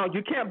sit down.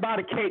 You can't buy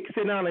the cake,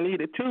 sit down and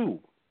eat it too.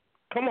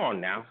 Come on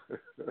now.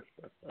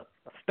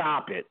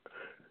 Stop it.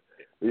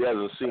 He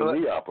hasn't seen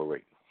me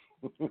operate.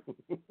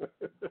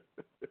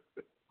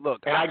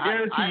 Look, and I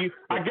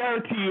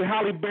guarantee you,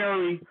 Halle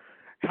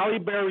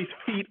Berry's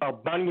feet are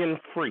bunion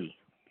free.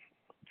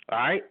 All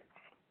right.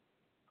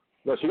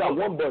 No, she got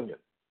one bunion.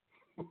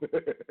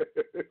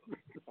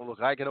 Well,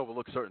 look, I can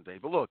overlook certain things,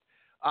 but look,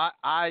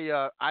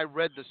 I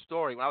read the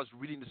story when I was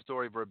reading the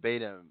story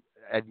verbatim.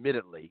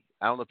 Admittedly,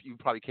 I don't know if you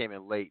probably came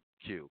in late,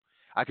 Q.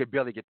 I could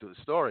barely get through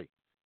the story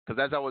because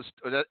as I was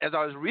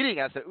reading,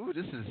 I said, "Ooh,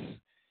 this is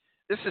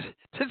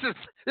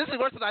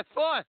worse than I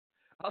thought."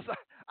 I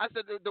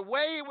said the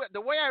way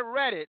I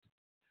read it,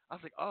 I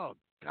was like, "Oh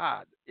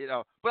God,"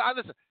 But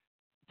listen,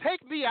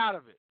 take me out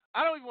of it.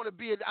 I don't even want to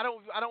be in. I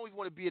don't even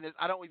want to be in this.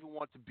 I don't even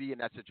want to be in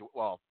that situation.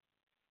 Well,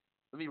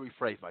 let me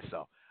rephrase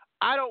myself.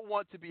 I don't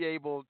want to be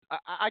able.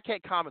 I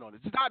can't comment on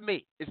it. It's not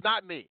me. It's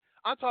not me.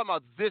 I'm talking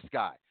about this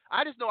guy.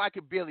 I just know I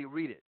could barely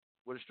read it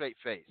with a straight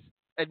face.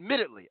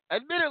 Admittedly, I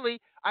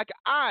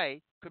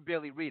could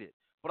barely read it.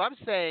 But I'm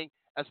saying,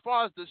 as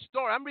far as the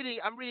story, I'm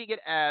reading it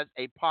as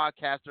a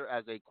podcaster,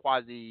 as a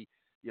quasi,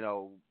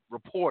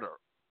 reporter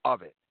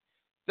of it.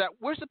 That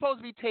we're supposed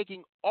to be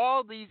taking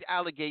all these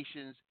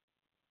allegations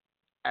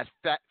as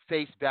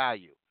face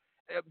value.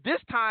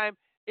 This time,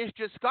 it's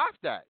just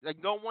scoffed at. Like,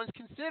 no one's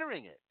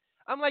considering it.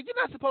 I'm like, you're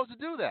not supposed to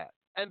do that.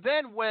 And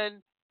then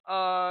when,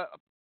 all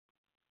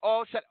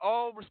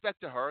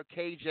respect to her,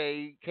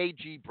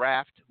 KG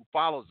Braft, who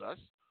follows us,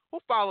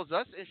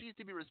 and she's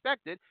to be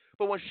respected.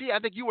 But when I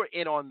think you were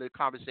in on the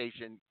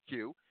conversation,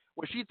 Q,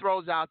 when she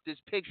throws out this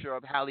picture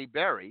of Halle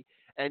Berry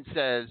and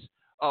says,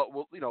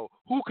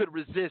 who could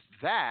resist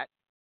that?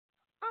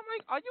 I'm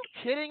like, are you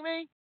kidding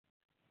me?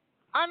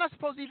 I'm not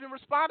supposed to even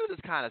respond to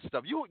this kind of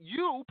stuff. You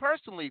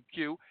personally,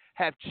 Q,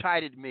 have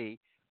chided me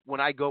when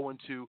I go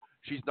into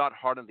she's not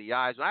hard on the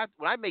eyes.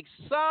 When I make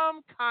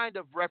some kind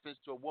of reference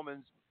to a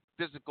woman's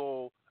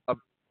physical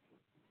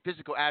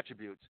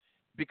attributes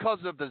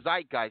because of the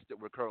zeitgeist that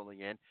we're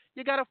currently in,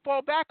 you got to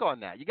fall back on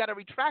that. You got to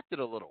retract it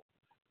a little.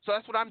 So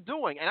that's what I'm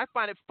doing. And I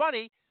find it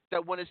funny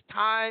that when it's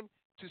time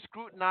to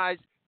scrutinize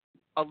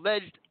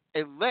alleged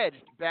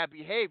bad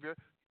behavior,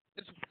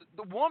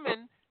 the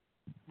woman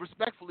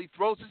respectfully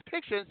throws this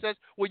picture and says,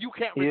 well, you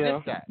can't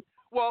resist that.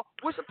 Well,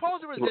 we're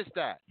supposed to resist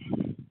that.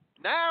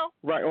 Now,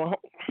 right. Well,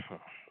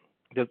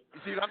 you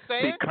see what I'm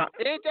saying?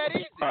 It ain't that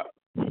easy.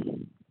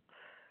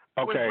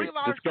 Okay.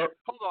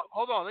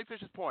 Hold on. Let me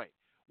finish this point.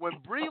 When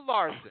Brie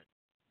Larson,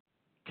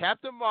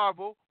 Captain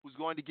Marvel, who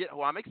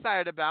I'm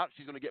excited about,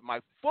 she's going to get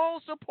my full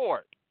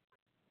support.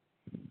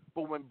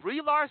 But when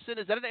Brie Larson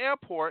is at an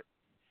airport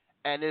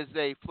and there's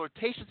a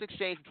flirtatious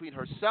exchange between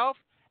herself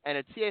and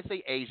a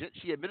TSA agent,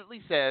 she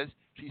admittedly says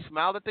she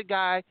smiled at the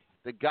guy.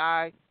 The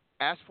guy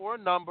asked for a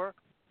number.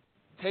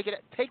 Take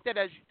it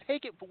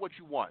for what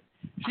you want.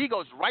 She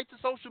goes right to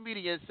social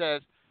media and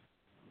says,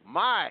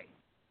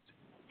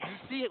 you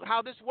see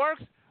how this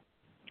works?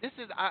 This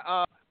is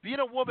being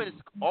a woman is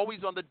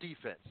always on the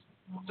defense.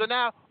 So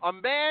now a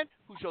man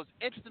who shows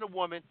interest in a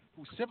woman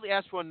who simply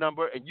asks for a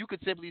number, and you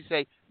could simply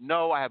say,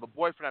 no, I have a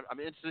boyfriend, I'm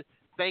interested,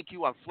 thank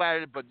you, I'm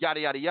flattered, but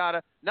yada, yada,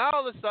 yada. Now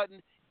all of a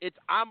sudden,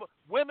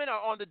 women are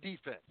on the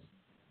defense.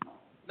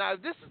 Now,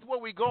 if this is where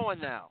we're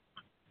going now,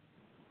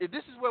 and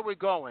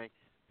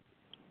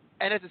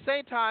at the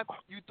same time,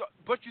 you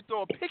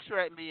throw a picture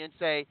at me and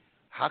say,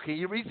 how can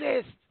you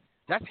resist?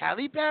 That's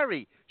Halle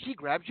Berry. She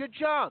grabs your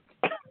junk.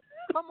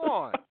 Come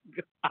on.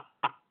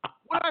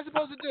 What am I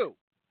supposed to do?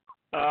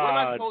 What am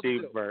I supposed to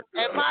do?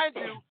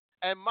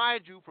 And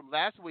mind you, from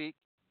last week,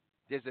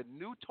 There's a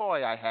new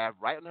toy I have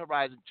right on the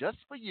horizon just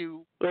for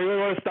you.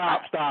 Wait,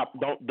 stop.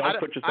 Don't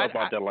put yourself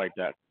out there like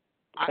that.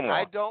 Come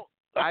on.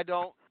 I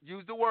don't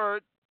use the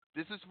word.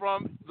 This is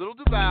from Little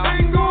Duval.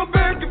 Ain't going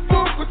back and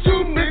forth with you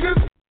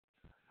niggas.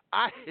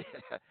 I'm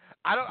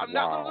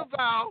not Little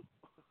Duval.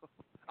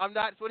 I'm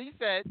not. That's what he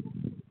said.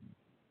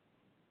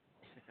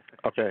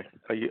 Okay.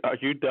 Are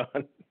you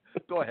done?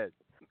 Go ahead.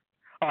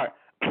 All right.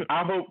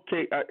 I hope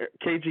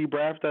KG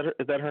Braff,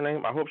 is that her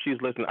name? I hope she's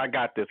listening. I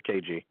got this,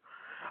 KG.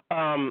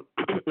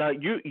 Now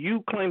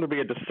you claim to be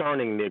a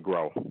discerning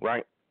Negro,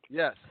 right?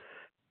 Yes.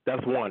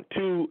 That's one.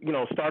 Two,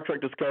 Star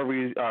Trek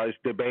Discovery is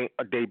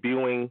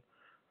debuting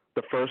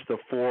the first of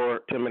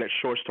 4 10-minute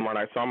shorts tomorrow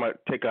night. So I'm going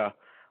to take a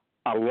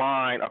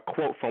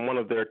quote from one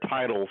of their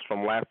titles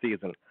from last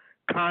season.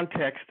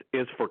 Context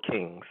is for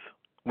kings.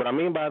 What I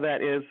mean by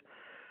that is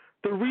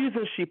the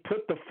reason she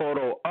put the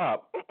photo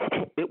up,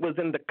 it was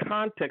in the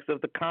context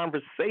of the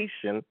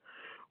conversation,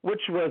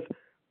 which was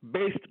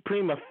based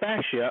prima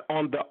facie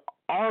on the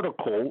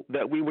article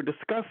that we were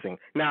discussing.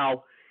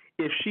 Now,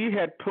 if she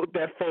had put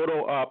that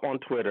photo up on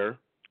Twitter,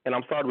 and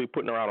I'm sorry to be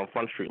putting her out on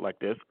Front Street like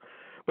this,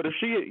 but if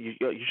you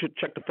should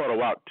check the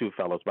photo out too,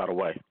 fellas, by the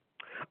way.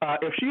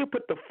 If she had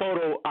put the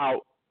photo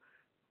out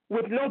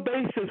with no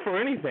basis for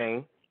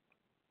anything,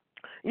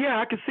 yeah,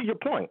 I can see your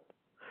point.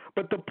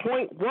 But the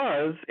point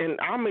was, and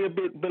I may have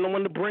been the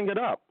one to bring it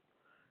up,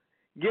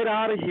 get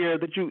out of here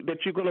that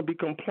you're going to be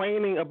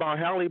complaining about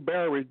Halle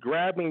Berry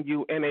grabbing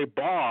you in a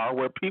bar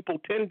where people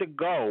tend to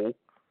go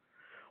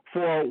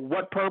for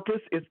what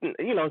purpose? It's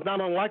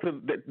not unlikely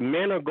that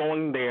men are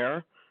going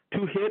there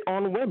to hit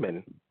on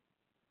women.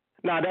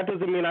 Now, that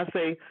doesn't mean I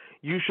say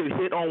you should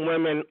hit on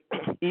women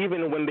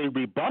even when they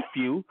rebuff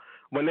you.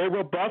 When they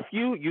rebuff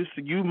you,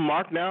 you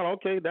mark down,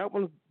 okay, that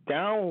one's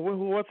down.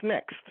 What's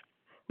next?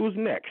 Who's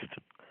next?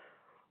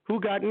 Who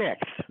got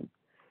next?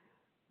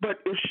 But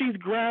if she's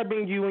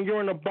grabbing you and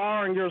you're in a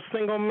bar and you're a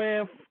single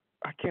man,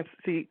 I can't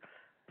see.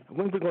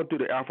 When are we going to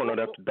do the Afronerd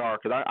After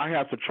Dark? Because I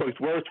have some choice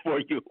words for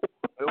you.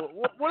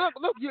 Well,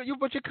 look,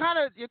 but you're kind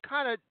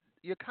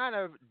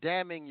of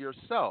damning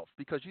yourself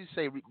because you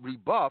say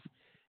rebuff.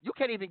 You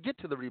can't even get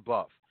to the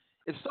rebuff.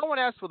 If someone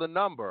asks for the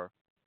number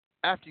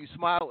after you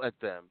smile at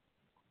them,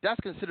 that's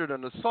considered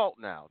an assault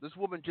now. This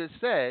woman just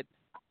said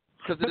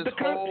because of this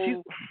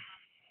whole.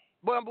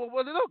 Well,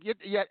 look, you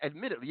have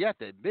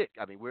to admit.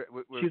 I mean, we're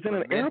she's in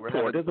an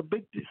airport. There's a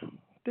big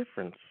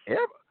difference.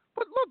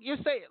 But look,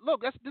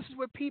 this is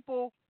where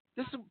people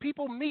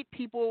meet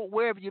people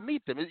wherever you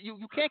meet them.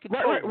 You can't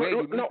control where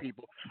you meet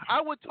people.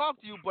 I would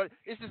talk to you, but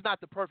this is not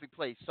the perfect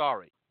place.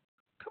 Sorry.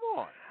 Come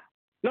on.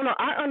 No,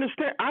 I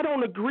understand. I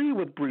don't agree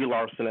with Brie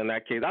Larson in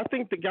that case. I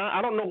think the guy.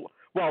 I don't know.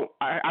 Well,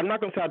 I'm not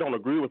going to say I don't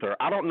agree with her.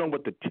 I don't know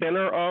what the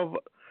tenor of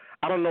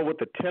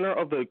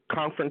the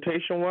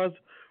confrontation was.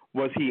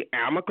 Was he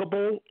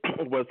amicable?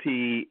 Was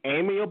he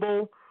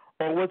amiable?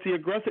 Or was he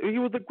aggressive? If he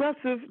was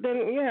aggressive,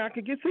 then yeah, I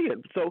could see it.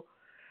 So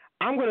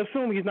I'm going to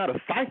assume he's not a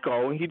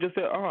psycho. And he just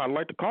said, "Oh, I'd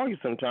like to call you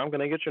sometime.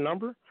 Can I get your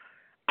number?"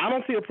 I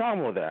don't see a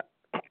problem with that.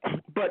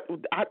 But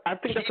I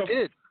think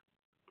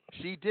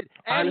She did.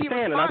 I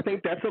understand, and I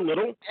think that's a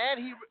little.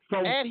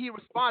 And he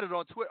responded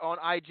on Twitter, on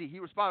IG. He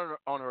responded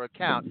on her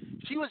account.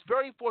 She was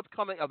very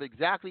forthcoming of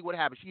exactly what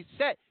happened. She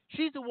said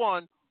she's the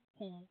one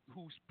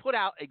who's put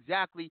out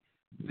exactly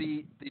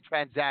the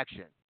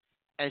transaction,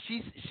 and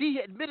she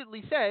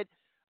admittedly said,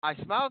 "I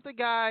smiled at the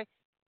guy.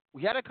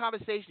 We had a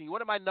conversation. He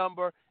wanted my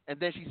number, and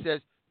then she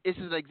says this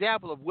is an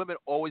example of women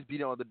always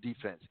being on the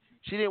defense.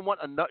 She didn't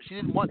want him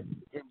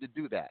to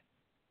do that."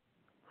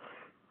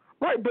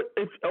 Right, but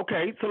it's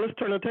okay. So let's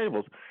turn the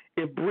tables.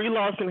 If Brie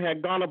Larson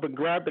had gone up and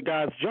grabbed the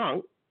guy's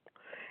junk,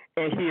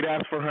 and he'd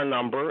asked for her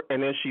number,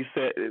 and then she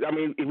said, I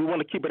mean, if we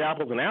want to keep it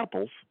apples and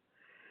apples,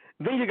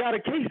 then you got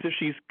a case if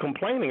she's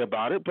complaining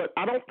about it. But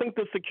I don't think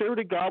the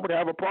security guard would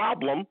have a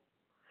problem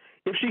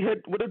if she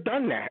would have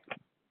done that.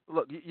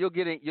 Look, we're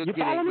getting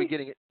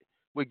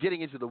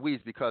into the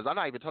weeds because I'm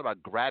not even talking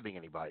about grabbing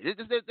anybody.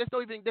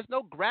 There's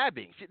no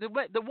grabbing.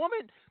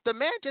 The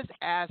man just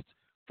asked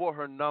for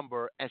her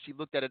number, and she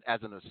looked at it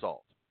as an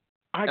assault.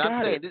 I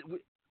got it.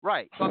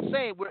 Right. So I'm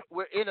saying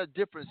we're in a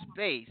different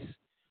space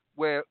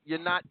where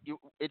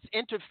it's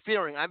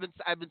interfering. I've been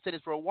saying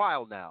this for a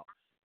while now.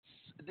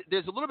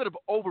 There's a little bit of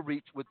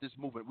overreach with this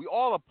movement. We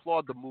all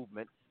applaud the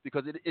movement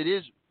because it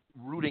is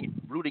rooting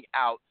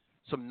out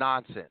some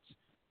nonsense.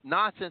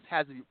 Nonsense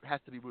has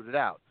to be rooted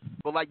out.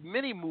 But like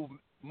many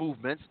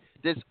movements,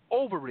 there's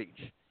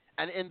overreach,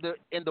 and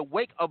in the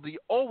wake of the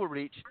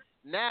overreach,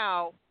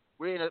 now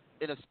we're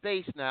in a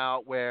space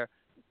now where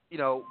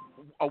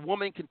a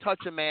woman can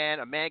touch a man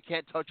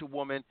can't touch a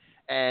woman,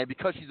 and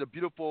because she's a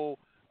beautiful,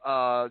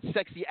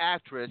 sexy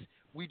actress,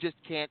 we just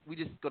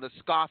gonna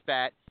scoff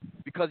at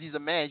because he's a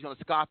man. He's gonna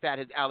scoff at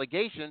his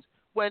allegations.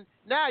 When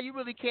now you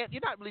really can't.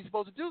 You're not really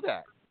supposed to do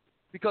that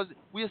because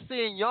we're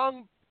seeing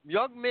young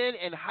men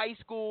in high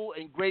school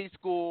and grade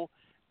school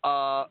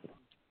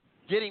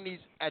getting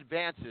these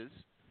advances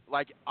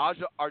like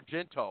Aja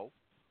Argento,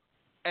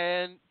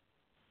 and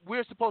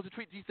we're supposed to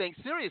treat these things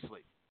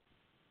seriously.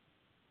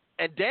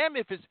 And damn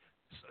if it's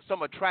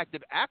some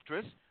attractive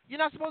actress, you're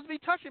not supposed to be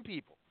touching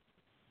people.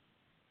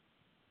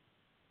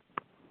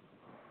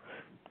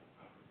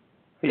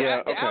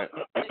 Yeah, okay.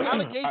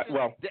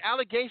 The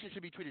allegation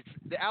should be treated.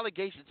 The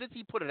allegation, since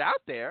he put it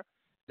out there,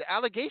 the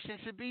allegation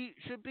should be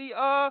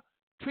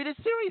treated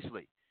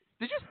seriously.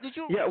 Did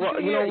you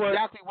hear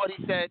exactly what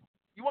he said?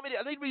 You want me to?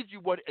 Let me read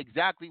you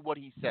exactly what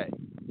he said.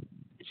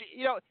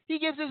 He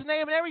gives his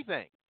name and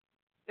everything.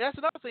 And that's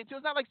another thing too.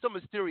 It's not like some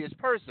mysterious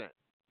person.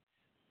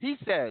 He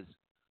says,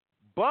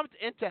 bumped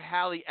into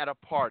Halle at a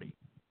party,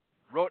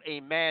 wrote a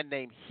man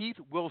named Heath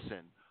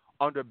Wilson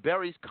under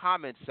Berry's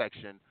comment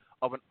section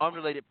of an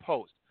unrelated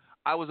post.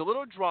 I was a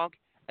little drunk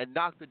and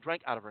knocked the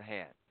drink out of her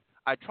hand.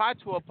 I tried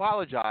to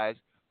apologize,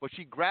 but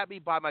she grabbed me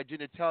by my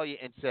genitalia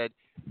and said,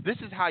 "This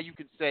is how you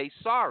can say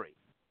sorry."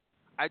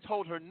 I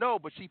told her no,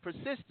 but she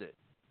persisted.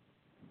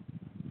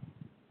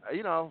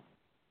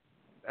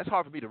 That's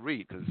hard for me to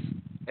read because,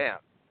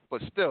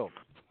 but still,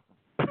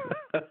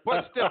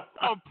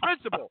 on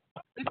principle,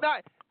 it's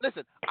not.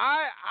 Listen,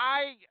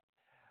 I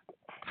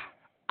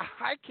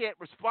can't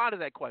respond to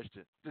that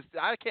question.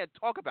 I can't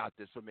talk about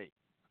this for me.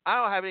 I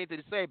don't have anything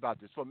to say about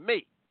this. For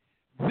me,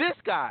 this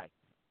guy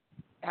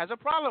has a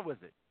problem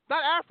with it.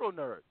 Not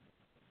Afronerd.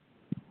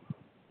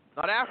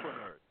 Not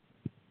Afronerd.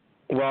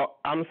 Well,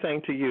 I'm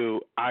saying to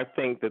you, I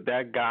think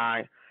that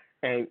guy,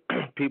 and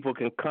people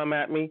can come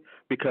at me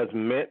because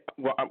men,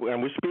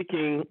 and we're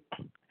speaking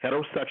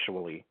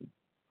heterosexually.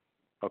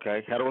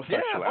 Okay,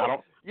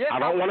 heterosexually. Yeah, I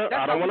don't want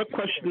to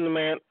question the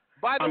man.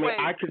 By the way,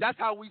 that's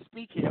how we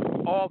speak here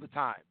all the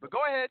time. But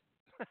go ahead.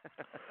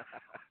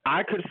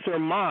 I could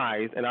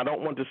surmise, and I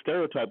don't want to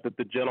stereotype, that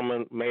the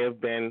gentleman may have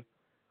been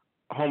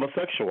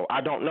homosexual. I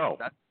don't know.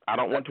 I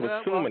don't want to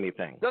assume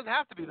anything. Doesn't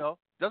have to be though.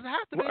 Doesn't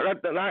have to be.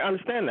 Well, I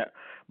understand that,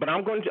 but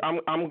I'm going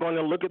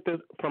to look at this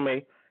from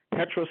a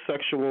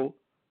heterosexual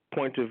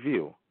point of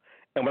view,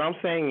 and what I'm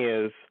saying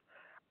is,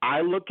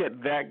 I look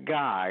at that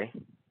guy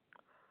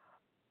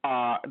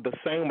the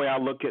same way I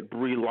look at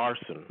Brie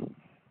Larson.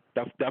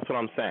 That's what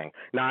I'm saying.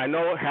 Now I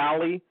know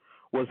Halle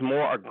was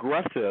more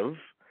aggressive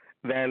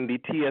than the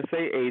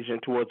TSA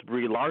agent towards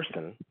Brie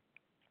Larson,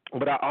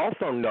 but I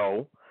also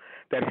know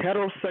that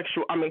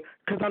heterosexual. I mean,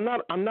 because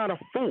I'm not a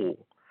fool.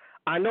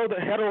 I know that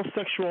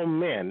heterosexual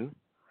men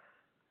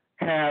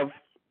have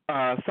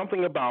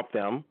something about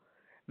them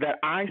that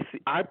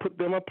I put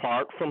them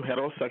apart from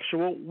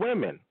heterosexual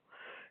women.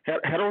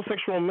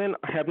 Heterosexual men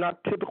have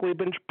not typically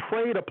been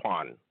preyed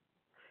upon.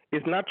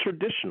 It's not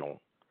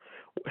traditional.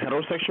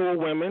 Heterosexual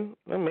women,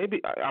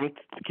 maybe I'm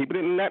keeping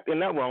it in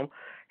that realm.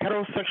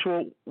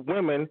 Heterosexual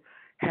women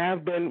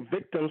have been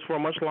victims for a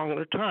much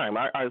longer time.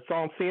 I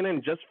saw on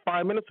CNN just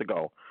 5 minutes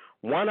ago,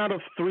 1 out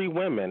of 3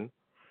 women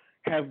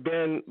have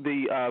been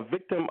the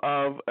victim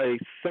of a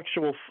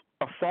sexual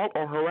assault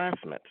or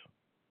harassment.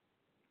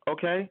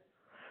 Okay?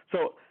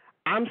 So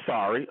I'm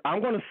sorry.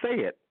 I'm going to say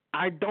it.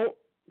 I don't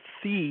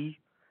see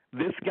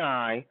this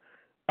guy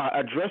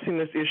addressing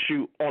this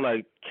issue on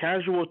a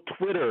casual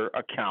Twitter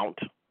account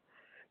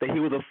that he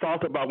was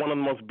assaulted by one of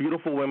the most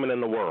beautiful women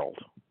in the world.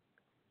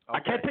 Okay. I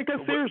can't take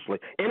that seriously.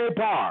 In a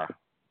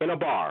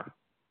bar.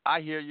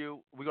 I hear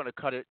you. We're going to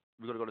cut it.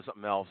 We're going to go to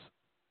something else.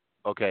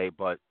 Okay,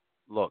 but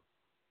look,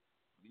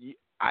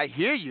 I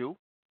hear you,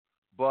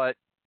 but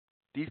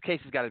these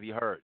cases got to be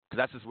heard because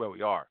that's just where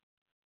we are.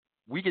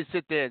 We can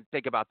sit there and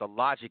think about the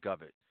logic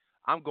of it.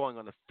 I'm going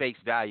on the face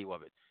value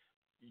of it.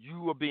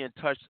 You are being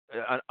touched,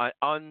 an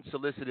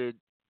unsolicited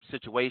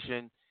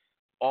situation.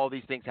 All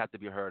these things have to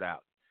be heard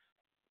out.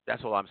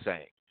 That's all I'm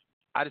saying.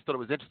 I just thought it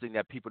was interesting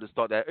that people just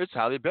thought that it's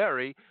Halle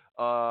Berry.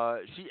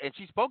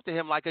 She spoke to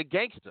him like a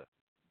gangster.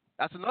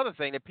 That's another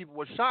thing that people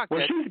were shocked.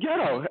 Well, she's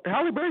ghetto.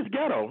 Halle Berry's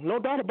ghetto. No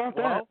doubt about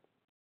that.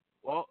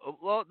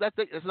 Well, that's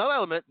another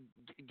element.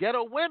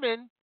 Ghetto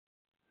women,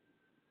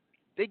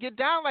 they get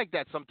down like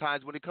that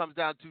sometimes when it comes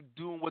down to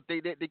doing what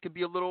they can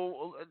be a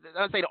little. I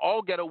don't say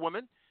all ghetto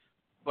women,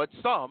 but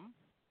some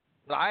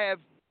that I have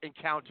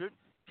encountered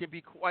can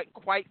be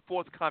quite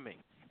forthcoming,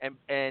 and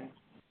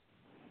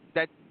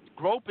that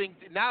groping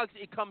now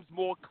it comes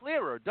more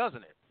clearer,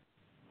 doesn't it?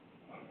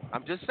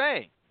 I'm just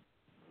saying.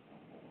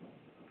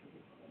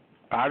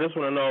 I just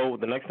want to know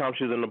the next time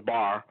she's in the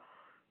bar,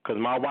 because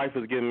my wife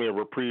is giving me a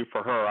reprieve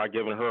for her. I've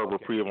given her a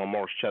reprieve on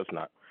Morris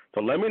Chestnut. So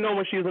let me know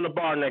when she's in the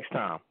bar next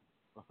time.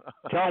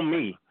 Tell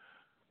me.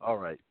 All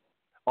right.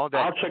 I'll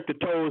check the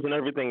toes and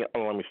everything.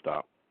 Oh, let me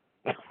stop.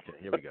 Okay,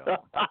 here we go.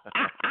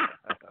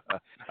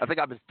 I think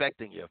I'm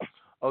infecting you.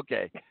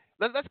 Okay,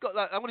 let's go.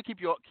 I'm going to keep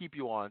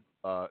you on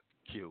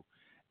Q,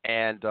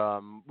 and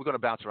we're going to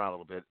bounce around a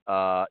little bit.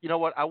 You know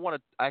what? I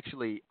want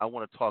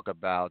to talk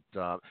about.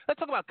 Let's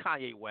talk about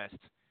Kanye West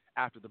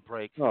after the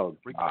break. Oh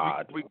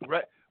God.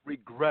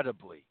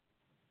 Regrettably,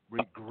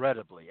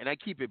 and I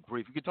keep it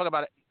brief. We can talk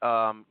about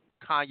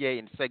Kanye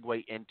and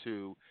segue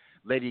into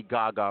Lady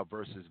Gaga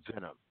versus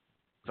Venom,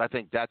 because I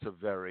think that's a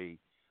very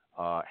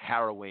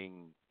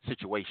harrowing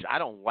situation. I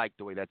don't like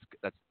the way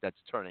that's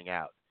turning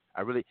out.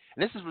 I really,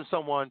 and this is from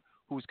someone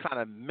who's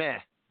kind of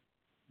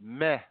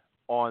meh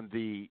on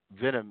the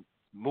Venom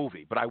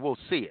movie, but I will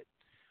see it.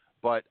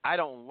 But I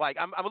don't like.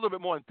 I'm a little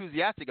bit more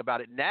enthusiastic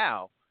about it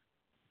now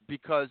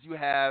because you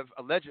have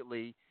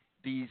allegedly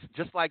these,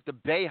 just like the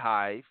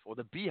Bayhive or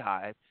the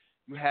Beehive,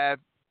 you have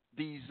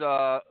these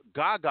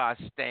Gaga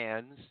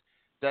stands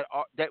that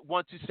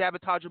want to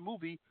sabotage a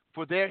movie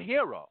for their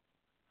hero.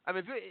 I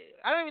mean,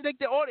 I don't even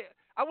think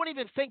I wouldn't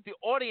even think the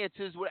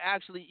audiences would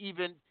actually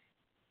even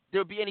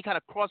there would be any kind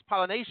of cross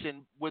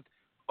pollination with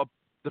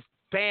the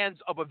fans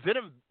of a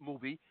Venom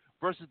movie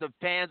versus the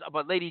fans of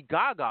a Lady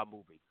Gaga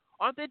movie.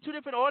 Aren't there two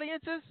different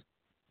audiences?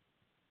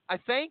 I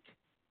think.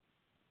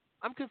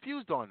 I'm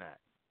confused on that.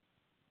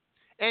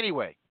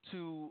 Anyway,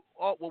 to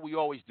what we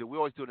always do. We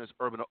always do this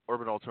urban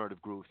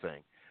alternative groove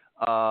thing.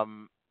 All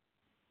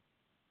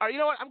right, you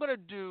know what? I'm going to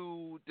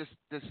do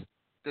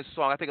this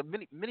song. I think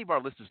many of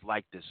our listeners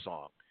like this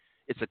song.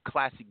 It's a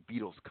classic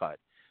Beatles cut,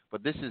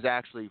 but this is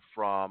actually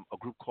from a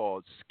group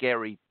called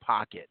Scary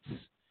Pockets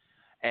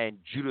and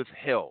Judith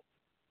Hill,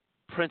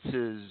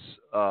 Prince's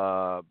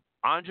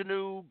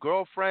ingenue,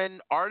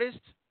 girlfriend, artist.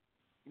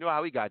 You know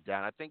how he got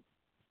down. I think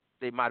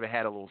they might have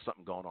had a little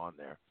something going on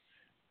there.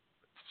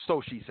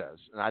 So she says,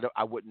 and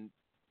I wouldn't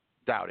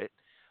doubt it.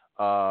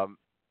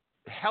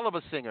 Hell of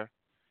a singer.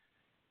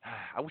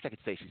 I wish I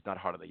could say she's not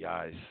hard on the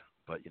eyes,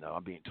 but,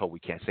 I'm being told we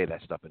can't say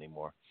that stuff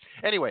anymore.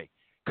 Anyway,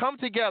 Come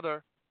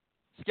Together,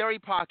 Scary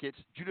Pockets,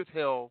 Judith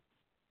Hill.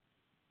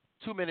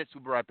 2 minutes,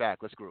 we'll be right back.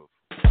 Let's groove.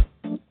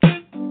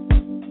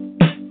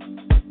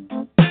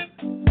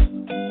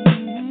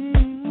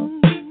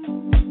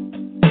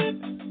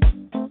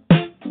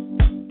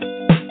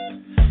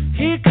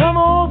 Here come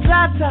old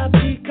flat top,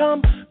 he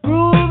come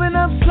grooving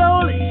up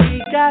slowly. He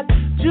got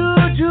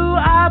juju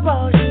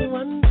eyeballs, you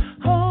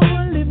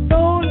unholy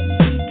fool.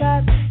 He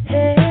got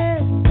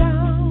head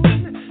down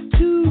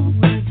to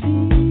his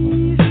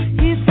knees.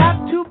 He's got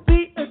to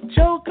be a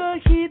joker,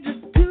 he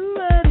just do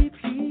what he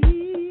please.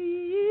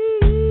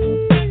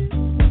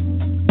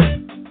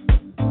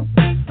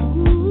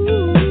 Ooh.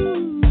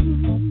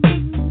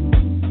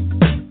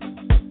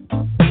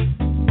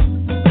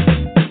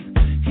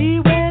 He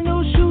wear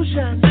no shoe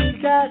shine,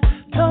 he got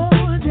toe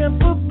jam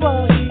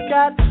football, he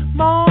got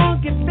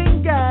monkey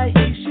finger,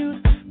 he shoot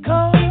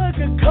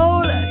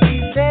Coca-Cola. He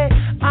say,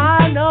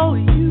 I know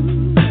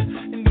you,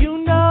 and you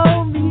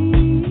know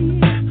me.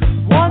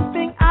 One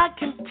thing I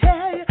can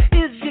tell you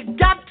is you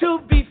got to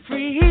be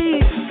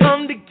free.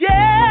 Come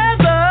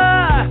together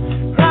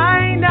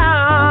right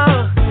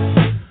now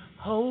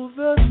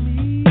over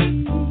me.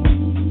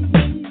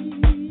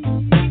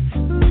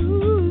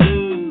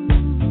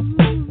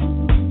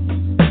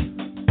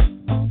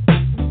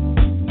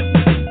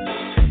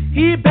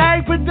 He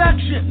bag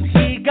production,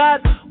 he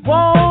got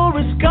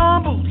Walrus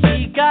Gumbo,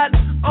 he got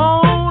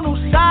Ono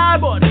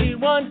Cyborg, he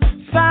won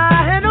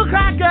Final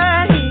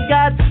Cracker, he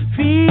got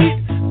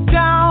feet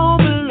down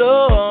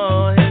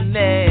below his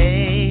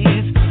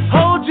knees.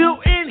 Hold you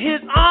in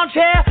his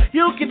armchair,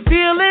 you can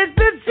feel his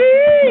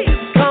disease.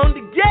 Come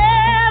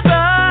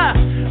together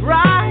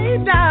right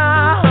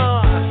now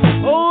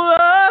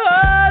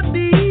over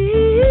me.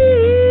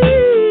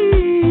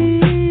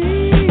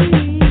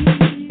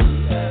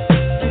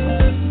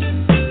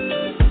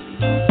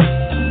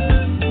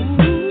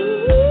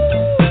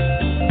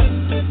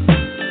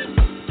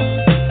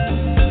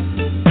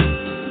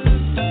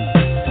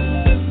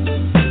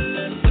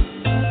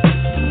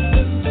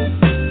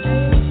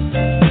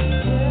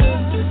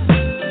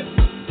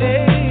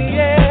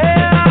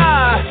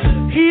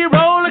 He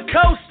roller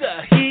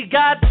coaster, he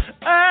got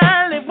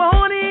early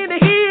morning,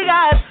 he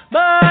got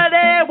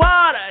muddy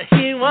water,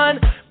 he won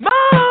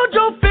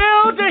mojo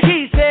filter,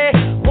 he said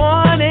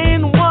 1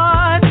 and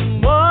 1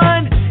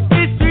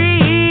 is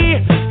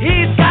 3.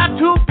 He's got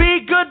to be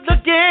good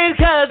looking,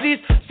 cause he's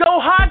so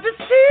hard to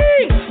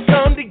see.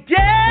 Come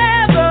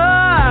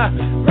together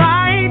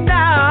right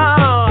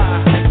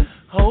now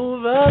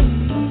over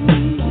me.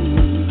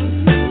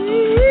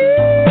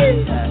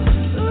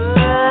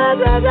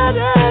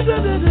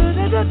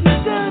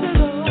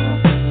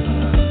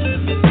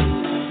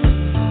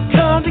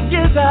 Come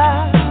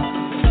together,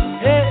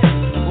 hey,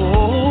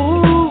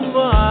 oh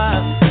boy,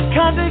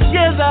 come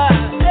together,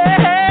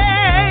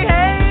 hey,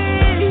 hey.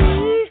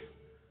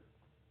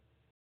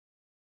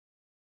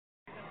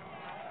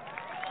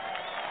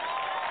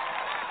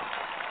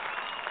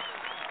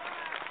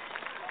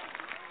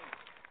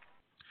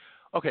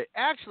 Okay,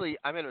 actually,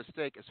 I made a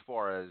mistake as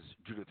far as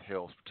Judith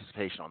Hill's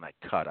participation on that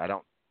cut. I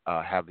don't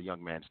have the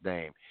young man's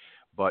name,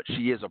 but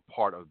she is a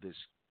part of this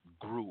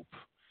group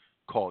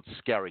called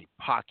Scary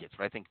Pockets.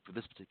 But I think for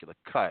this particular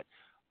cut,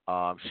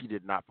 she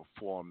did not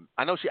perform.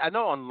 I know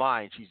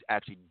online she's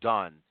actually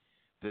done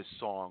this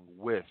song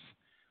with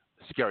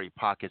Scary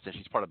Pockets, and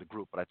she's part of the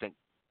group. But I think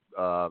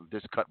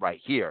this cut right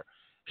here,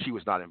 she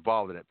was not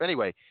involved in it. But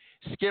anyway,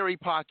 Scary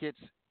Pockets,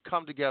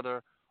 Come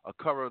Together, a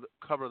cover of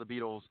the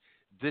Beatles.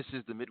 This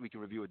is the Midweek in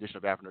Review edition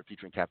of Afronerd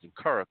featuring Captain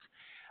Kirk.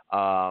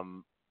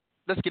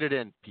 Let's get it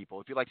in, people.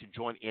 If you'd like to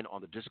join in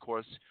on the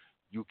discourse,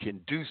 you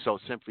can do so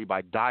simply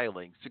by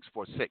dialing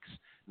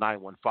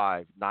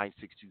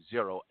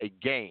 646-915-9620.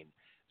 Again,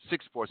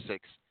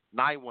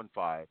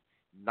 646-915-9620.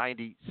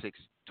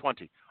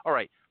 20. All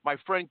right. My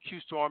friend Q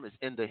Storm is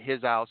in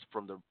his house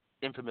from the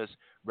infamous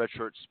Red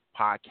Shirts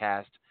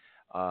podcast.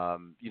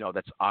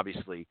 That's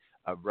obviously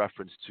a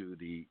reference to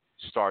the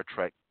Star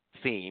Trek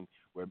theme,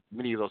 where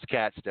many of those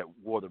cats that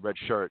wore the red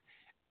shirt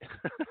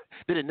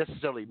didn't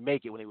necessarily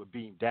make it when they were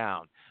beamed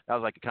down. That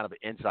was like a kind of an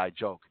inside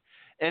joke.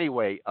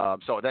 Anyway,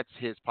 so that's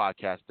his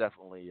podcast.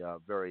 Definitely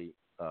very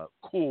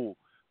cool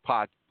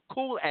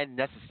and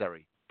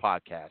necessary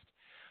podcast.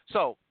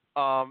 So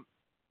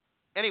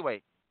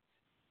anyway,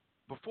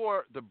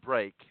 before the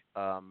break,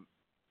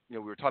 we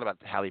were talking about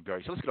the Halle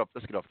Berry. So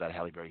let's get off that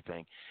Halle Berry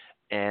thing,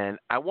 and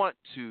I want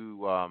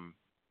to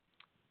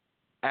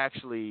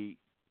actually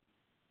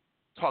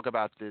talk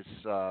about this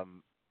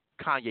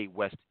Kanye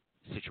West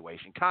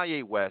situation.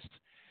 Kanye West,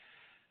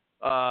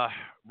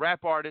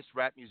 rap artist,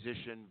 rap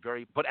musician,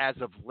 but as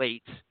of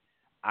late,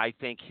 I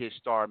think his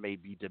star may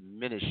be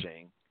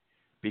diminishing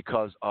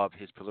because of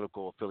his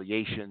political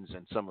affiliations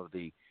and some of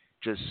the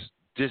just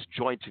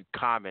disjointed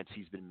comments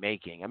he's been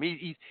making. I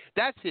mean,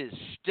 that's his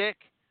shtick.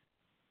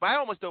 But I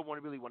almost don't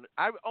really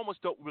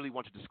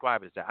want to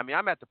describe it as that. I mean,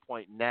 I'm at the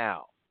point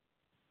now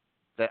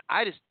that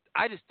I just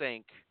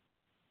think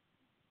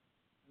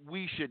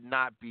we should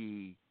not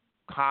be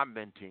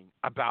commenting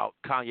about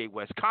Kanye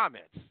West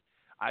comments.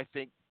 I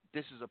think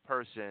this is a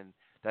person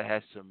that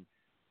has some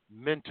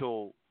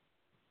mental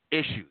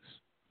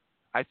issues.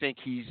 I think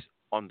he's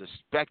on the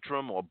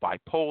spectrum or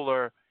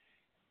bipolar.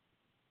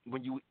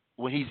 When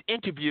he's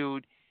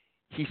interviewed,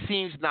 he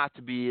seems not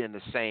to be in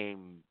the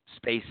same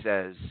space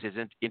as his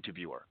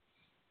interviewer.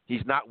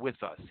 He's not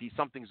with us.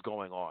 Something's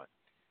going on.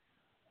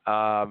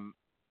 I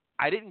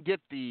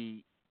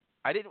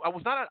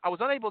was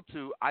unable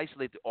to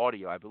isolate the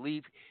audio. I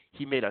believe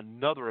he made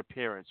another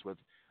appearance with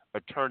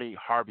attorney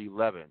Harvey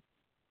Levin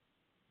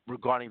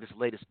regarding this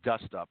latest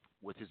dust-up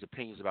with his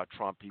opinions about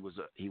Trump.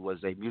 He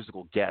was a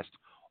musical guest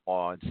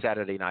on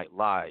Saturday Night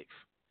Live,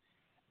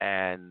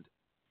 and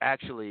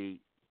actually,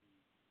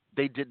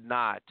 they did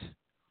not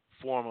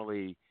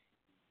formally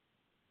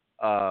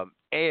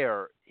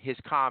air his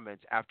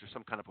comments after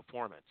some kind of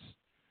performance.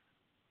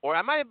 Or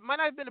it might not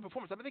have been a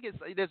performance. I think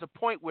there's a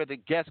point where the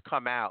guests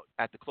come out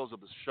at the close of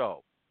the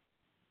show,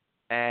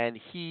 and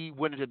he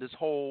went into this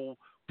whole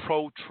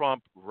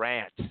pro-Trump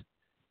rant,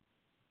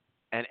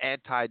 an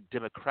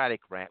anti-democratic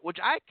rant, which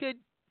I could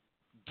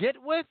get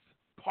with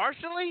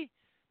partially,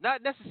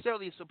 not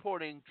necessarily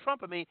supporting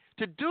Trump. I mean,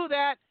 to do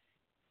that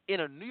in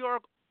a New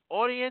York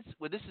audience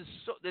where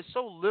they're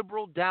so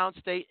liberal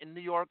downstate in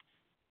New York,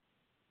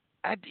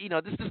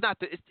 this is not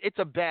it's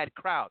a bad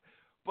crowd,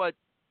 but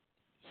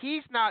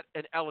he's not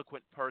an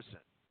eloquent person.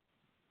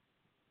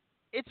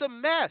 It's a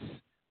mess.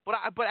 But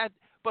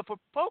for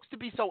folks to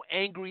be so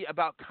angry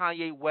about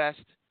Kanye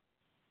West,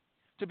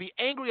 to be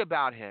angry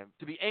about him,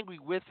 to be angry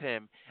with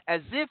him,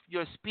 as if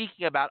you're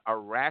speaking about a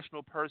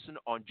rational person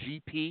on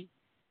GP,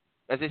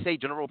 as they say,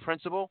 general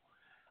principle,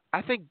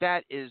 I think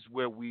that is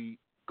where we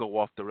go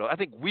off the rails. I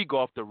think we go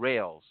off the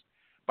rails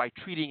by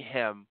treating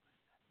him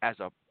as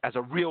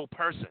a real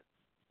person.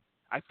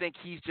 I think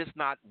he's just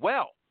not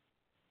well.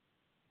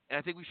 And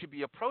I think we should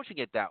be approaching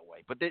it that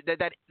way. But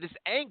that this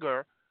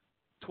anger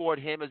toward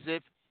him as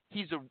if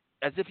he's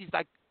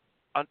like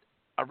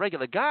a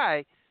regular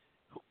guy,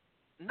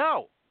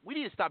 no, we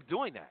need to stop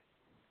doing that.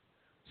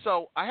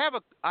 So I have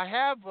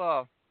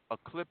a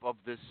clip of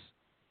this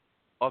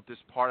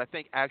part. I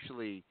think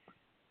actually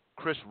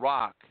Chris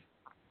Rock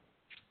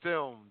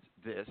filmed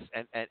this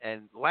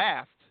and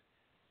laughed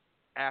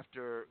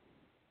after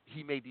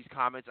he made these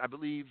comments. I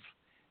believe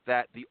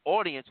that the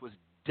audience was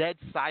dead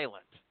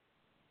silent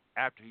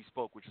after he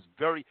spoke, which is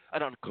an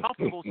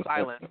uncomfortable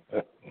silence.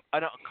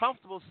 An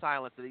uncomfortable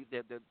silence.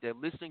 They're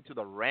listening to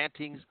the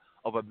rantings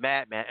of a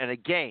madman. And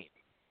again,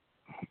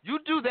 you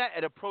do that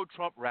at a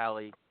pro-Trump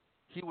rally,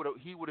 he would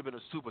have been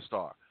a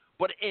superstar.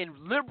 But in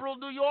liberal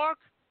New York,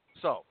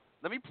 so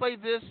let me play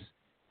this,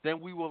 then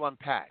we will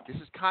unpack. This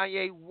is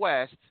Kanye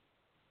West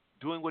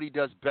doing what he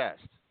does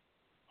best.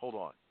 Hold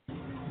on.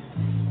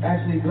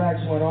 Actually,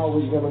 blacks weren't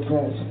always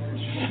Democrats.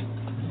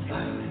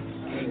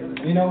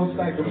 You know, it's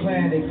like the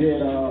plan they did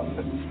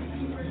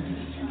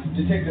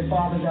to take the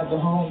fathers out the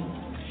home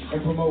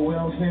and promote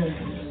welfare.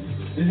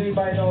 Does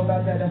anybody know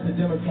about that? That's a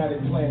Democratic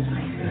plan.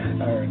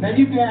 Now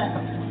you got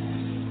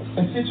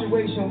a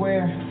situation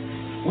where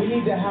we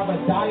need to have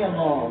a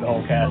dialogue,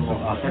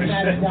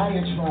 not a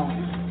diatribe.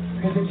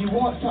 Because if you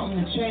want something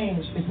to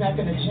change, it's not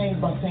going to change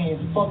by saying,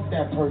 fuck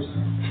that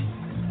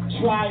person.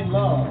 Try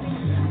love.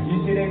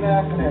 You see, they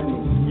laughing at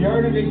me. You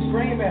heard them, they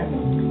scream at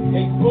me.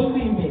 They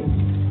bully me.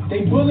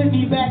 They bullied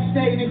me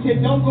backstage. They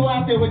said, don't go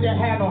out there with that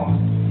hat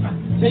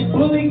on. They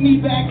bullied me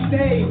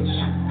backstage.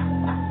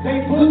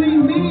 They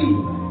bullied me.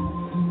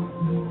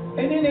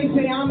 And then they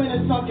say, I'm in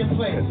a sunken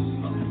place.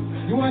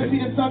 You want to see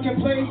the sunken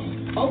place?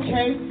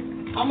 Okay,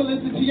 I'm going to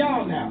listen to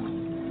y'all now.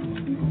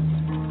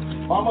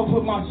 Or I'm going to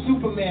put my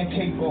Superman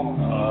cape on.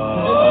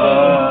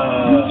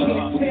 You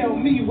can't tell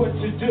me what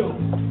to do.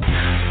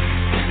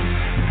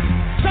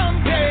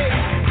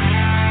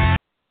 Someday.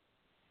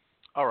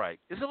 All right.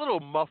 It's a little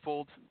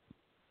muffled.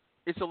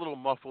 it's a little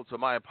muffled, so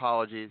my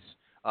apologies.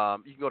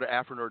 You can go to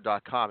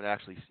Afronerd.com and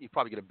actually you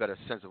probably get a better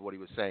sense of what he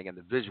was saying and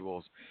the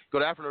visuals. Go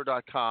to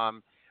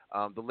Afronerd.com.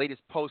 The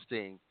latest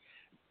posting,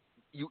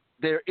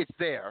 it's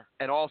there.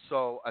 And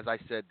also, as I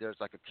said, there's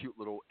like a cute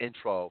little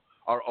intro,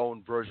 our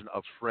own version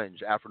of Fringe.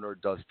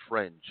 Afronerd does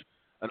Fringe,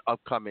 an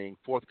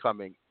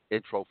forthcoming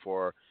intro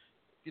for,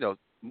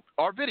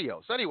 our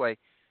videos. So anyway,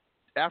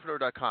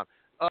 Afronerd.com.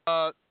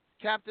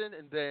 Captain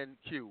and then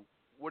Q,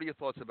 what are your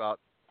thoughts about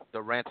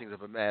the rantings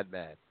of a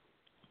madman?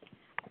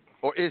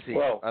 Or is he?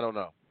 Well, I don't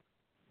know.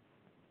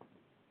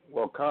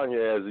 Well,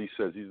 Kanye, as he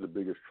says, he's the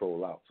biggest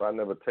troll out. So I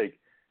never take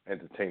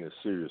entertainers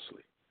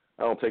seriously.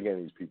 I don't take any of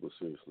these people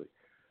seriously.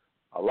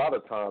 A lot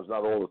of times,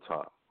 not all the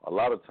time. A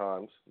lot of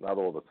times, not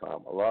all the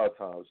time. A lot of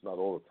times, not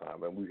all the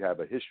time. And we have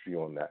a history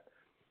on that.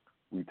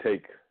 We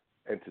take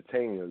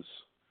entertainers,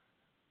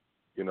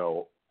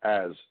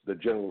 as the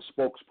general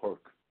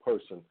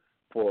spokesperson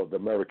for the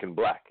American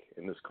black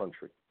in this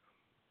country.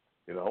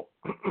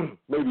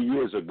 Maybe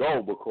years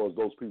ago, because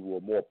those people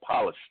were more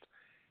polished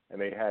and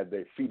they had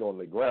their feet on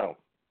the ground,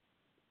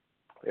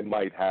 it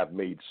might have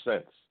made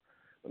sense,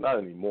 but not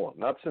anymore.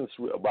 Not since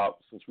we got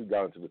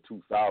into the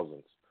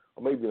 2000s,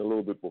 or maybe a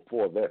little bit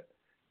before that.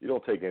 You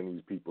don't take any of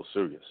these people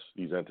serious,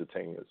 these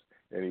entertainers,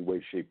 in any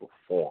way, shape, or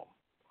form.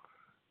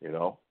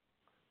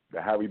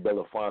 The Harry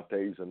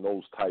Belafontes and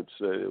those types,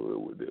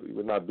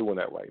 we're not doing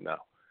that right now.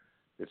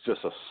 It's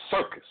just a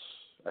circus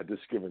at this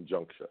given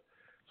juncture.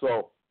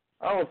 So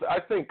I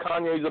think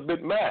Kanye's a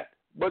bit mad,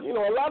 but a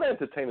lot of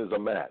entertainers are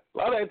mad. A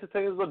lot of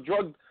entertainers are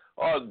drug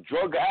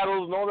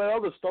addicts and all that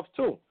other stuff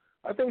too.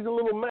 I think he's a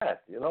little mad,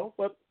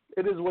 but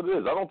it is what it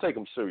is. I don't take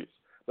him serious,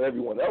 but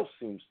everyone else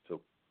seems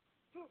to.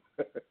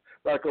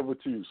 Back over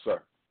to you,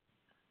 sir.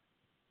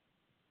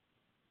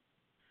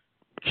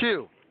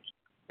 Q,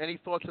 any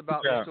thoughts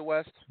about Mr.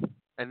 West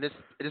and this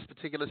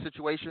particular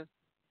situation?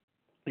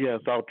 Yes,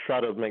 I'll try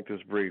to make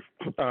this brief.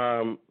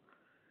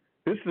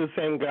 This is the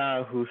same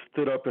guy who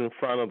stood up in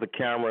front of the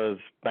cameras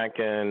back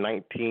in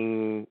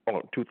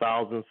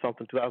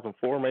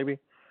 2004 maybe,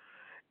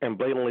 and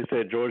blatantly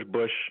said George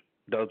Bush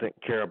doesn't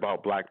care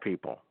about black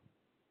people.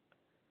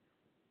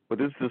 But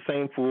this is the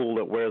same fool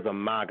that wears a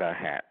MAGA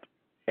hat.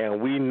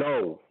 And we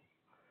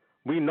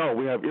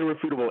have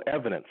irrefutable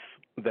evidence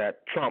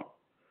that Trump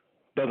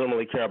doesn't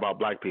really care about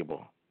black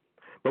people.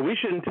 But we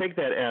shouldn't take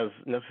that as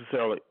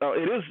necessarily,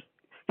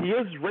 he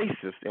is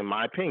racist in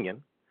my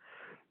opinion,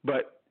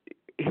 but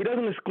he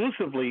doesn't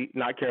exclusively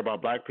not care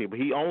about black people.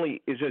 He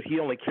only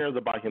cares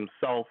about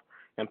himself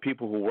and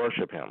people who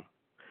worship him.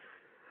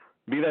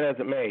 Be that as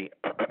it may,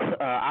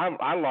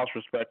 I lost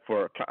respect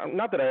for,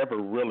 not that I ever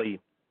really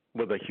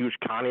was a huge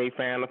Kanye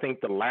fan. I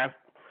think the last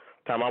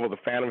time I was a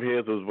fan of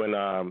his was when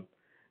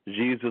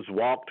Jesus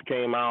Walked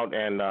came out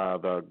and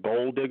the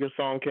Gold Digger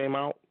song came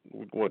out,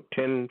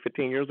 10,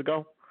 15 years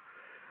ago.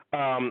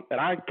 And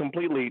I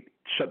completely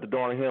shut the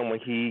door on him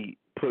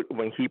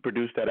when he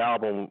produced that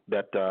album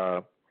that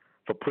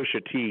for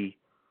Pusha T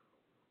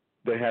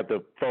that had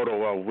the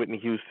photo of Whitney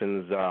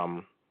Houston's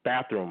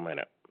bathroom in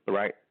it,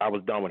 right? I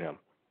was done with him.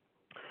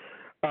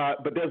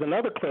 But there's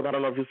another clip, I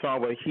don't know if you saw,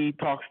 where he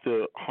talks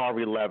to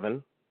Harvey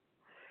Levin,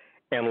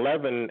 and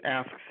Levin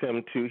asks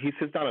him he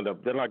sits down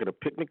at a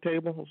picnic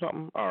table or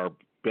something, or a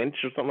bench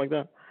or something like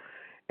that,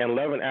 and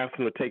Levin asks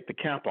him to take the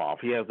cap off.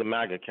 He has the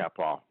MAGA cap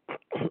off.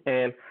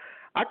 And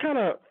I kind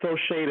of throw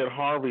shade at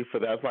Harvey for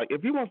that. It's like,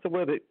 if he wants to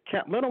wear the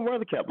cap, let him wear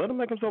the cap. Let him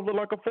make himself look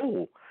like a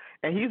fool.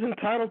 And he's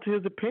entitled to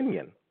his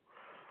opinion.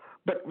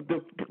 But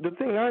the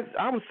thing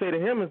I would say to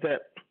him is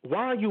that,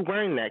 why are you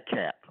wearing that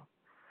cap?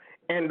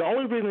 And the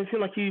only reason it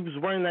seemed like he was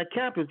wearing that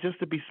cap is just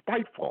to be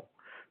spiteful,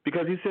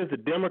 because he says the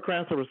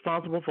Democrats are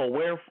responsible for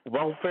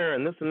welfare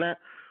and this and that.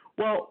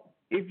 Well,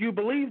 if you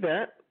believe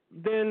that,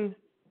 then,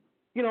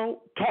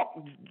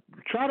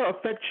 try to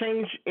affect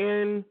change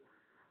in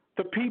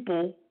the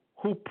people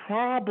who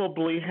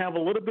probably have a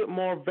little bit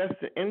more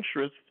vested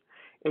interest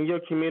in your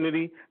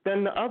community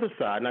than the other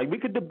side. Now, we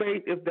could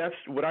debate if that's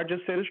what I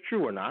just said is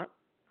true or not,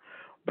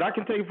 but I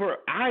can tell you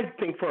I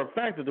think for a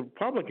fact that the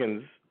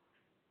Republicans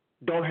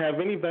don't have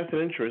any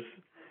vested interest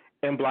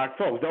in black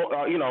folks.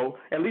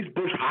 At least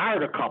Bush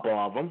hired a couple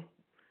of them.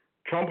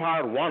 Trump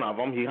hired one of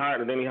them. He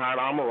hired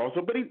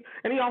Omarosa, but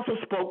he also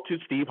spoke to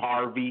Steve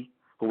Harvey,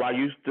 who I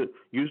used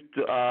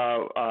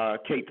to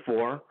cape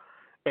for,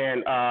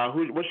 and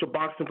what's your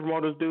boxing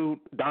promoters do?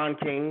 Don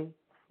King.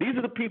 These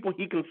are the people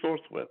he can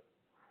source with.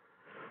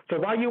 So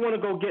why you want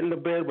to go get into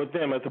bed with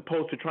them as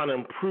opposed to trying to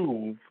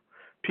improve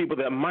people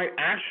that might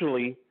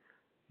actually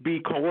be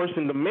coerced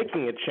into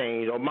making a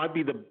change, or might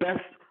be the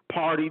best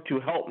party to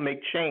help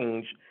make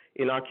change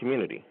in our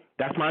community?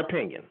 That's my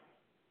opinion.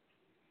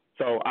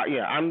 So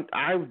I'm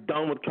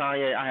done with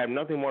Kanye. I have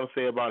nothing more to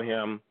say about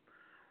him.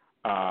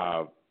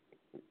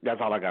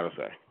 That's all I got to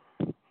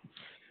say.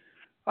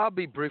 I'll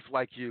be brief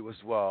like you as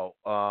well.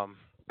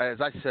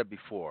 As I said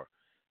before,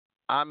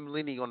 I'm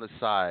leaning on the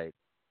side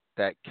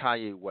that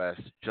Kanye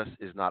West just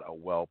is not a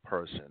well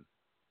person.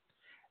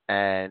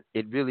 And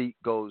it really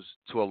goes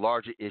to a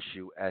larger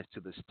issue as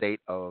to the state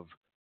of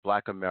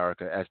Black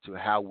America as to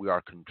how we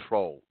are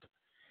controlled.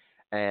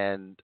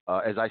 And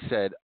as I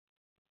said,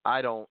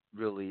 I don't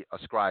really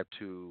ascribe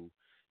to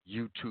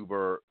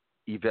YouTuber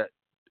Yvette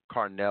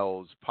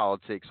Carnell's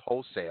politics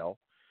wholesale,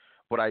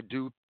 but I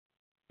do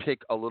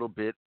pick a little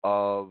bit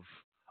of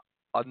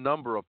a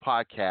number of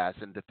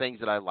podcasts and the things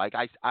that I like.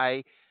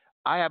 I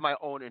have my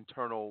own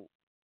internal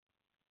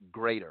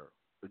grader,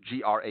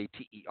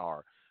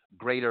 Grater,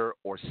 grader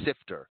or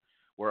sifter,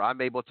 where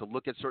I'm able to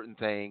look at certain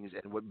things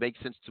and what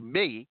makes sense to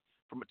me,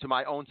 to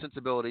my own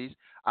sensibilities,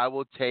 I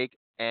will take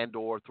and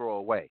or throw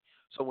away.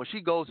 So when she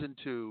goes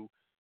into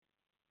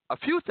a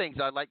few things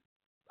I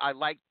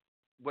like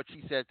what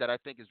she says that I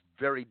think is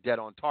very dead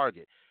on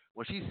target.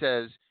 When she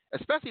says,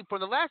 especially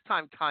from the last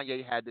time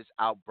Kanye had this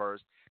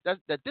outburst, that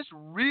this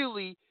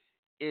really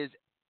is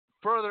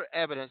further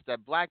evidence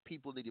that black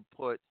people need to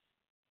put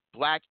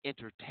black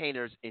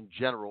entertainers in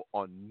general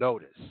on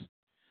notice.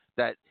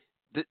 That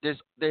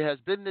there has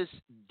been this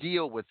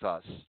deal with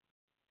us,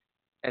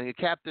 and the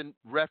captain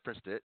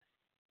referenced it,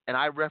 and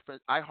I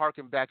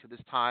harken back to this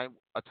time,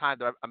 a time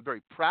that I'm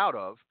very proud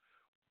of.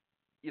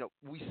 You know,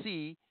 we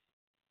see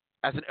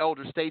as an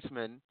elder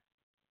statesman,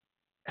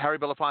 Harry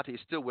Belafonte is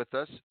still with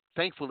us.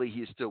 Thankfully,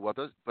 he is still with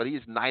us, but he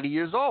is 90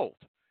 years old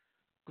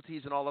because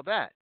he's in all of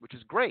that, which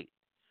is great.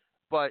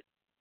 But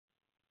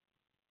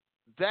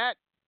that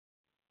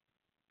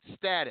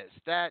status,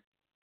 that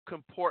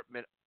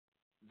comportment,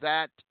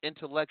 that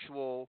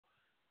intellectual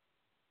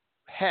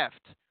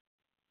heft,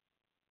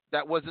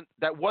 that was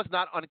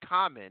not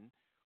uncommon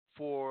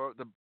for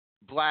the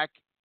black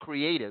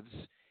creatives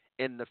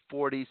in the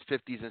 40s,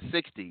 50s, and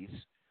 60s.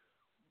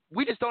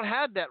 We just don't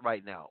have that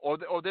right now, or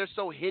they're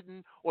so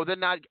hidden, or they're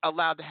not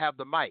allowed to have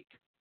the mic.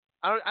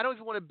 I don't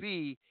even want to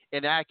be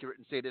inaccurate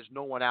and say there's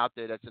no one out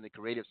there that's in the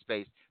creative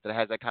space that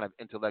has that kind of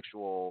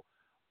intellectual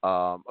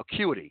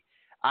acuity.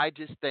 I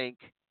just think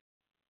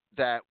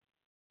that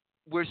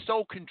we're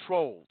so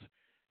controlled,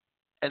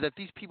 and that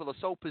these people are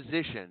so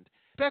positioned,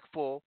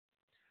 respectful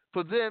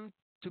for them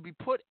to be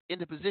put in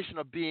the position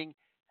of being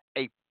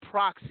a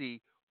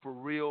proxy for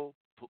real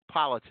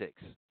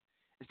politics.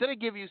 Instead of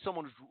giving you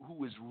someone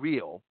who is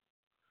real,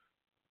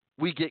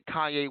 we get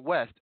Kanye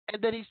West,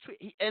 and then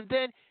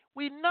then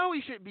we know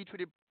he shouldn't be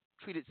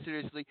treated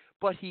seriously,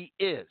 but he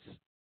is.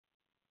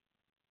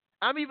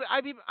 I've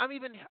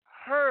even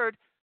heard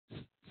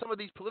some of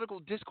these political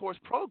discourse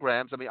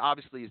programs. I mean,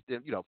 obviously,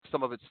 it's, you know,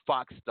 some of it's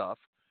Fox stuff,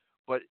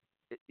 but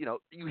you know,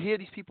 you hear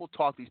these people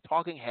talk, these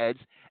talking heads,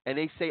 and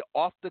they say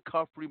off the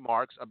cuff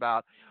remarks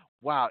about,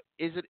 "Wow,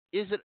 isn't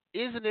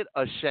it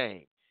a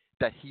shame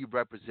that he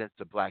represents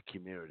the black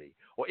community,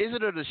 or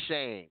isn't it a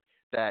shame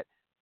that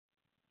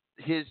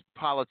his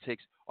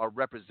politics are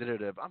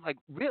representative?" I'm like,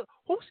 real?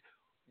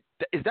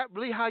 Is that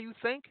really how you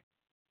think?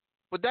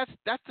 But that's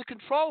the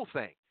control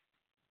thing.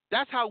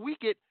 That's how we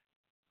get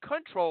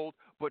controlled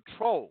but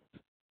trolled.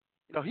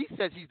 You know, he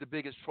says he's the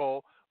biggest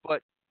troll,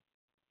 but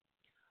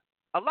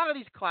a lot of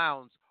these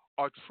clowns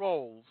are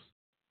trolls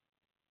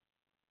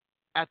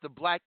at the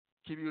black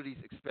community's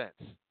expense.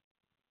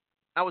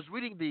 I was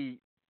reading the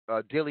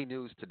Daily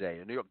News today,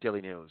 the New York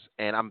Daily News,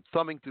 and I'm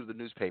thumbing through the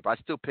newspaper. I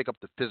still pick up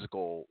the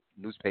physical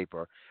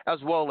newspaper,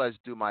 as well as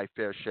do my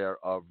fair share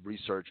of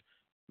research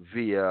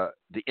via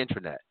the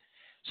internet.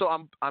 So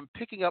I'm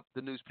picking up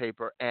the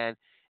newspaper, and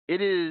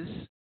it is,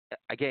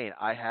 again,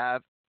 I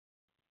have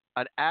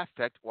an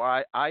affect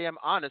where I am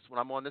honest when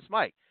I'm on this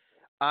mic.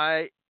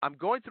 I'm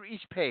going through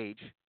each page,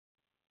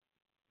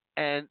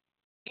 and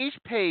each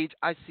page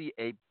I see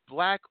a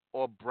black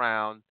or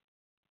brown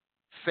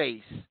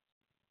face,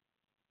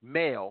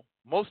 male,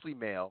 mostly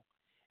male,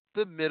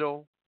 the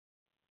middle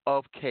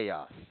of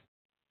chaos.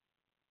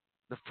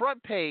 The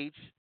front page,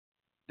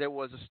 there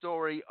was a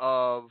story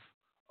of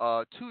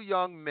two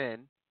young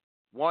men,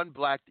 one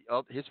black,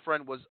 his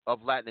friend was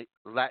of Latin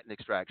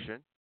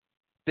extraction.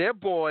 They're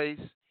boys,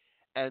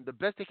 and the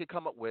best they could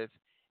come up with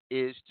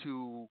is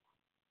to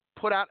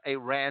put out a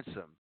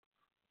ransom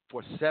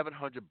for $700.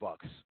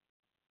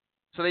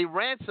 So they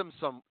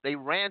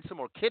ransom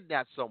or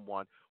kidnap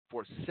someone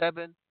for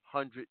 $700,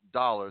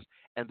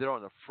 and they're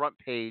on the front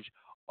page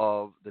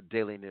of the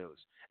Daily News.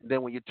 And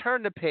then when you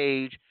turn the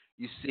page,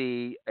 you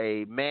see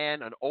a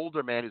man, an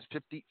older man who's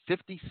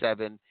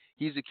 57.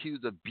 He's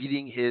accused of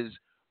beating his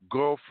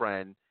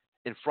girlfriend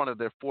in front of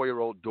their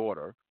 4-year-old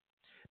daughter.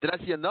 Then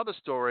I see another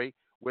story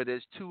where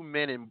there's two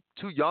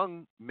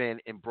young men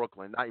in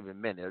Brooklyn, not even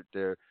men,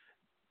 they're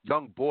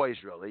young boys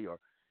really, or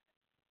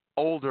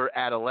older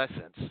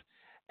adolescents,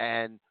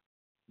 and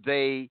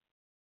they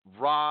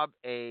rob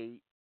a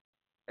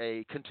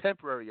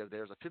contemporary of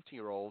theirs, a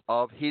 15-year-old,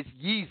 of his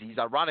Yeezys.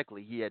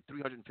 Ironically, he had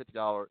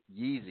 $350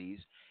 Yeezys,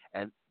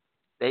 and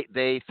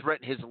they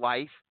threatened his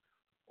life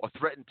or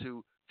threatened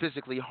to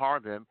physically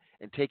harm him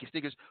and take his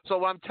sneakers. So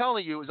what I'm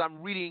telling you is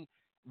I'm reading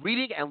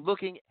and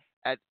looking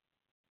at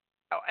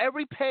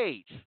every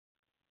page.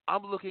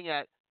 I'm looking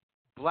at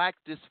black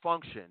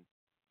dysfunction.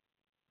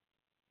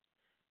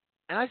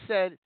 And I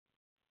said,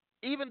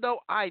 even though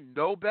I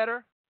know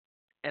better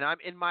and I'm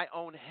in my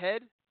own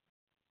head,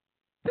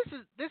 this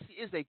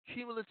is a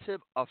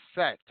cumulative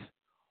effect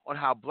on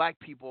how black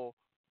people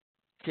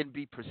can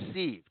be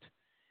perceived,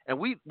 and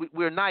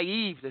we're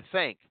naive to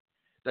think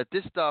that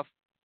this stuff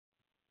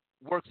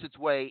works its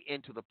way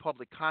into the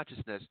public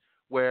consciousness,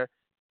 where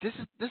this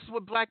is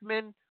what black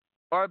men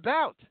are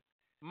about.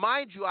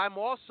 Mind you, I'm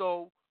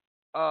also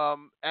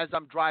as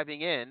I'm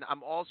driving in,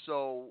 I'm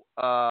also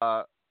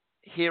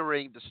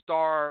hearing the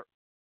Star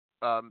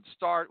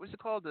what's it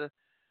called, the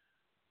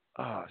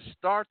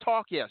Star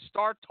Talk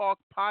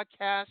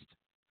podcast,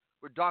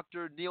 where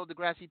Dr. Neil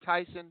deGrasse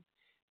Tyson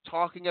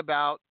talking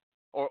about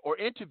or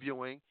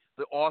interviewing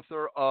the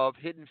author of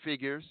Hidden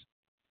Figures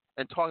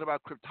and talking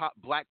about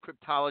black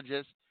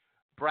cryptologists,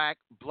 black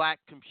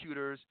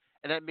computers,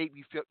 and that made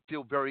me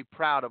feel very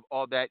proud of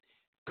all that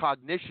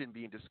cognition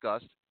being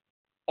discussed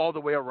all the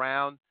way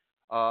around.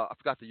 I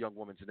forgot the young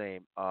woman's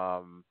name.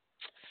 I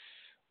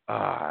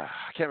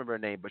can't remember her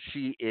name, but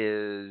she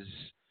is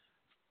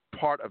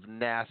part of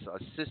NASA, a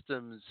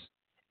systems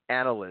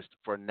analyst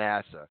for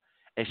NASA,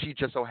 and she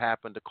just so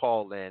happened to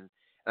call in,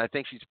 and I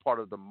think she's part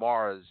of the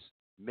Mars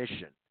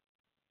mission.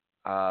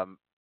 I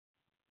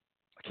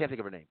can't think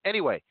of her name.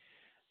 Anyway,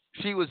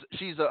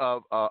 she's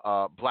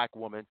a black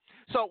woman.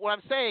 So what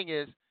I'm saying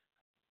is,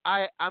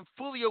 I'm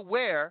fully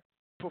aware,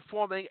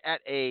 performing at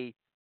a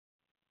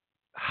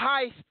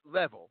high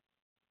level,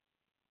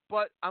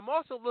 but I'm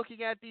also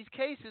looking at these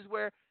cases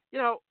where,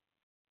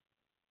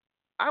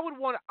 I would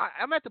want to,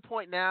 I'm at the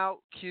point now,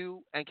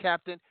 Q and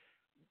Captain,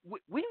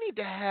 we need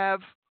to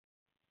have,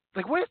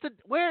 like, where is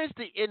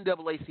the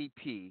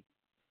NAACP?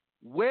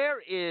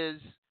 Where is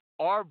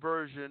our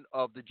version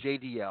of the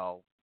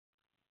JDL?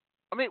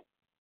 I mean,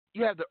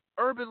 you have the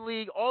Urban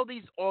League, all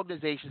these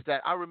organizations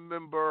that I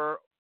remember,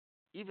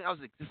 even I was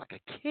just like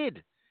a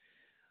kid,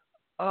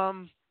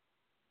 that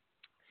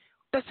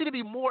seem to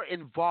be more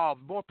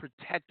involved, more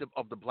protective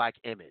of the black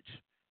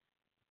image.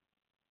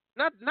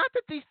 Not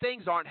that these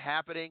things aren't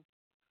happening,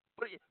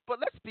 but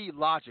let's be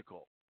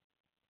logical.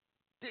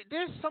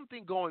 There's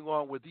something going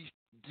on where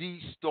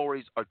these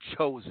stories are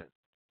chosen.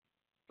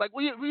 Like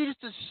we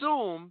just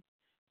assume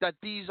that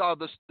these are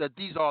the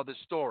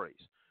stories.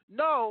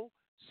 No,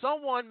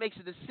 someone makes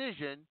a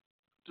decision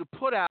to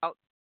put out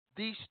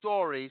these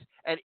stories,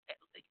 and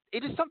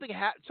it is something.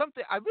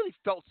 I really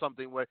felt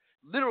something where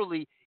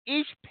literally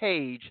each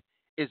page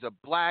is a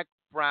black,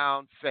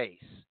 brown face,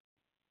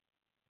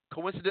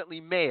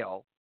 coincidentally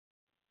male.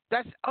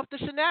 That's up to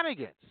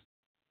shenanigans,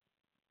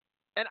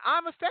 and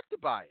I'm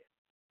affected by it,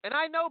 and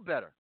I know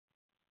better.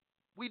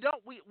 We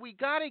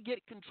got to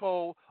get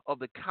control of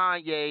the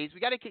Kanyes. We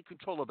got to get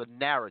control of the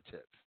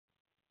narrative.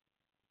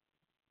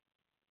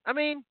 I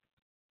mean,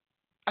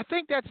 I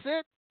think that's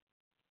it,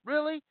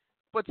 really.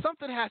 But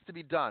something has to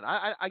be done.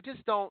 I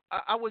just don't.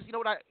 I was, you know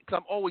what? Because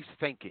I'm always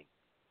thinking.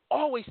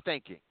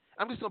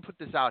 I'm just gonna put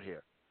this out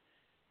here.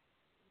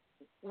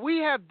 We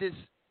have this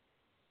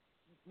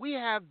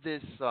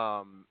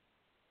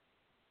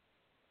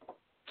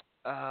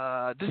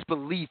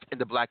belief in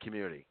the black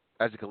community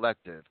as a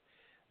collective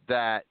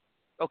that,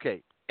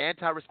 okay,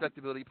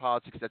 anti-respectability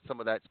politics, that some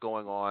of that's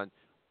going on,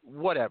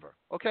 whatever,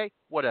 okay,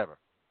 whatever.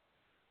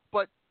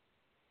 But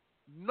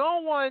no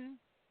one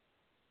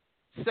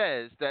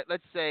says that,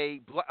 let's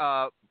say,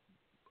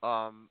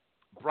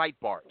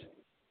 Breitbart.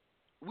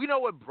 We know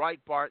what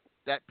Breitbart,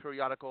 that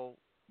periodical,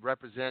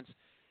 represents.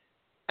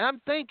 And I'm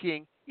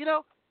thinking,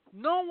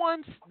 no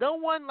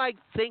one like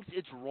thinks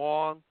it's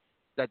wrong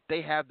that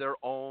they have their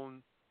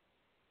own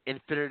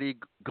Infinity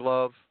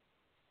Glove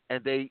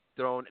and their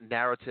own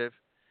narrative.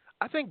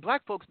 I think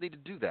black folks need to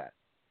do that.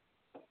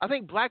 I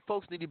think black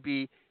folks need to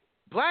be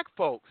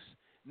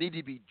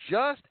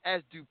just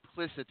as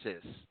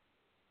duplicitous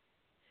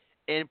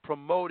in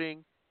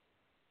promoting,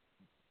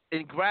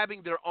 in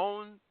grabbing their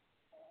own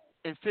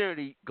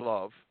Infinity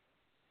Glove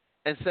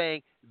and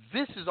saying,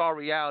 this is our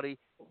reality,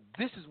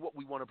 this is what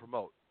we want to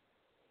promote.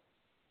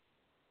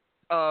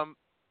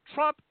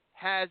 Trump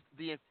has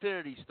the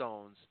Infinity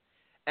Stones,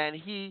 and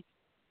he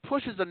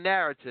pushes a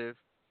narrative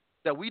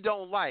that we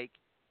don't like,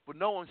 but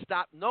no one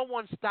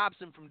stops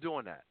him from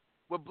doing that.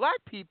 With black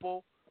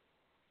people,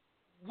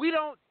 we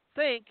don't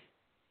think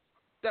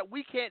that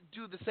we can't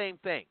do the same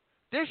thing.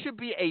 There should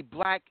be a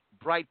black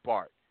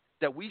Breitbart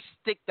that we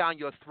stick down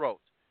your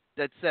throat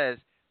that says,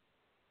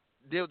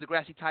 Neil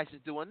deGrasse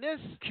Tyson's doing this,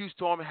 Q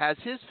Storm has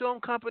his film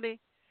company,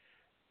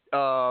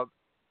 The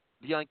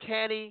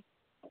Uncanny,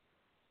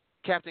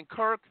 Captain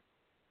Kirk,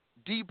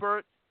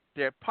 D-Bert,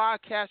 they're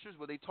podcasters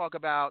where they talk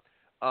about,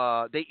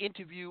 they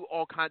interview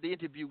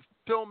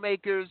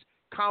filmmakers,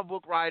 comic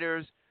book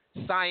writers,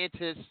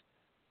 scientists.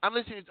 I'm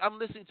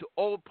listening to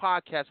old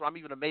podcasts where I'm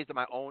even amazed at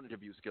my own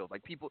interview skills.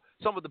 Like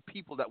some of the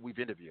people that we've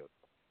interviewed.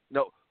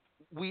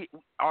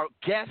 Our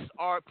guests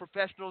are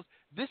professionals.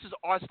 This is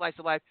our slice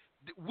of life.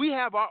 We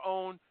have our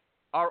own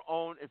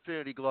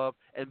Infinity Glove,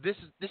 and this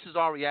is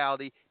our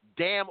reality.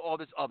 Damn all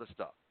this other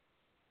stuff.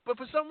 But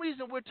for some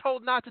reason, we're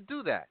told not to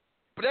do that.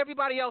 But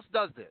everybody else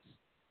does this.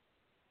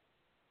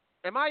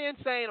 Am I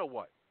insane or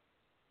what?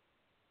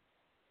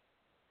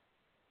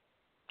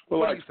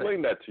 Well, I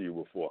explained that to you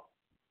before.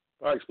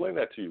 I explained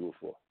that to you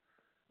before.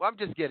 Well, I'm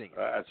just getting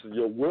it. So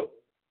your will,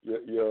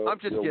 your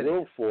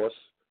will force,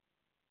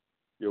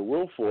 your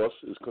will force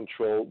is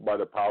controlled by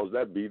the powers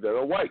that be that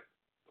are white,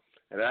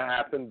 and that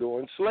happened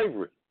during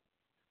slavery.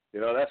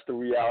 That's the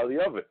reality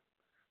of it.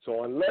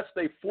 So unless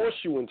they force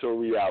you into a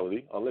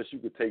reality, unless you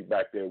could take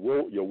back your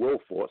will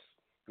force,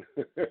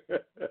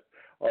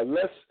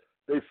 unless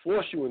they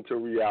force you into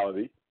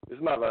reality,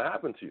 it's not going to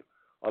happen to you.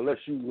 Unless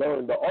you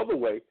learn the other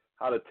way,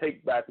 how to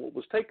take back what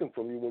was taken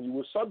from you when you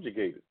were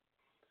subjugated.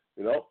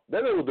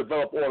 Then it will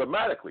develop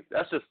automatically.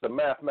 That's just the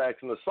mathematics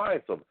and the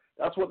science of it.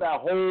 That's what that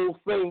whole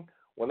thing,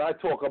 when I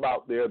talk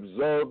about the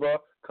observer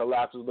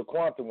collapses the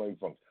quantum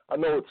waveforms. I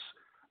know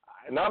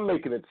and I'm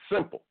making it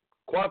simple.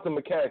 Quantum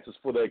mechanics is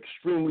for the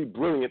extremely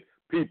brilliant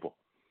people.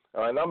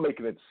 All right, and I'm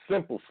making it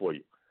simple for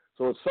you.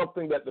 So it's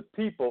something that the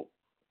people,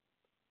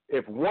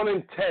 if 1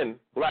 in 10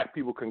 black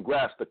people can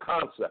grasp the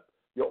concept,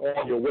 you're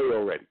on your way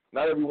already.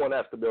 Not everyone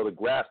has to be able to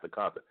grasp the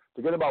concept.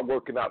 Forget about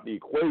working out the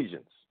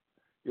equations.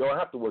 You don't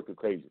have to work the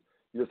equations.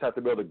 You just have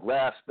to be able to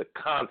grasp the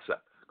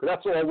concept. Because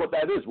that's all what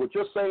that is. What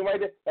you're saying right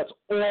there, that's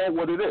all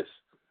what it is.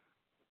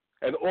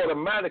 And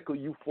automatically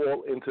you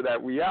fall into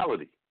that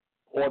reality.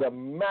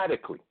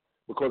 Automatically.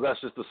 Because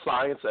that's just the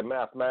science and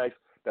mathematics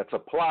that's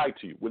applied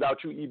to you.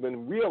 Without you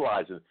even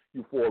realizing,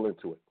 you fall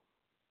into it.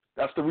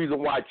 That's the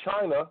reason why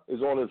China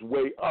is on its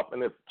way up.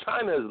 And if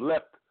China is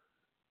left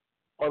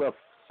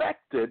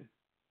unaffected,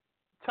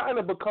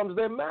 China becomes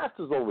their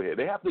masters over here.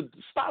 They have to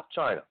stop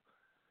China.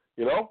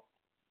 They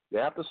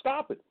have to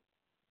stop it.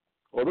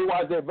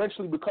 Otherwise, they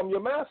eventually become your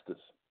masters.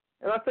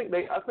 And I think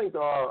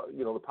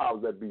the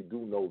powers that be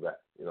do know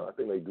that. I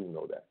think they do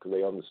know that because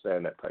they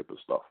understand that type of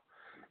stuff.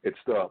 It's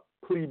the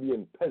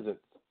plebeian peasant,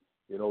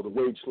 the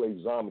wage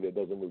slave zombie that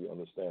doesn't really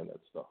understand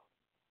that stuff.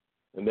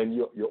 And then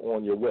you're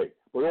on your way.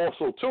 But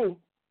also, too,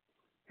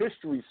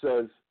 history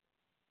says,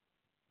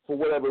 for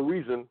whatever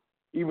reason,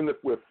 even if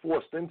we're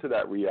forced into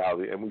that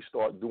reality and we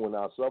start doing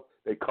our stuff,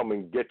 they come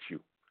and get you.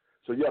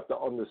 So you have to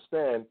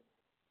understand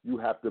you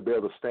have to be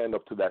able to stand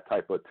up to that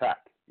type of attack,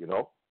 You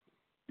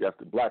have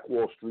to Black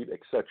Wall Street,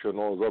 etc., and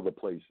all those other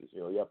places.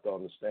 You have to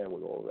understand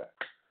with all that.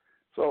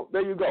 So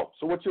there you go.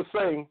 So what you're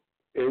saying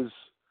is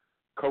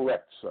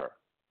correct, sir.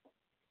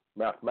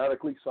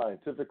 Mathematically,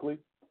 scientifically,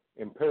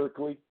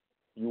 empirically,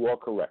 you are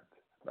correct.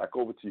 Back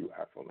over to you,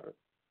 Afronerd.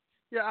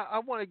 Yeah, I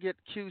want to get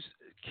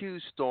Q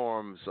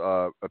Storm's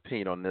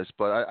opinion on this,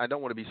 but I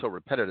don't want to be so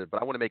repetitive.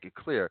 But I want to make it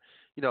clear.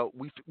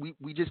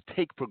 We just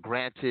take for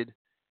granted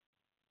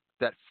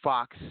that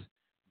Fox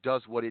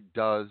does what it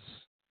does,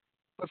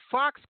 but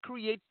Fox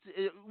creates.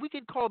 We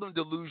can call them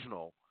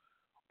delusional,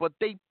 but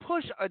they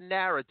push a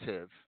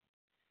narrative,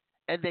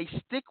 and they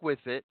stick with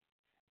it,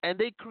 and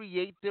they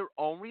create their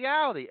own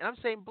reality. And I'm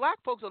saying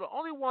black folks are the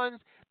only ones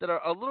that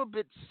are a little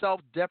bit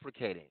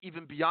self-deprecating,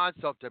 even beyond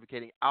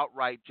self-deprecating,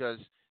 outright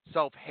just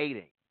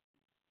self-hating.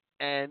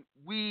 And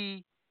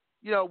we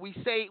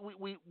say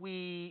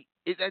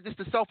it's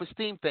the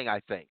self-esteem thing, I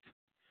think.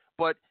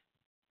 But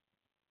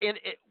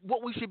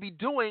what we should be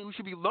doing, we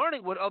should be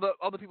learning what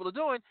other people are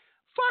doing.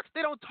 Fox,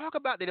 they don't talk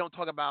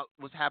about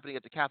what's happening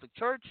at the Catholic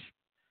Church.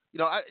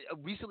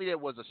 Recently there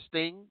was a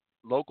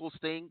local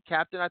sting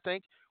captain, I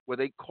think, where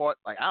they caught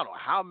I don't know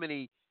how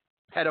many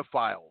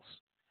pedophiles,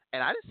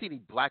 and I didn't see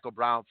any black or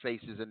brown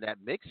faces in that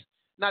mix.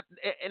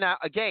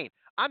 Again,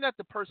 I'm not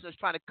the person that's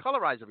trying to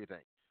colorize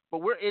everything,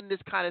 but we're in this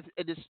kind of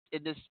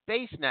in this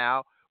space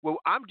now where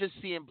I'm just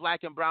seeing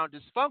black and brown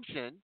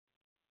dysfunction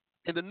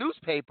in the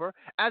newspaper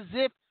as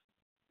if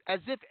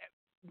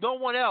no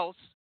one else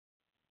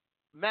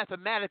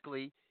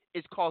mathematically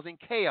is causing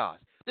chaos.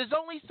 There's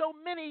only so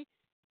many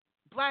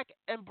black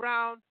and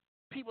brown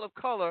people of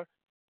color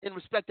in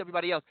respect to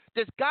everybody else.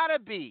 There's got to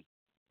be,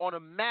 on a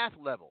math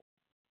level,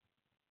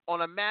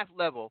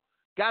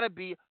 got to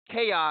be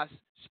chaos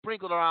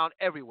sprinkled around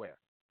everywhere.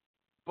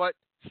 But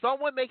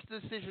someone makes the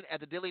decision at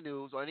the Daily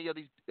News or any of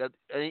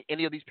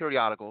these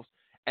periodicals,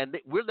 and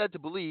we're led to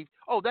believe,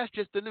 oh, that's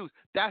just the news.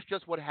 That's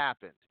just what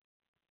happened.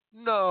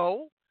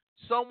 No.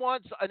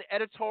 An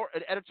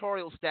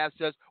editorial staff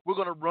says, we're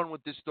going to run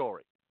with this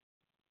story.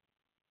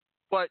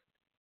 But,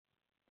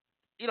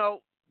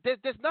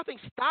 there's nothing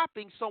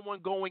stopping someone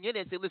going in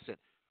and saying, listen,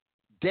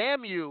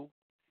 damn you,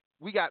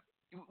 we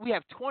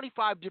have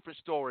 25 different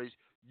stories.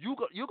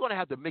 You're going to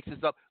have to mix this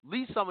up.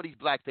 Leave some of these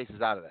black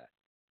faces out of that.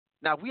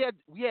 Now, we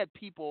had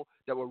people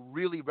that were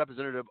really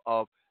representative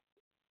of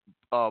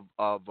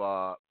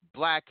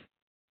black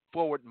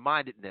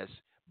forward-mindedness,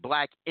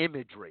 black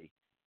imagery,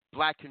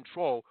 black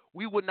control.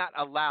 We would not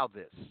allow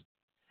this.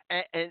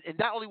 And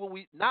not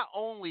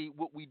only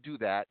would we do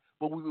that,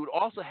 but we would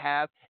also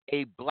have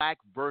a black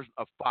version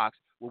of Fox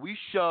where we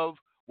shove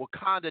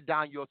Wakanda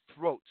down your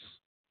throats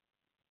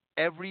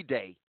every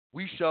day.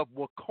 We shove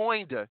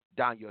Wakanda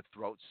down your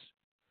throats.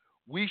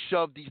 We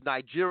shove these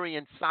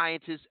Nigerian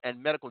scientists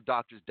and medical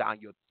doctors down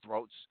your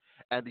throats.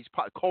 And these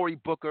Cory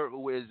Booker,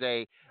 who is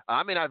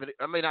I may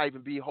not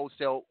even be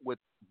wholesale with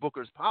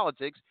Booker's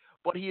politics,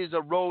 but he is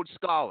a Rhodes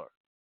Scholar.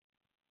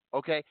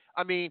 Okay,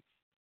 I mean,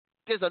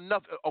 there's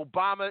enough.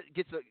 Obama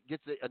gets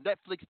a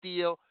Netflix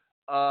deal.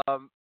 the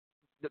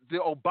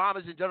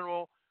Obamas in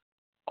general,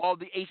 all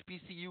the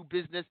HBCU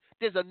business.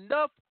 There's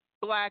enough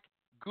black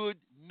good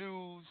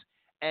news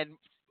and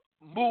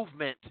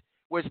movement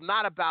where it's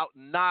not about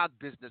nog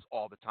business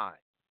all the time.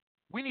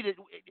 We need it.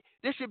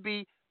 This should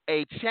be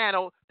a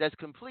channel that's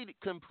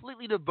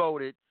completely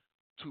devoted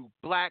to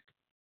black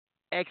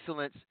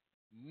excellence.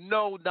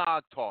 No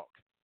nog talk,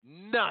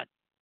 none.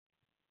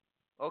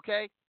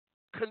 Okay,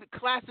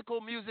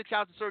 classical music.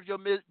 Shout out to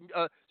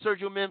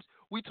Sergio Mims.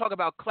 We talk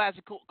about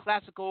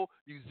classical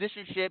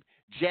musicianship,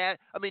 jazz.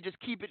 I mean, just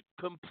keep it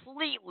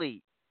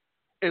completely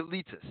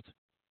elitist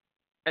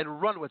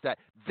and run with that.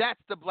 That's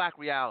the black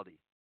reality.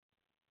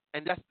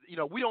 And that's,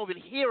 we don't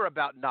even hear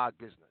about nog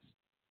business.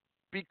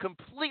 Be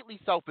completely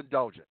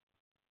self-indulgent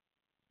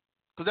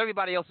because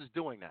everybody else is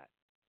doing that.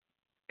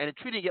 And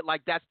treating it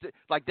like that's the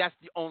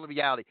only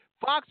reality.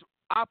 Fox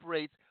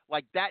operates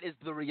like that is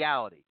the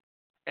reality.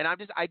 And I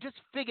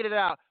just figured it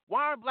out.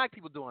 Why aren't black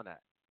people doing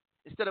that?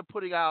 Instead of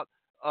putting out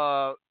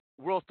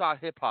World Star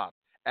Hip Hop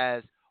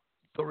as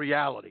the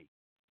reality.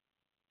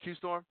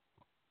 Q-Storm?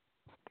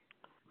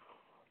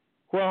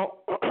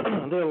 Well,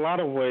 there are a lot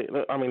of ways.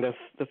 I mean, that's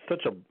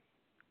such a.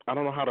 I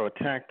don't know how to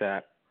attack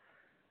that.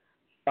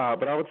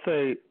 But I would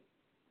say,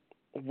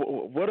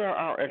 what are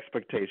our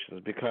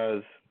expectations?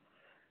 Because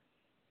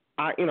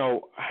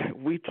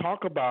we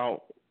talk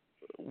about,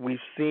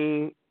 we've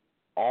seen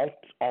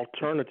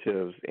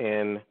alternatives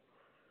in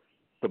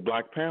the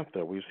Black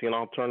Panther. We've seen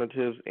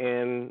alternatives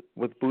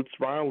with Boots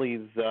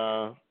Riley's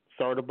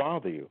Sorry to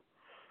Bother You.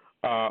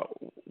 I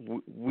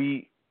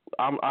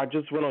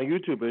just went on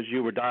YouTube as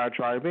you were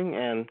diatribing,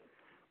 and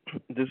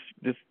this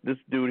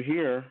dude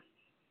here,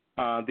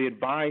 the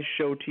Advice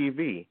Show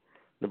TV.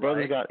 The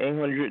brother's got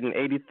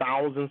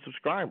 880,000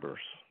 subscribers.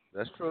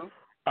 That's true.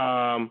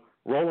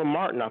 Roland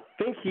Martin, I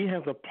think he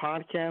has a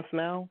podcast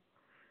now.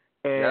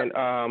 And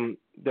I'm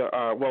kind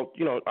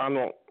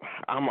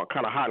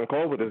of hot and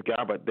cold with this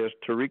guy, but there's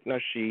Tariq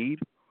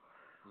Nasheed.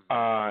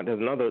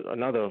 There's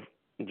another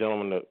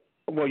gentleman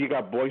you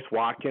got Boyce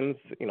Watkins.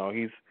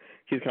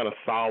 He's kind of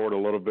soured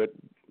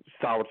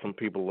some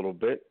people a little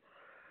bit.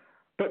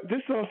 But this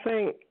is what I'm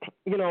saying.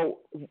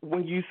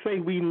 When you say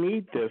we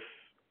need this,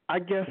 I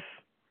guess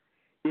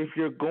if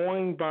you're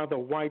going by the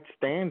white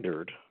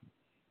standard,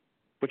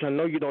 which I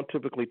know you don't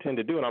typically tend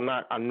to do, and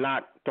I'm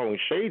not throwing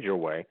shade your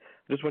way.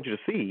 I just want you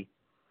to see.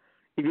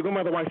 If you're going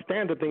by the white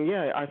standard, then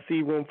I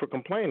see room for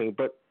complaining.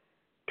 But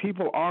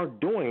people are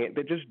doing it.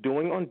 They're just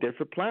doing it on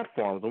different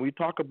platforms. And we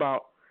talk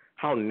about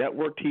how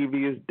network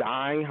TV is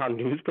dying, how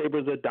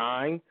newspapers are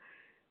dying.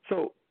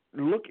 So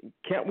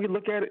can't we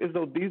look at it as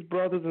though these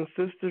brothers and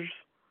sisters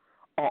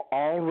are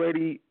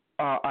already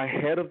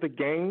ahead of the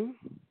game?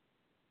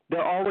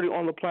 They're already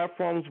on the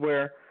platforms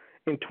where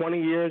in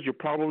 20 years you're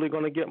probably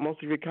going to get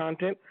most of your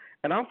content.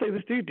 And I'll say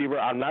this to you, Deborah,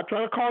 I'm not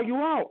trying to call you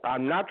out.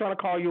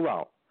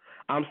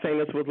 I'm saying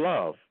this with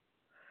love.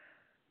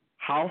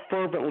 How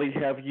fervently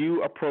have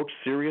you approached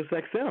Sirius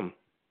XM?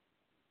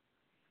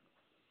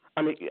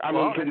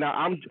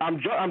 Now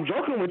I'm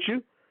joking with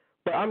you,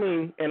 but I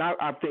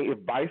think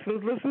if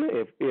Bison's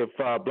listening, if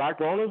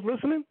Black Rona's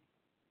listening,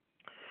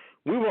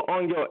 we were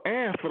on your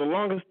ass for the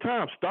longest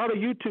time. Start a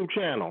YouTube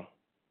channel.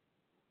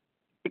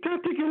 It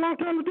can't take you a long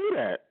time to do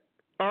that.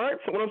 All right.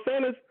 So what I'm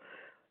saying is,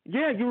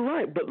 yeah, you're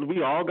right, but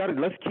we all got it.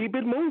 Let's keep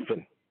it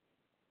moving.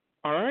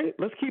 All right,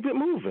 let's keep it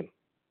moving.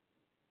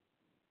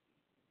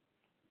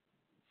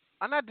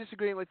 I'm not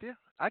disagreeing with you.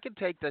 I can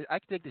take the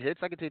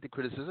hits. I can take the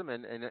criticism,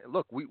 and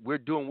look, we're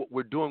doing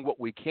what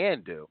we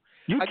can do.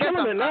 You're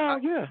killing it now.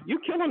 You're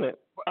killing it.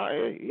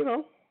 I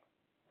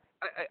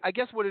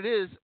guess what it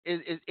is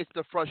it's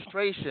the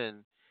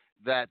frustration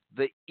that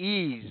the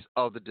ease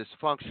of the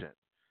dysfunction,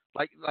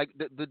 like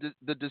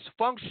the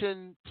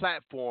dysfunction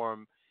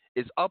platform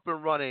is up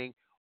and running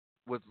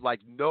with like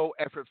no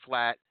effort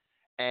flat,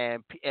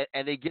 and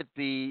they get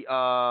the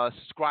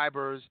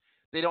subscribers.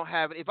 They don't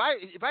have. If I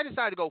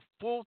decided to go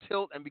full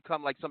tilt and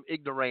become like some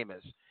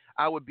ignoramus,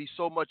 I would be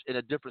so much in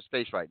a different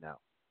space right now.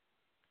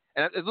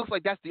 And it looks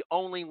like that's the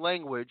only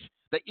language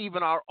that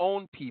even our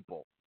own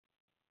people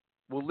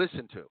will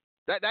listen to.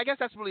 I guess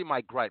that's really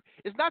my gripe.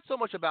 It's not so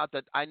much about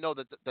that. I know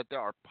that there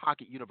are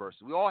pocket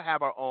universes. We all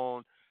have our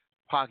own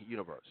pocket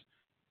universe,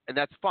 and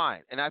that's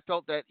fine. And I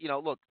felt that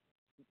look,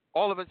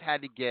 all of us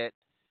had to get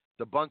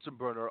the Bunsen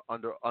burner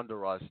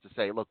under us to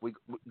say, look,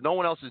 no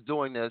one else is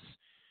doing this.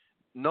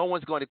 No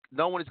one is going to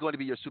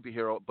be your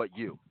superhero but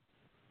you.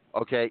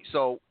 Okay,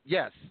 so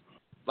yes,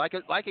 like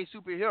a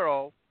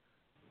superhero,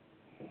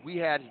 we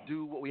had to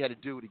do what we had to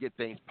do to get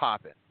things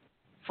popping.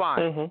 Fine.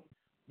 Mm-hmm.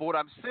 But what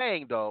I'm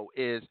saying though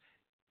is,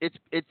 it's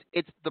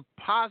the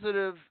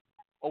positive,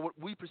 or what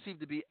we perceive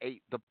to be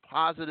the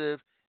positive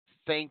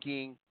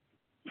thinking,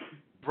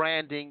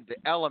 branding, the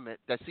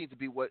element that seems to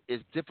be what is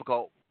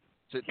difficult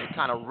to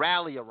kind of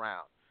rally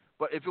around.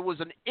 But if it was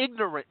an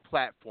ignorant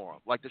platform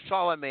like the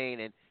Charlemagne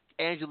and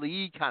Angela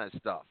Yee kind of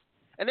stuff,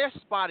 and they're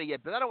spotty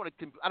yet, but I don't want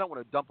to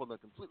dump on them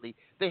completely.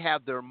 They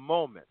have their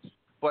moments,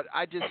 but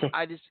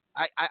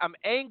I'm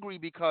angry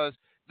because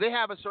they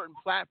have a certain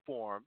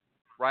platform,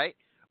 right?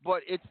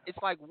 But it's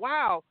like,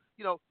 wow,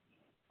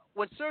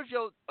 when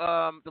Sergio,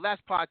 the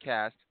last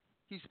podcast,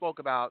 he spoke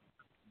about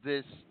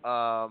this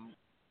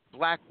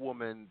black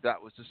woman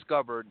that was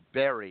discovered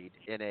buried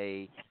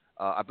in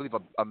I believe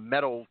a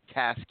metal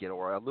casket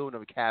or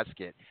aluminum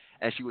casket,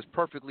 and she was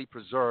perfectly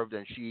preserved,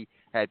 and she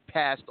had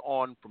passed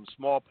on from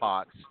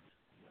smallpox.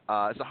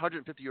 It's a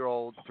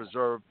 150-year-old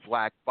preserved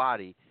black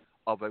body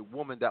of a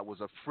woman that was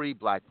a free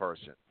black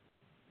person.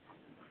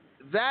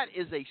 That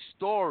is a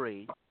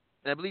story,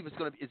 and I believe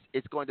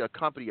it's going to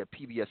accompany a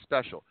PBS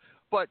special.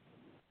 But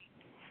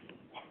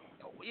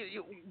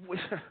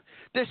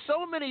there's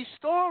so many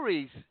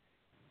stories,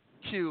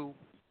 Q,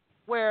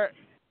 where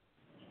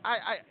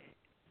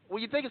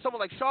when you think of someone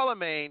like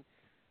Charlemagne,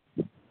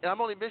 and I'm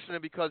only mentioning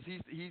him because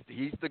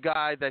he's the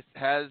guy that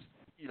has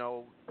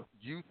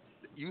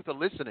youth are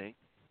listening.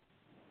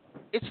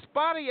 It's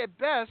spotty at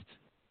best.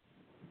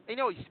 He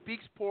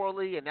speaks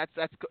poorly, and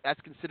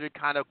that's considered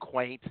kind of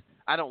quaint.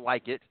 I don't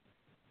like it,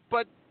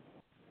 but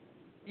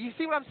you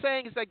see what I'm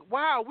saying? It's like,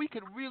 wow, we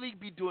could really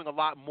be doing a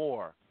lot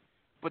more,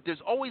 but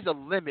there's always a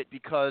limit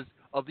because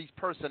of these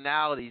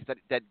personalities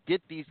that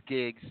get these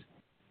gigs.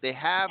 They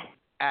have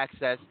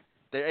access.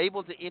 They're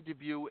able to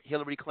interview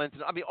Hillary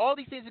Clinton. I mean, all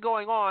these things are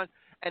going on,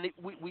 and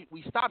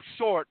we stop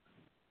short.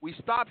 We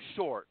stop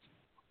short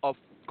of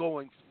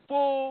going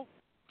full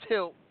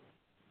tilt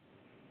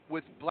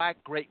with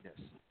black greatness.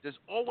 There's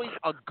always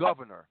a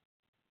governor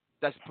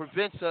that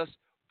prevents us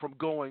from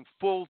going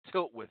full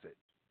tilt with it.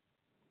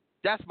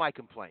 That's my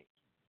complaint.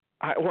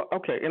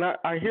 Okay, and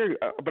I hear you,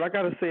 but I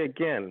got to say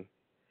again,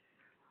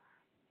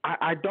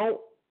 I don't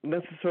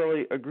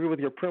necessarily agree with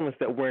your premise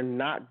that we're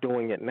not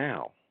doing it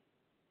now.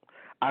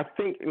 I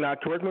think, now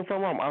correct me if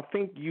I'm wrong, I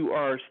think you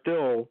are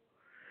still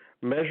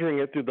measuring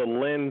it through the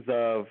lens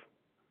of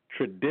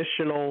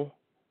traditional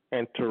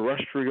and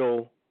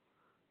terrestrial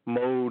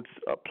modes,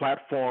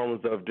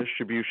 platforms of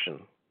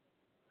distribution.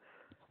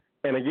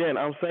 And again,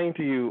 I'm saying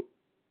to you,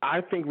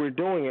 I think we're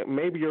doing it.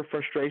 Maybe your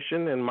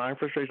frustration and my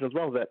frustration as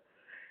well is that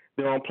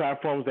they're on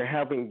platforms that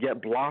haven't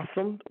yet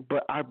blossomed,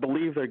 but I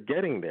believe they're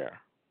getting there.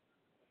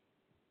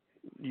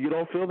 You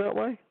don't feel that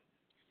way?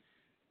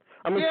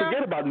 I mean,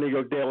 forget about New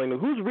York Daily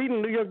News. Who's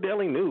reading New York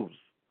Daily News?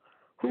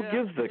 Who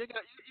gives a?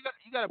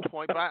 You got a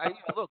point, but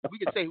look, we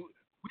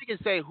can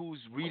say who's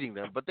reading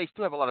them, but they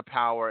still have a lot of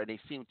power, and they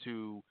seem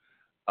to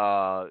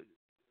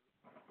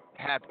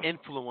have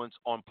influence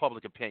on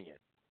public opinion,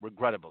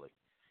 regrettably.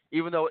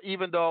 Even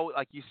though,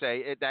 like you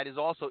say, that is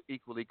also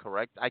equally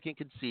correct. I can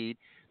concede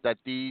that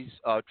these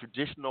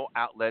traditional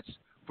outlets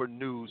for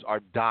news are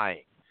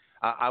dying.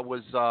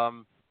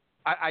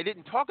 I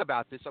didn't talk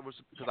about this. Because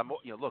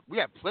look, we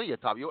have plenty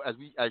of topics.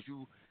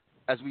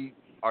 As we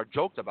are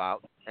joked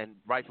about, and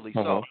rightfully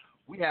so.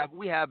 We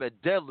have a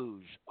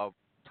deluge of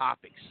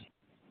topics,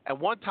 and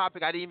one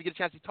topic I didn't even get a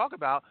chance to talk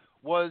about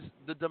was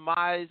the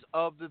demise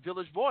of the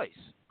Village Voice.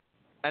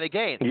 And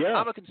again,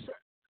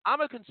 I'm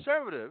a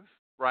conservative,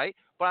 right?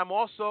 But I'm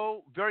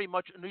also very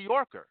much a New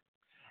Yorker,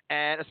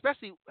 and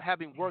especially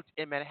having worked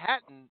in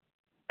Manhattan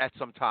at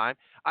some time,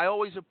 I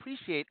always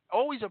appreciated.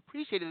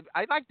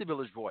 I liked the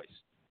Village Voice.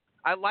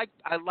 I liked.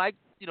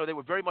 They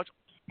were very much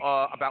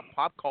about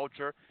pop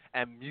culture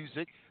and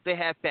music. They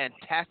had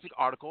fantastic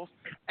articles,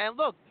 and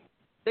look,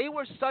 they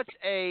were such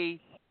a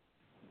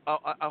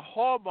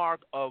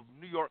hallmark of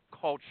New York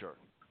culture.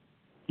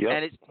 Yep.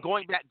 And it's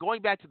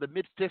going back to the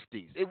mid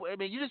 '50s.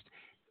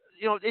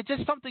 It's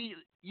just something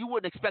you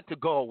wouldn't expect to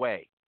go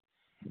away.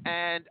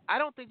 And I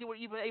don't think they were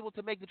even able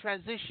to make the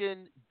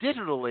transition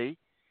digitally.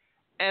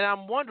 And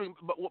I'm wondering,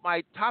 but what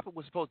my topic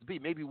was supposed to be,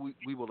 maybe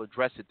we will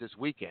address it this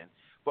weekend,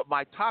 but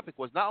my topic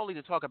was not only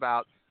to talk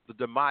about the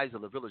demise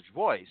of the Village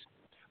Voice,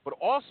 but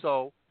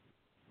also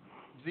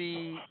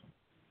the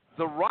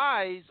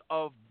rise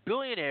of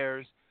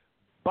billionaires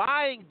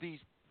buying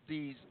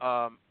these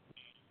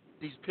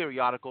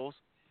periodicals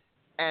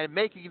and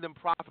making them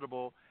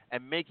profitable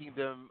and making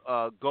them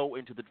go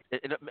into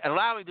and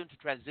allowing them to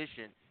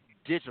transition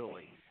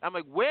digitally. I'm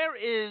like, where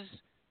is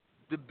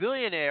the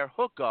billionaire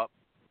hookup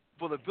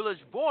for the Village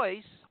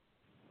Voice,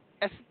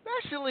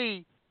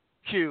 especially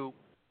Q,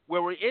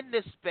 where we're in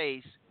this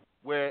space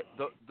where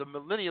the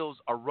millennials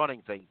are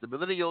running things, the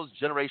millennials,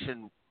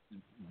 generation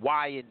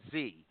Y and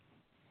Z,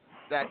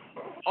 that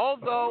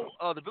although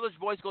the Village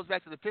Voice goes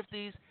back to the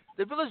 50s,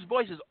 the Village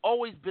Voice has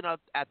always been at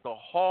the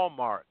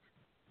hallmark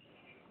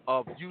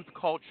of youth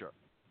culture,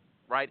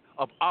 right,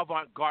 of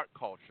avant-garde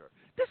culture.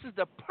 This is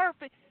the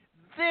perfect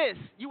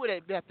 – you would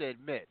have to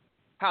admit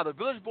how the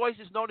Village Voice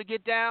is known to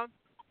get down.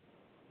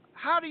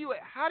 How do you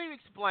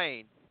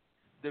explain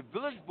the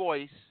Village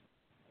Voice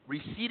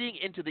receding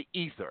into the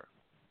ether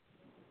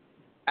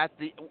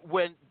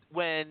when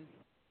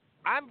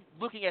I'm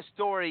looking at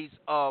stories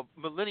of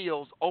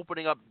millennials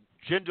opening up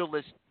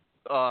genderless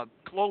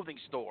clothing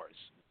stores?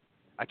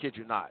 I kid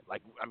you not.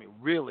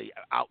 Really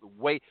out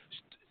the way.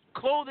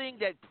 Clothing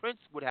that Prince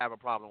would have a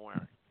problem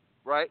wearing,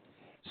 right?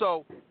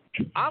 So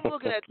I'm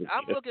looking at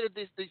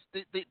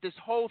this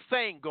whole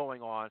thing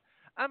going on.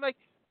 I'm like,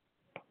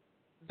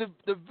 the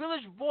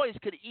Village Voice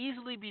could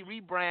easily be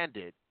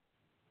rebranded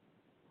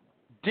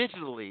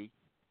digitally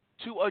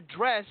to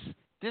address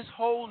this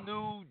whole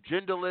new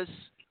genderless,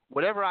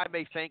 whatever I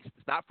may think.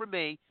 It's not for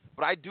me,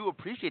 but I do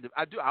appreciate it.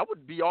 I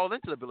would be all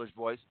into the Village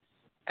Voice,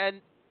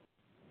 and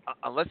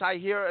unless I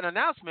hear an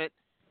announcement,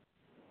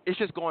 it's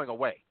just going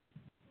away.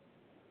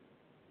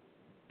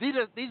 These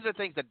are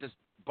things that just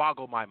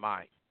boggle my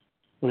mind.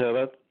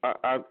 Yeah,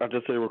 I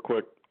just say real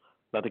quick,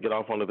 not to get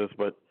off onto this,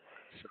 but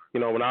you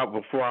know,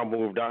 before I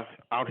moved out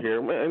here,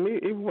 and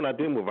even when I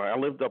did move out, I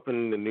lived up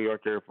in the New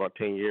York area for about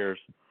 10 years.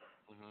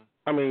 Mm-hmm.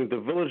 I mean, the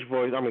Village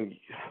Voice. I mean,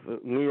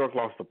 New York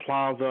lost the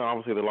Plaza.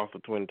 Obviously, they lost the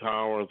Twin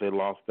Towers. They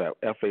lost that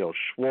FAO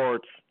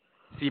Schwartz.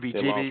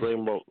 CBGBs. They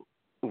lost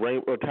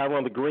Tavern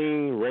on the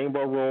Green,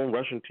 Rainbow Room,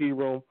 Russian Tea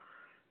Room.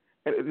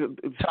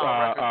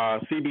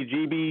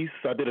 CBGBs.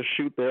 I did a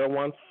shoot there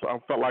once. I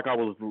felt like I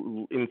was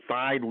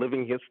inside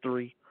living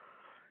history.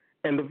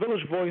 And the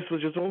Village Voice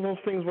was just one of those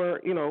things where,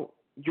 you know,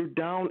 you're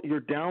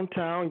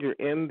downtown, you're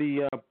in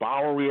the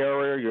Bowery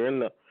area, you're in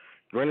the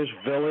Greenwich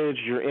Village,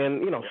 you're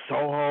in, you know,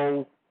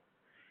 Soho,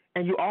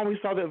 and you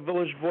always saw that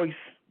Village Voice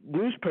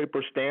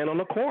newspaper stand on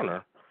the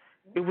corner.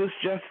 It was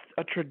just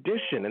a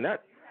tradition, and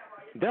that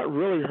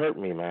really hurt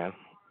me, man.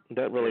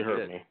 That really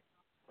hurt me.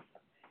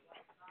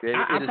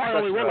 I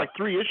probably only read like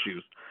 3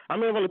 issues. I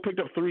may have only picked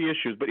up 3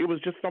 issues, but it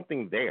was just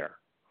something there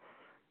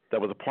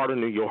that was a part of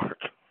New York.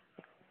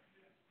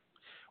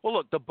 Well,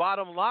 look, the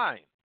bottom line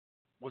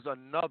was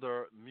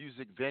another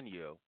music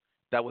venue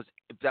that was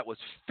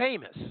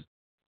famous,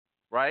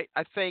 right?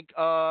 I think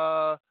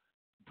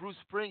Bruce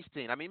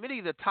Springsteen. I mean, many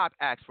of the top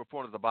acts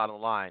performed at the bottom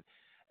line,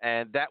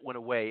 and that went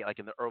away like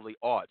in the early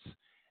aughts,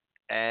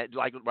 and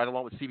like right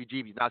along with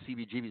CBGB's. Now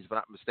CBGB's, if I'm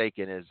not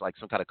mistaken, is like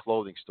some kind of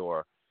clothing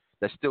store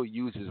that still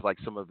uses like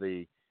some of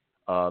the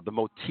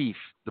motifs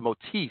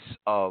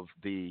of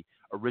the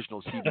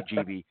original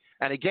CBGB.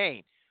 And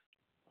again,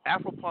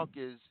 Afropunk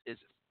is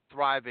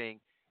thriving,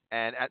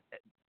 and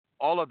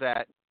all of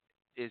that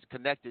is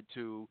connected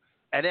to,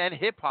 and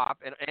hip hop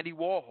and Andy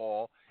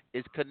Warhol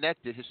is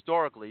connected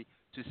historically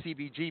to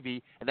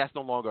CBGB, and that's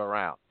no longer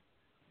around.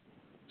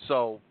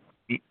 So,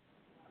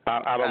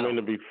 I don't mean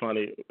to be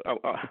funny.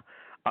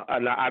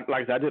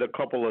 I did a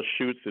couple of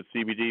shoots at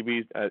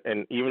CBGB's,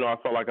 and even though I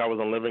felt like I was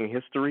in living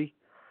history,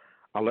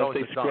 unless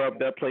they scrubbed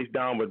that place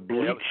down with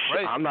bleach,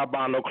 I'm not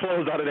buying no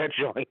clothes out of that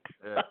joint.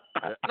 Yeah.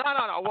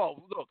 No.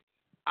 Well, look,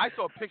 I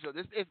saw a picture of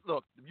this.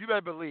 Look, you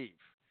better believe,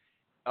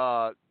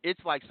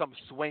 it's like some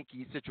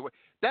swanky situation.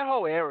 That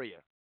whole area,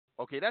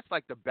 okay, that's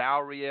like the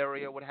Bowery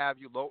area, what have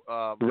you.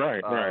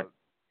 Right.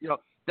 You know,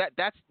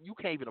 that's you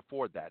can't even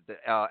afford that. The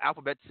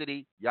Alphabet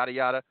City, yada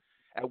yada.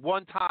 At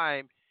one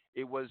time,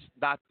 it was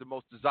not the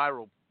most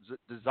desirable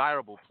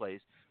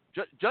place.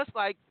 Just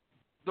like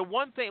the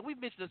one thing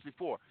we've mentioned this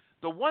before.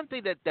 The one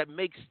thing that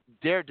makes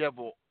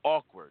Daredevil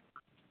awkward,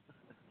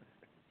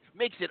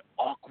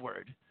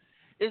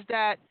 is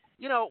that,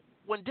 you know,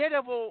 when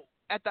Daredevil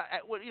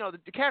you know,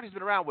 the character's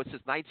been around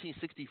since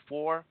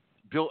 1964,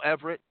 Bill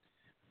Everett,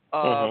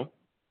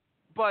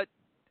 but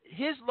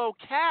his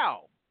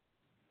locale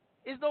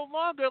is no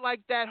longer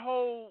like that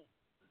whole.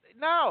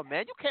 No,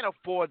 man, you can't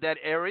afford that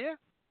area.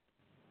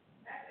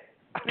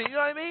 I mean, you know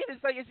what I mean?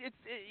 It's like it's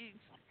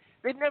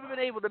they've never been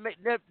able to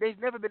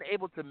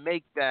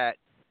make that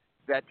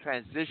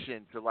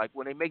transition to, like,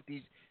 when they make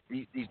these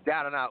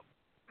down and out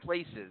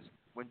places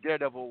when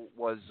Daredevil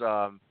was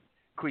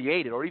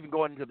created, or even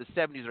going into the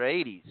 70s or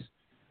 80s.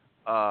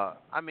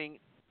 I mean,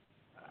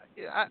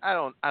 I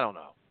don't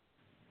know.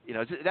 You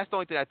know, that's the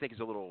only thing I think is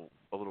a little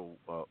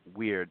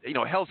weird. You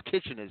know, Hell's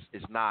Kitchen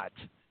is not.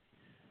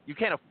 You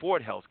can't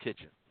afford Hell's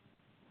Kitchen.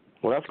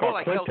 Well, that's called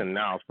like Clinton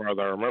now, as far as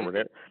I remember.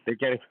 They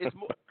can't. It's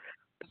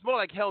more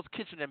like Hell's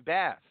Kitchen and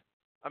Bath.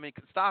 I mean,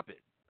 stop it.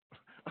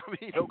 I mean,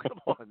 you know, come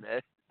on,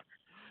 man.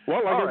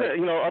 Well, like I said,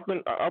 you know, up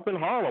in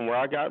Harlem where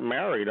I got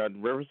married at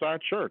Riverside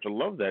Church. I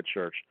love that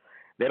church.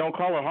 They don't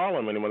call it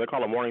Harlem anymore. They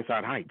call it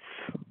Morningside Heights.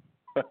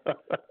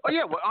 Oh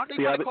yeah, well, aren't they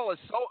trying to call it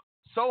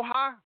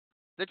Soha?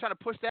 They're trying to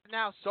push that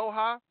now,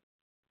 Soha.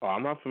 Oh,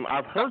 I'm not familiar.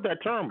 I've heard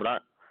that term,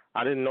 but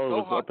I didn't know it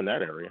was up in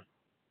that area.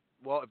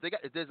 Well, if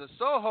there's a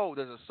Soho,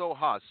 there's a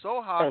Soha.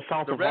 Soha. Oh,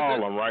 south of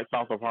Harlem, right?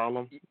 South of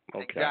Harlem.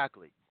 Okay.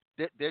 Exactly.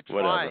 They're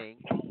trying.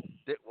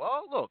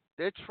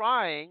 They're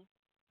trying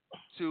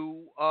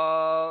to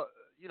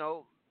you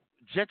know,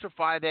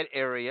 gentrify that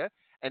area,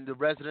 and the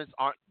residents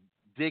aren't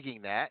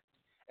digging that,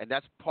 and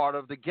that's part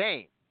of the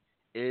game,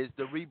 is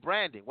the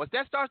rebranding. Once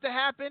that starts to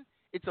happen,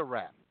 it's a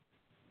wrap.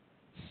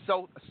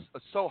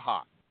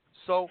 Soha.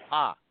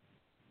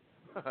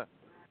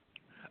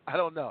 I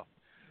don't know.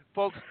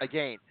 Folks,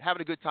 again,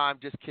 having a good time,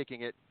 just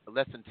kicking it,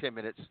 less than 10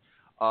 minutes.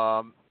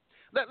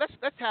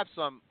 Let's have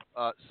some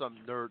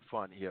nerd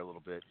fun here a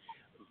little bit.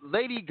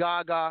 Lady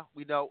Gaga,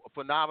 we know, a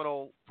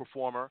phenomenal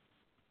performer.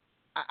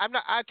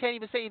 I can't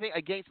even say anything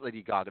against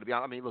Lady Gaga, to be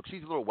honest. I mean, look,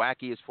 she's a little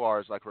wacky as far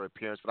as like her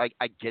appearance, but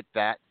I get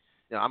that.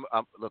 You know,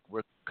 look,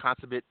 we're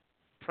consummate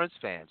Prince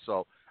fans,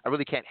 so I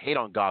really can't hate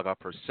on Gaga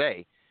per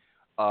se.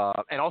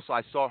 And also,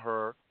 I saw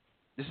her.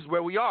 This is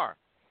where we are.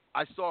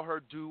 I saw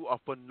her do a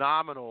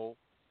phenomenal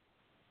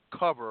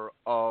cover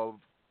of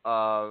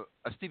a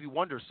Stevie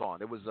Wonder song.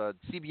 It was a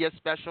CBS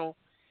special,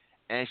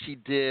 and she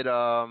did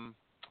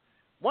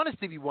one of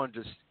Stevie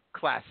Wonder's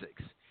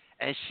classics,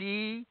 and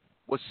she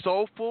was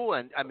soulful,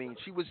 and I mean,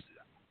 she was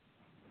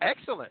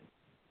excellent.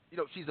 You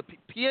know, she's a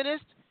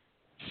pianist.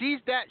 She's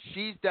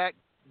that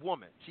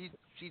woman.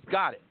 She's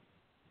got it.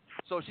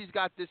 So she's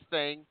got this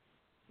thing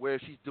where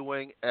she's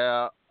doing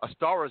A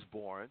Star Is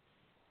Born.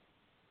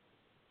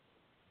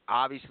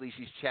 Obviously,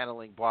 she's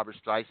channeling Barbra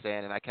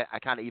Streisand, and I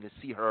kind of even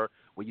see her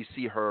when you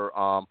see her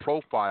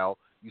profile.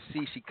 You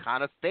see she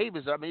kind of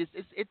favors her. I mean,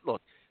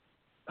 look,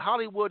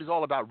 Hollywood is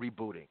all about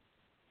rebooting.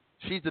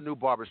 She's the new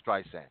Barbra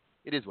Streisand.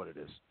 It is what it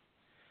is.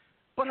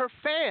 But her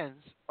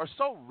fans are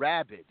so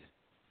rabid,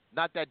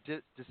 not that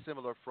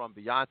dissimilar from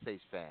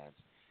Beyonce's fans,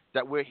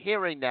 that we're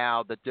hearing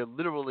now that they're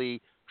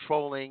literally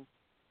trolling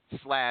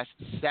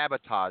 /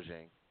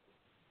 sabotaging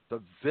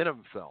the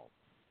Venom film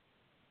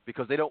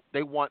because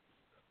they want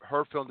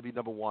her film to be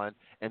number one,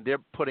 and they're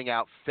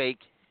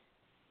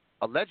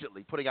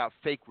allegedly putting out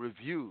fake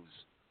reviews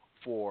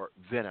for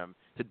Venom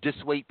to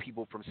dissuade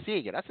people from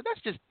seeing it. I said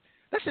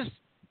that's just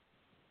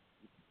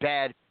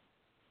bad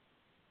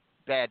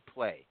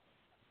play.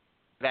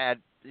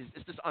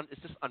 It's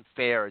just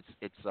unfair.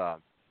 It's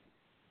not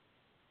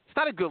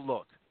a good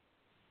look.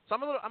 So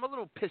I'm a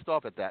little pissed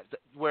off at that.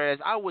 Whereas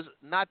I was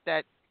not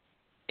that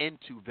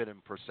into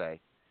Venom per se.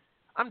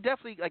 I'm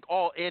definitely like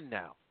all in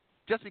now,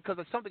 just because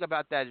of something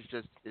about that is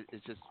just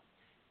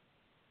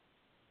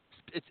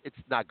it's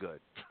not good.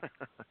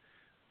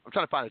 I'm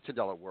trying to find a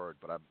 $10 word,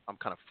 but I'm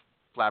kind of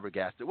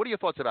flabbergasted. What are your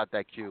thoughts about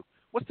that, Q?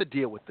 What's the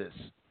deal with this?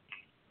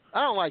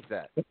 I don't like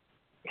that.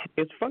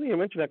 It's funny you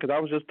mention that because I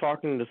was just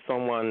talking to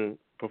someone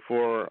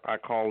before I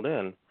called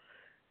in,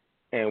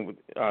 and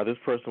this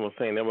person was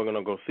saying they were going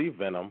to go see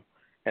Venom,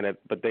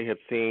 but they had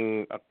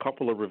seen a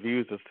couple of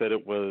reviews that said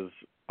it was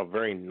a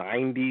very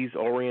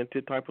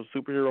 90s-oriented type of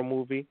superhero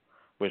movie,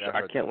 which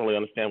I can't really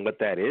understand what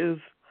that is.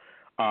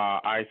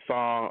 I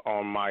saw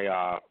on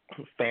my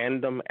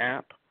fandom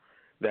app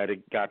that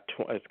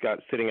it's got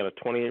sitting at a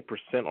 28%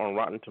 on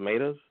Rotten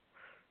Tomatoes.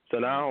 So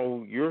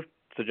now you're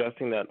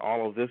suggesting that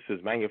all of this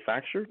is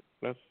manufactured?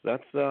 That's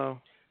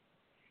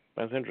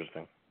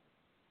interesting.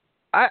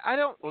 I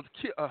don't. Well,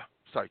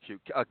 sorry, Q.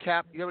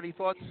 Cap, you have any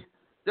thoughts?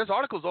 There's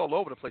articles all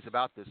over the place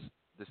about this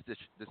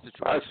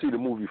situation. I see the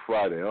movie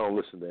Friday. I don't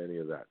listen to any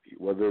of that.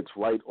 Whether it's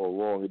right or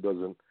wrong, it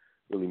doesn't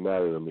really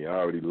matter to me. I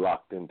already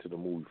locked into the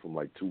movie from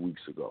like 2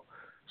 weeks ago.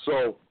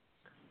 So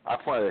I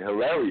find it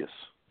hilarious,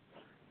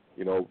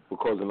 you know,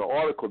 because in the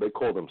article they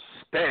call them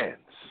stans.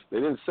 They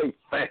didn't say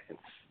fans.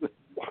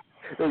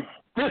 They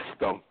dissed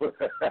them.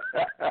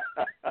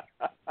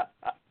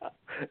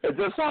 And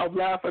just how I'm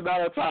laughing now,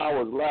 that's how I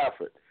was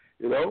laughing.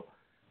 You know,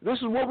 this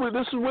is where it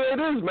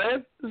is,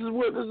 man. This is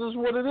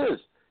what it is.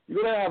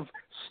 You're gonna have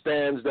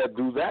stans that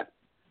do that.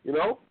 You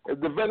know,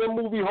 if the Venom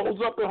movie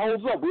holds up, it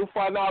holds up. We'll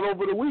find out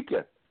over the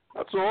weekend.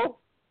 That's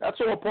all.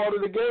 That's all part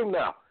of the game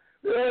now.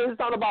 It's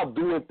not about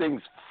doing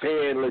things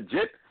fair and legit.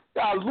 You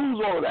gotta lose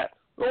all of that.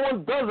 No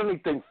one does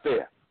anything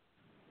fair.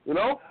 You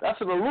know, that's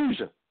an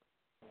illusion.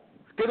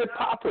 Get it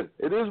popping.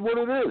 It is what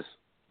it is.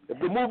 If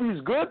the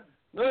movie's good,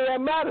 none of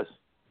that matters.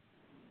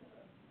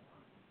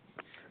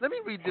 Let me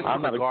read this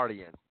from The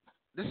Guardian.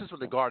 This is from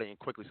The Guardian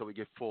quickly so we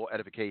get full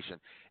edification.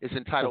 It's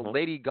entitled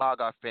Lady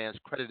Gaga fans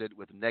credited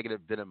with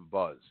negative Venom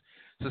buzz.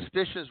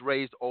 Suspicions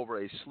raised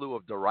over a slew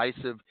of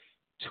derisive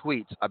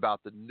tweets about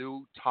the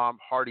new Tom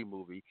Hardy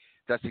movie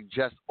that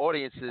suggests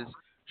audiences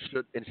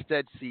should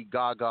instead see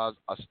Gaga's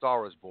A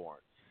Star Is Born.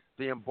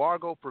 The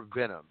embargo for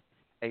Venom,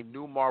 a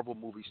new Marvel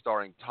movie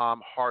starring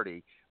Tom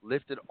Hardy,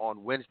 lifted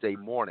on Wednesday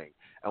morning.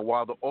 And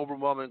while the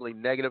overwhelmingly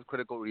negative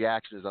critical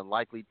reaction is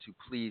unlikely to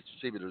please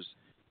distributors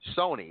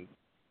Sony,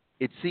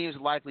 it seems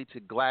likely to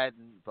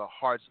gladden the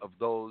hearts of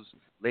those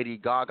Lady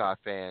Gaga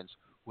fans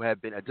who have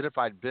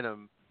identified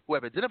Venom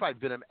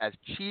as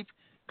chief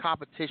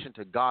competition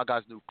to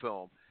Gaga's new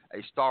film,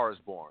 A Star Is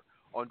Born.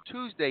 On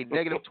Tuesday,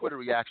 negative Twitter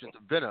reactions to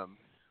Venom,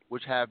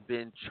 which have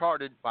been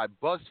charted by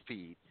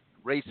BuzzFeed,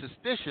 raised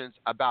suspicions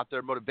about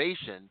their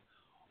motivation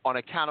on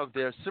account of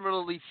their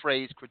similarly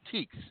phrased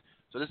critiques.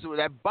 So this is where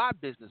that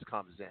bot business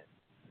comes in.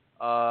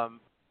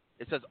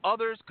 It says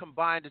others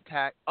combined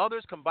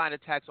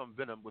attacks on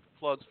Venom with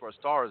plugs for A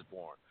Star Is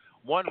Born.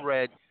 One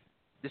read,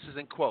 this is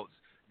in quotes,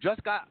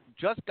 just got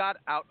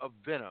out of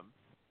Venom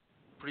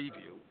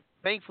preview.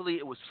 Thankfully,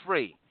 it was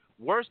free.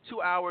 Worst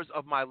 2 hours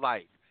of my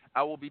life.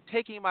 I will be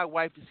taking my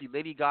wife to see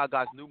Lady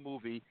Gaga's new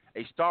movie,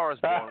 A Star Is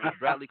Born, with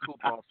Bradley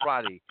Cooper on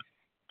Friday.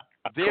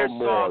 Their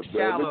song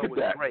Shallow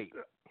was great.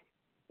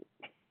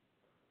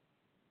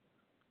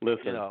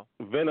 Listen,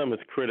 Venom is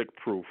critique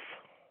proof.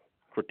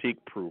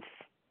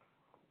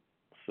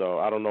 So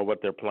I don't know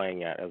what they're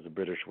playing at, as the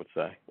British would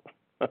say.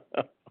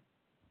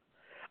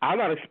 I'm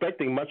not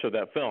expecting much of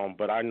that film,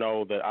 but I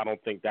know that I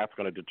don't think that's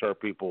going to deter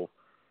people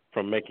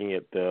from making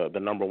it the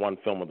number one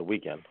film of the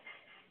weekend.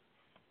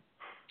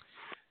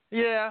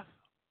 Yeah.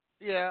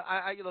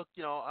 I look,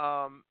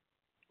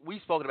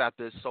 we've spoken about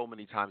this so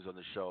many times on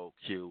the show,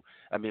 Q.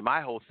 I mean,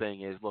 my whole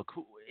thing is, look,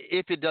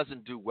 if it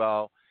doesn't do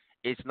well,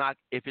 it's not.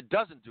 If it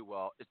doesn't do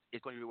well,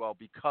 it's going to do well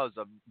because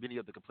of many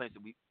of the complaints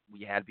that we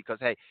had. Because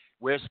hey,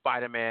 where's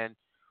Spider-Man?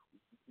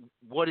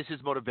 What is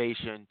his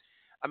motivation?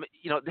 I mean,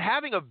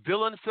 having a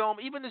villain film,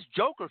 even this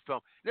Joker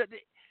film, that's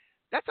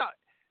a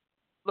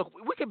look.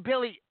 We can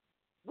barely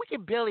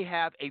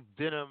have a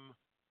Venom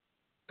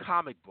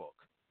comic book.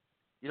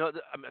 Let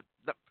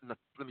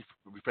me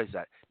rephrase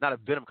that. Not a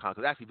Venom comic,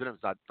 because actually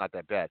Venom's not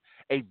that bad.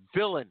 A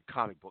villain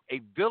comic book,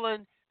 a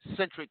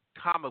villain-centric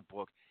comic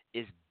book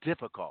is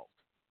difficult.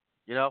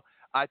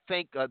 I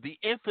think the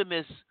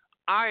infamous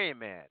Iron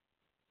Man,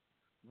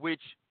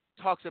 which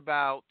talks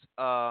about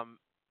Dr.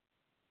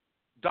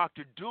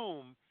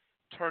 Doom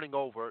turning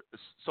over,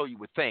 so you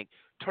would think,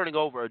 turning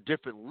over a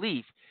different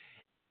leaf,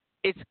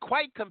 it's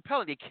quite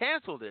compelling. They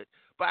canceled it,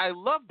 but I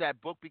love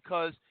that book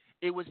because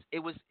it was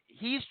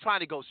he's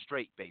trying to go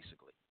straight,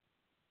 basically.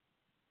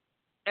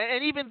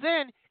 And even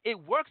then, it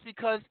works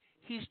because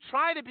he's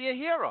trying to be a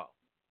hero.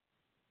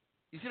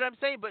 You see what I'm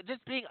saying? But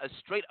just being a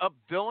straight-up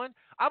villain,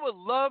 I would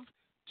love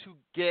to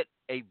get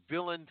a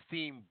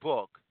villain-themed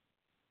book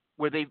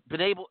where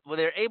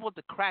they're able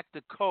to crack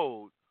the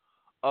code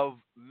of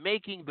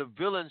making the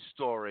villain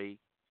story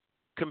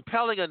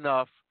compelling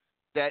enough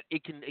that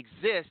it can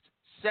exist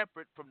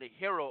separate from the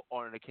hero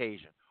on an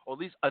occasion, or at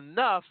least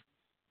enough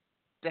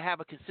to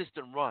have a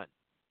consistent run.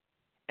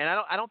 And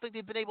I don't think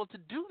they've been able to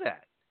do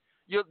that.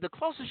 The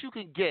closest you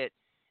can get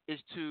is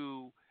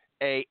to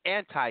a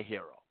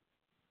anti-hero.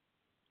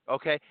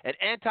 Okay? An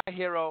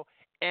anti-hero,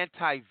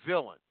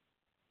 anti-villain.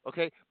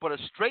 Okay? But a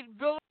straight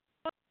villain,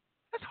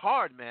 that's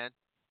hard, man.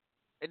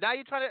 And now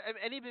you're trying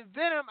to, and even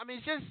Venom, I mean,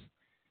 it's just,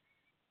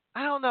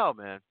 I don't know,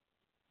 man.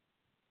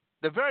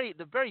 The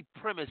very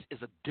premise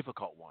is a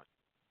difficult one.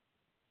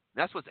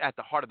 That's what's at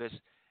the heart of this.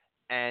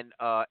 And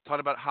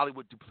talking about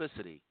Hollywood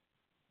duplicity.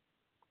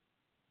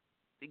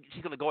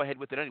 She's going to go ahead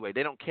with it anyway.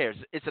 They don't care.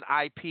 It's an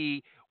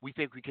IP. We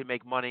think we can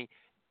make money.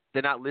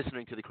 They're not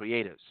listening to the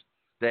creatives.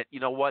 That, you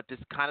know what, this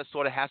kind of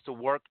sort of has to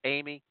work,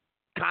 Amy.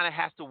 Kind of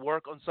has to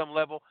work on some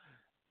level.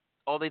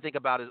 All they think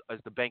about is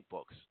the bank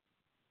books.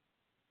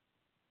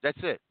 That's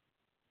it.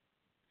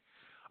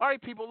 All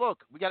right, people,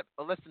 look, we got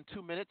less than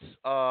 2 minutes.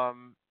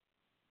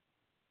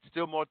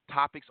 Still more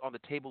topics on the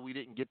table we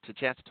didn't get a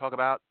chance to talk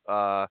about.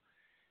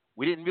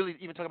 We didn't really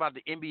even talk about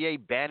the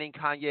NBA banning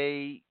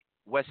Kanye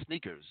West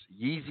sneakers,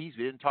 Yeezys.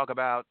 We didn't talk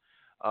about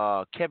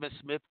Kevin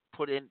Smith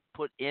put in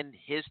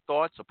his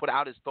thoughts, or put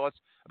out his thoughts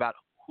about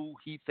who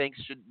he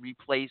thinks should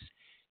replace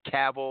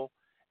Cavill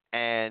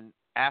and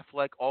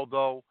Affleck,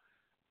 although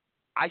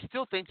I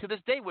still think to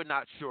this day we're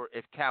not sure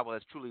if Cavill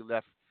has truly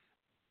left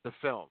the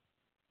film.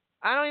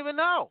 I don't even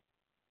know.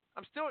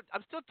 I'm still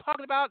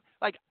talking about,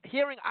 like,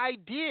 hearing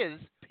ideas,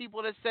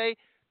 people that say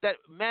that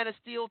Man of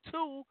Steel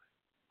 2,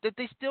 that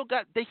they still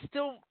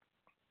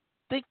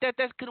think that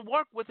could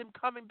work with him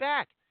coming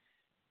back.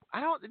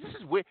 This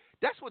is weird.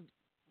 That's what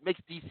makes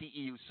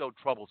DCEU so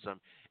troublesome,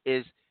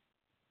 is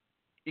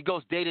it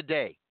goes day to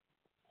day.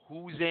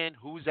 Who's in,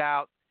 who's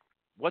out,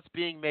 what's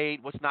being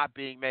made, what's not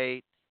being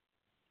made.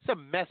 It's a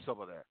mess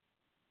over there.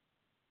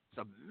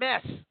 It's a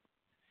mess.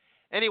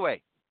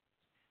 Anyway,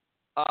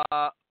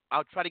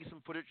 I'll try to get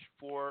some footage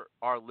for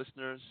our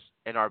listeners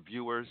and our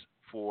viewers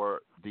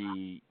for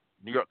the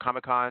New York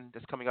Comic Con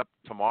that's coming up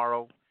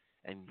tomorrow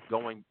and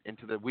going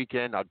into the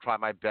weekend. I'll try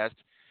my best.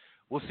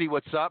 We'll see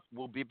what's up.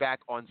 We'll be back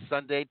on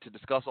Sunday to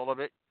discuss all of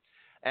it.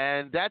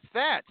 And that's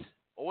that.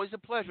 Always a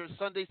pleasure.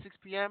 Sunday, 6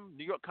 p.m.,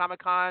 New York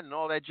Comic Con and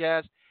all that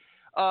jazz.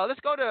 Let's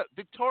go to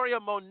Victoria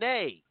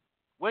Monet.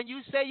 When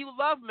You Say You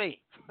Love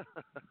Me.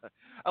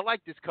 I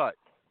like this cut.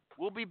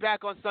 We'll be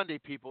back on Sunday,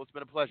 people. It's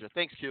been a pleasure.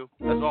 Thanks, Q.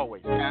 As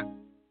always. Kat.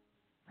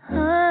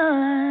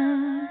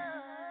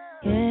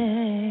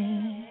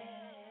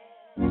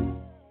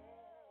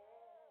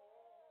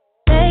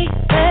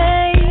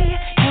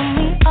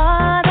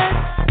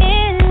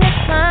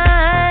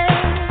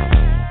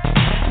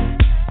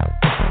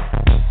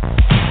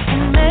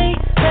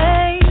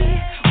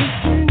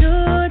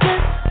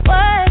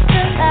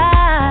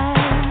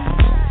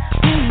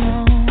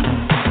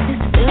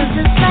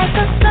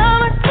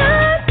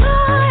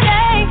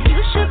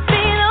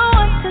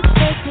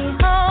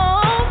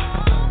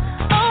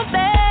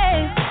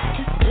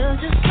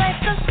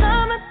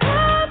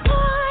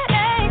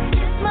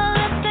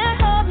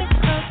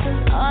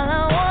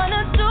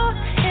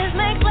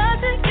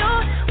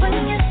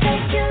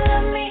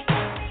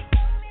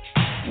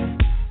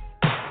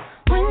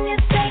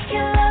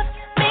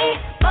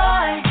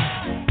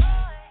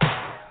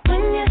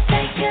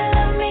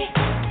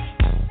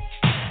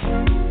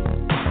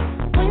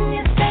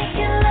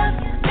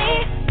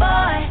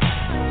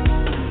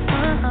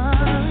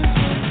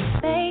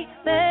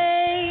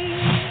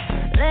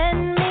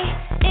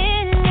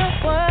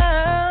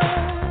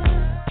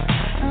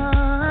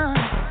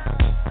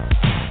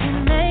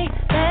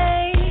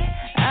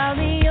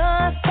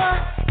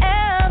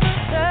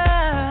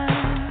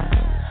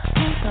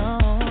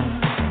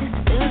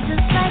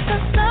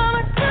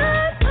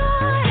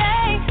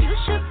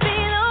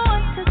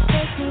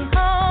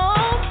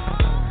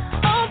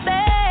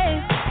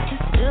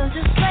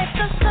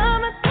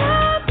 Summer